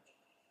went,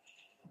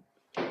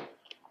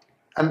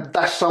 and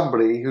that's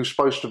somebody who's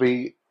supposed to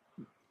be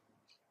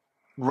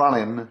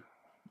running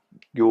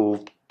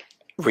your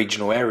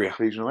regional area.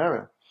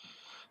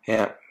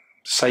 Yeah.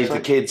 Save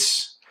the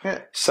kids.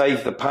 Yeah.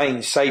 Save the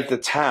pain. Save the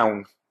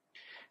town.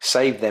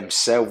 Save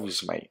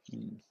themselves, mate.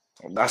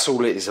 That's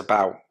all it is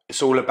about.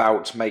 It's all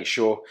about to make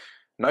sure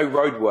no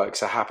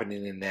roadworks are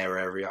happening in their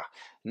area.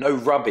 No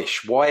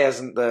rubbish. Why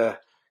hasn't the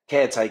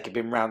caretaker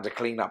been round to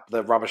clean up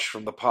the rubbish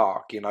from the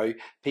park?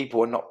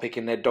 People are not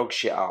picking their dog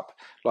shit up.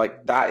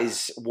 Like, that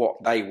is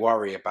what they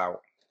worry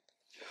about.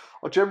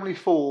 I generally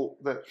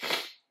thought that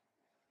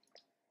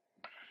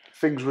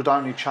things would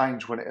only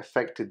change when it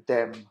affected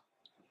them.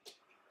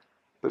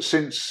 But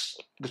since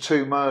the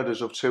two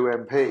murders of two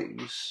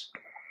MPs,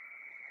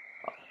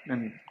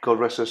 and God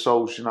rest their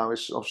souls,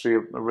 it's obviously a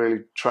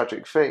really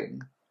tragic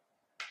thing,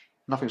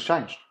 nothing's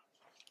changed.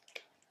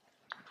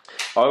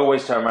 I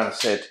always turn around and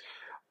said,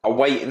 I'll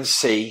wait and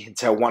see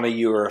until one of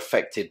you are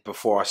affected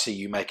before I see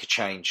you make a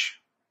change.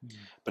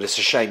 But it's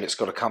a shame it's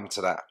got to come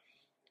to that.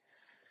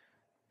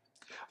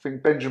 I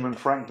think Benjamin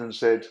Franklin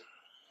said,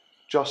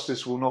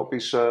 justice will not be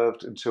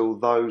served until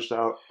those that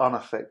are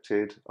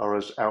unaffected are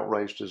as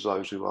outraged as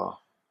those who are.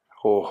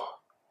 Oh,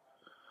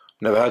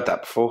 never heard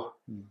that before.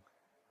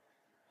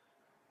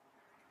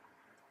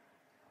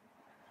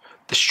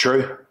 It's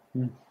true.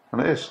 And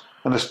it is.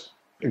 And it's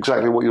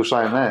exactly what you're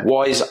saying there.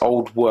 Wise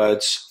old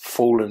words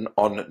fallen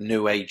on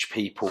new age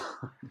people.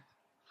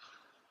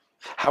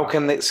 How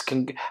can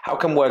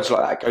words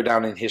like that go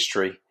down in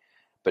history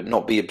but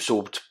not be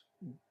absorbed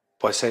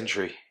by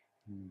century?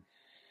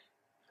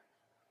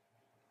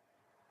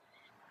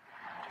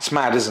 It's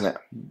mad, isn't it?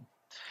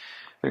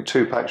 I think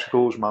Tupac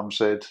Shakur's mum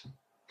said,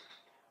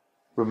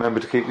 remember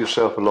to keep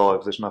yourself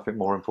alive. There's nothing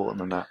more important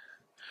than that.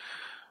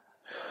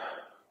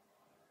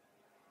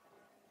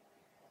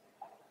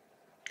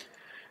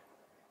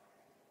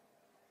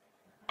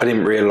 I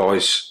didn't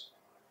realise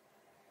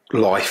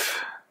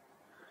life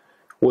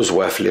was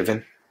worth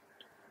living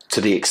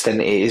to the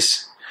extent it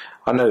is.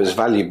 I know it's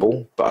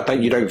valuable,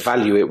 but you don't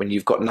value it when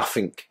you've got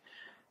nothing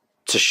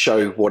to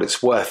show what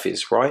its worth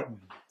is, right?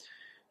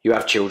 You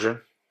have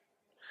children.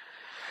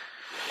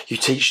 You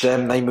teach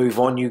them, they move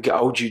on, you get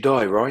old, you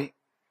die, right?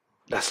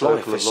 That's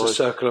life. It's a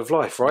circle of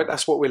life, right?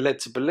 That's what we're led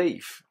to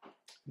believe.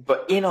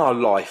 But in our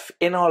life,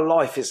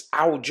 it's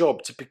our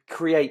job to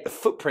create a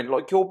footprint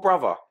like your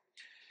brother.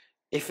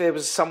 If there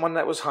was someone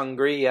that was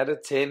hungry, he had a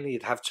tin,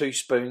 he'd have 2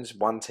 spoons,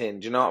 1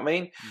 tin. Do you know what I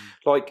mean?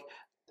 Like,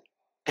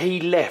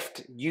 he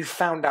left, you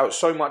found out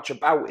so much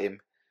about him,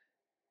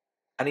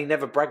 and he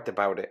never bragged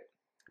about it.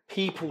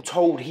 People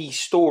told his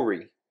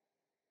story.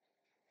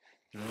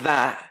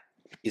 That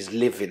is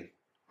living.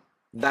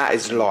 That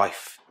is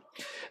life.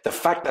 The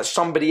fact that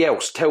somebody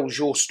else tells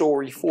your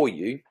story for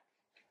you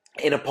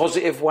in a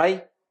positive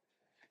way,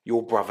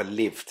 your brother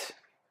lived.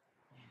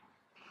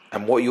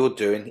 And what you're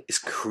doing is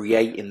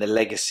creating the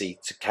legacy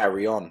to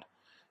carry on.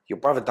 Your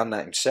brother done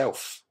that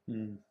himself.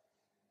 Do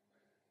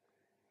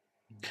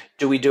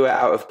we do it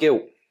out of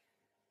guilt?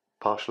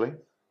 Partially.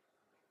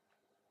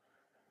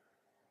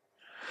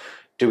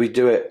 Do we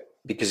do it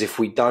because if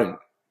we don't,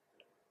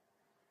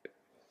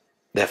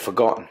 they're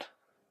forgotten?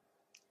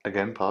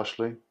 Again,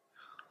 partially.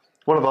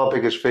 One of our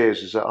biggest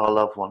fears is that our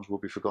loved ones will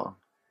be forgotten.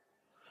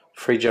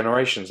 3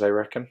 generations, they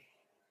reckon.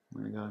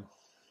 There you go.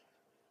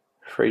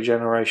 3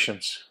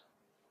 generations.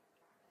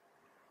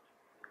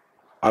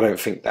 I don't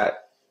think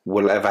that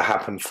will ever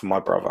happen for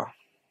my brother.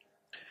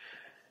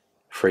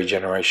 3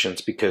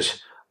 generations,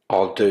 because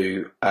I'll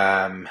do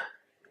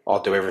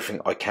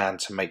everything I can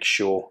to make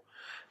sure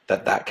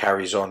that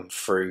carries on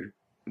through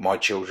my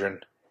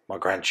children, my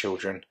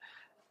grandchildren,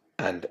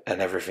 and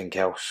everything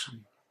else.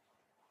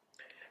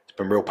 It's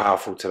been real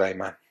powerful today,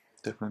 man.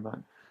 Definitely,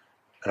 mate.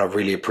 And I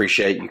really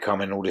appreciate you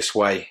coming all this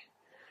way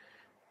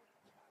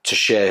to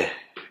share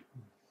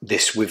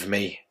this with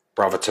me,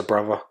 brother to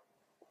brother.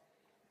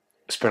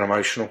 It's been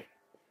emotional.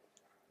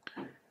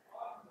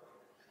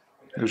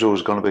 It was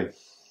always going to be.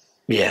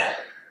 Yeah.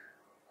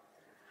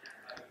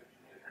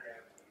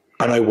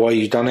 I know why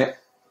you done it.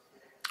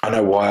 I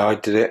know why I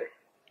did it.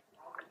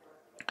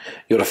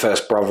 You're the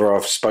first brother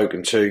I've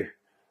spoken to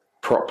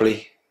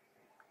properly.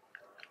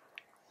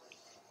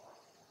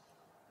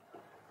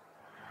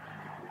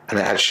 And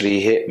it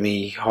actually hit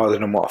me harder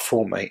than what I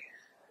thought, mate.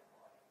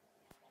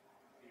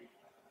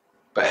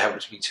 But it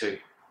helped me too.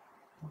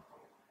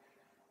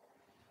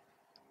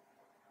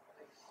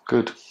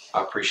 Good.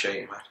 I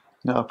appreciate you, man.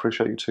 No, I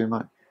appreciate you too,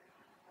 mate.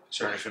 Is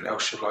there anything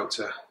else you'd like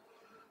to...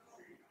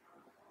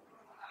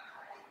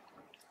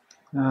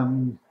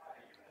 Don't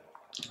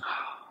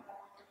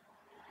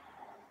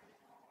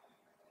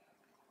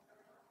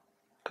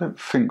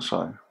think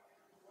so. I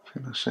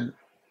think that's it.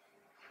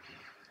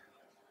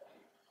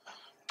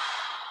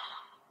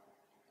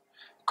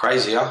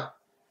 Crazy, huh?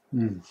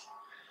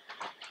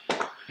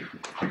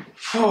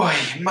 Boy,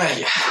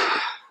 mate.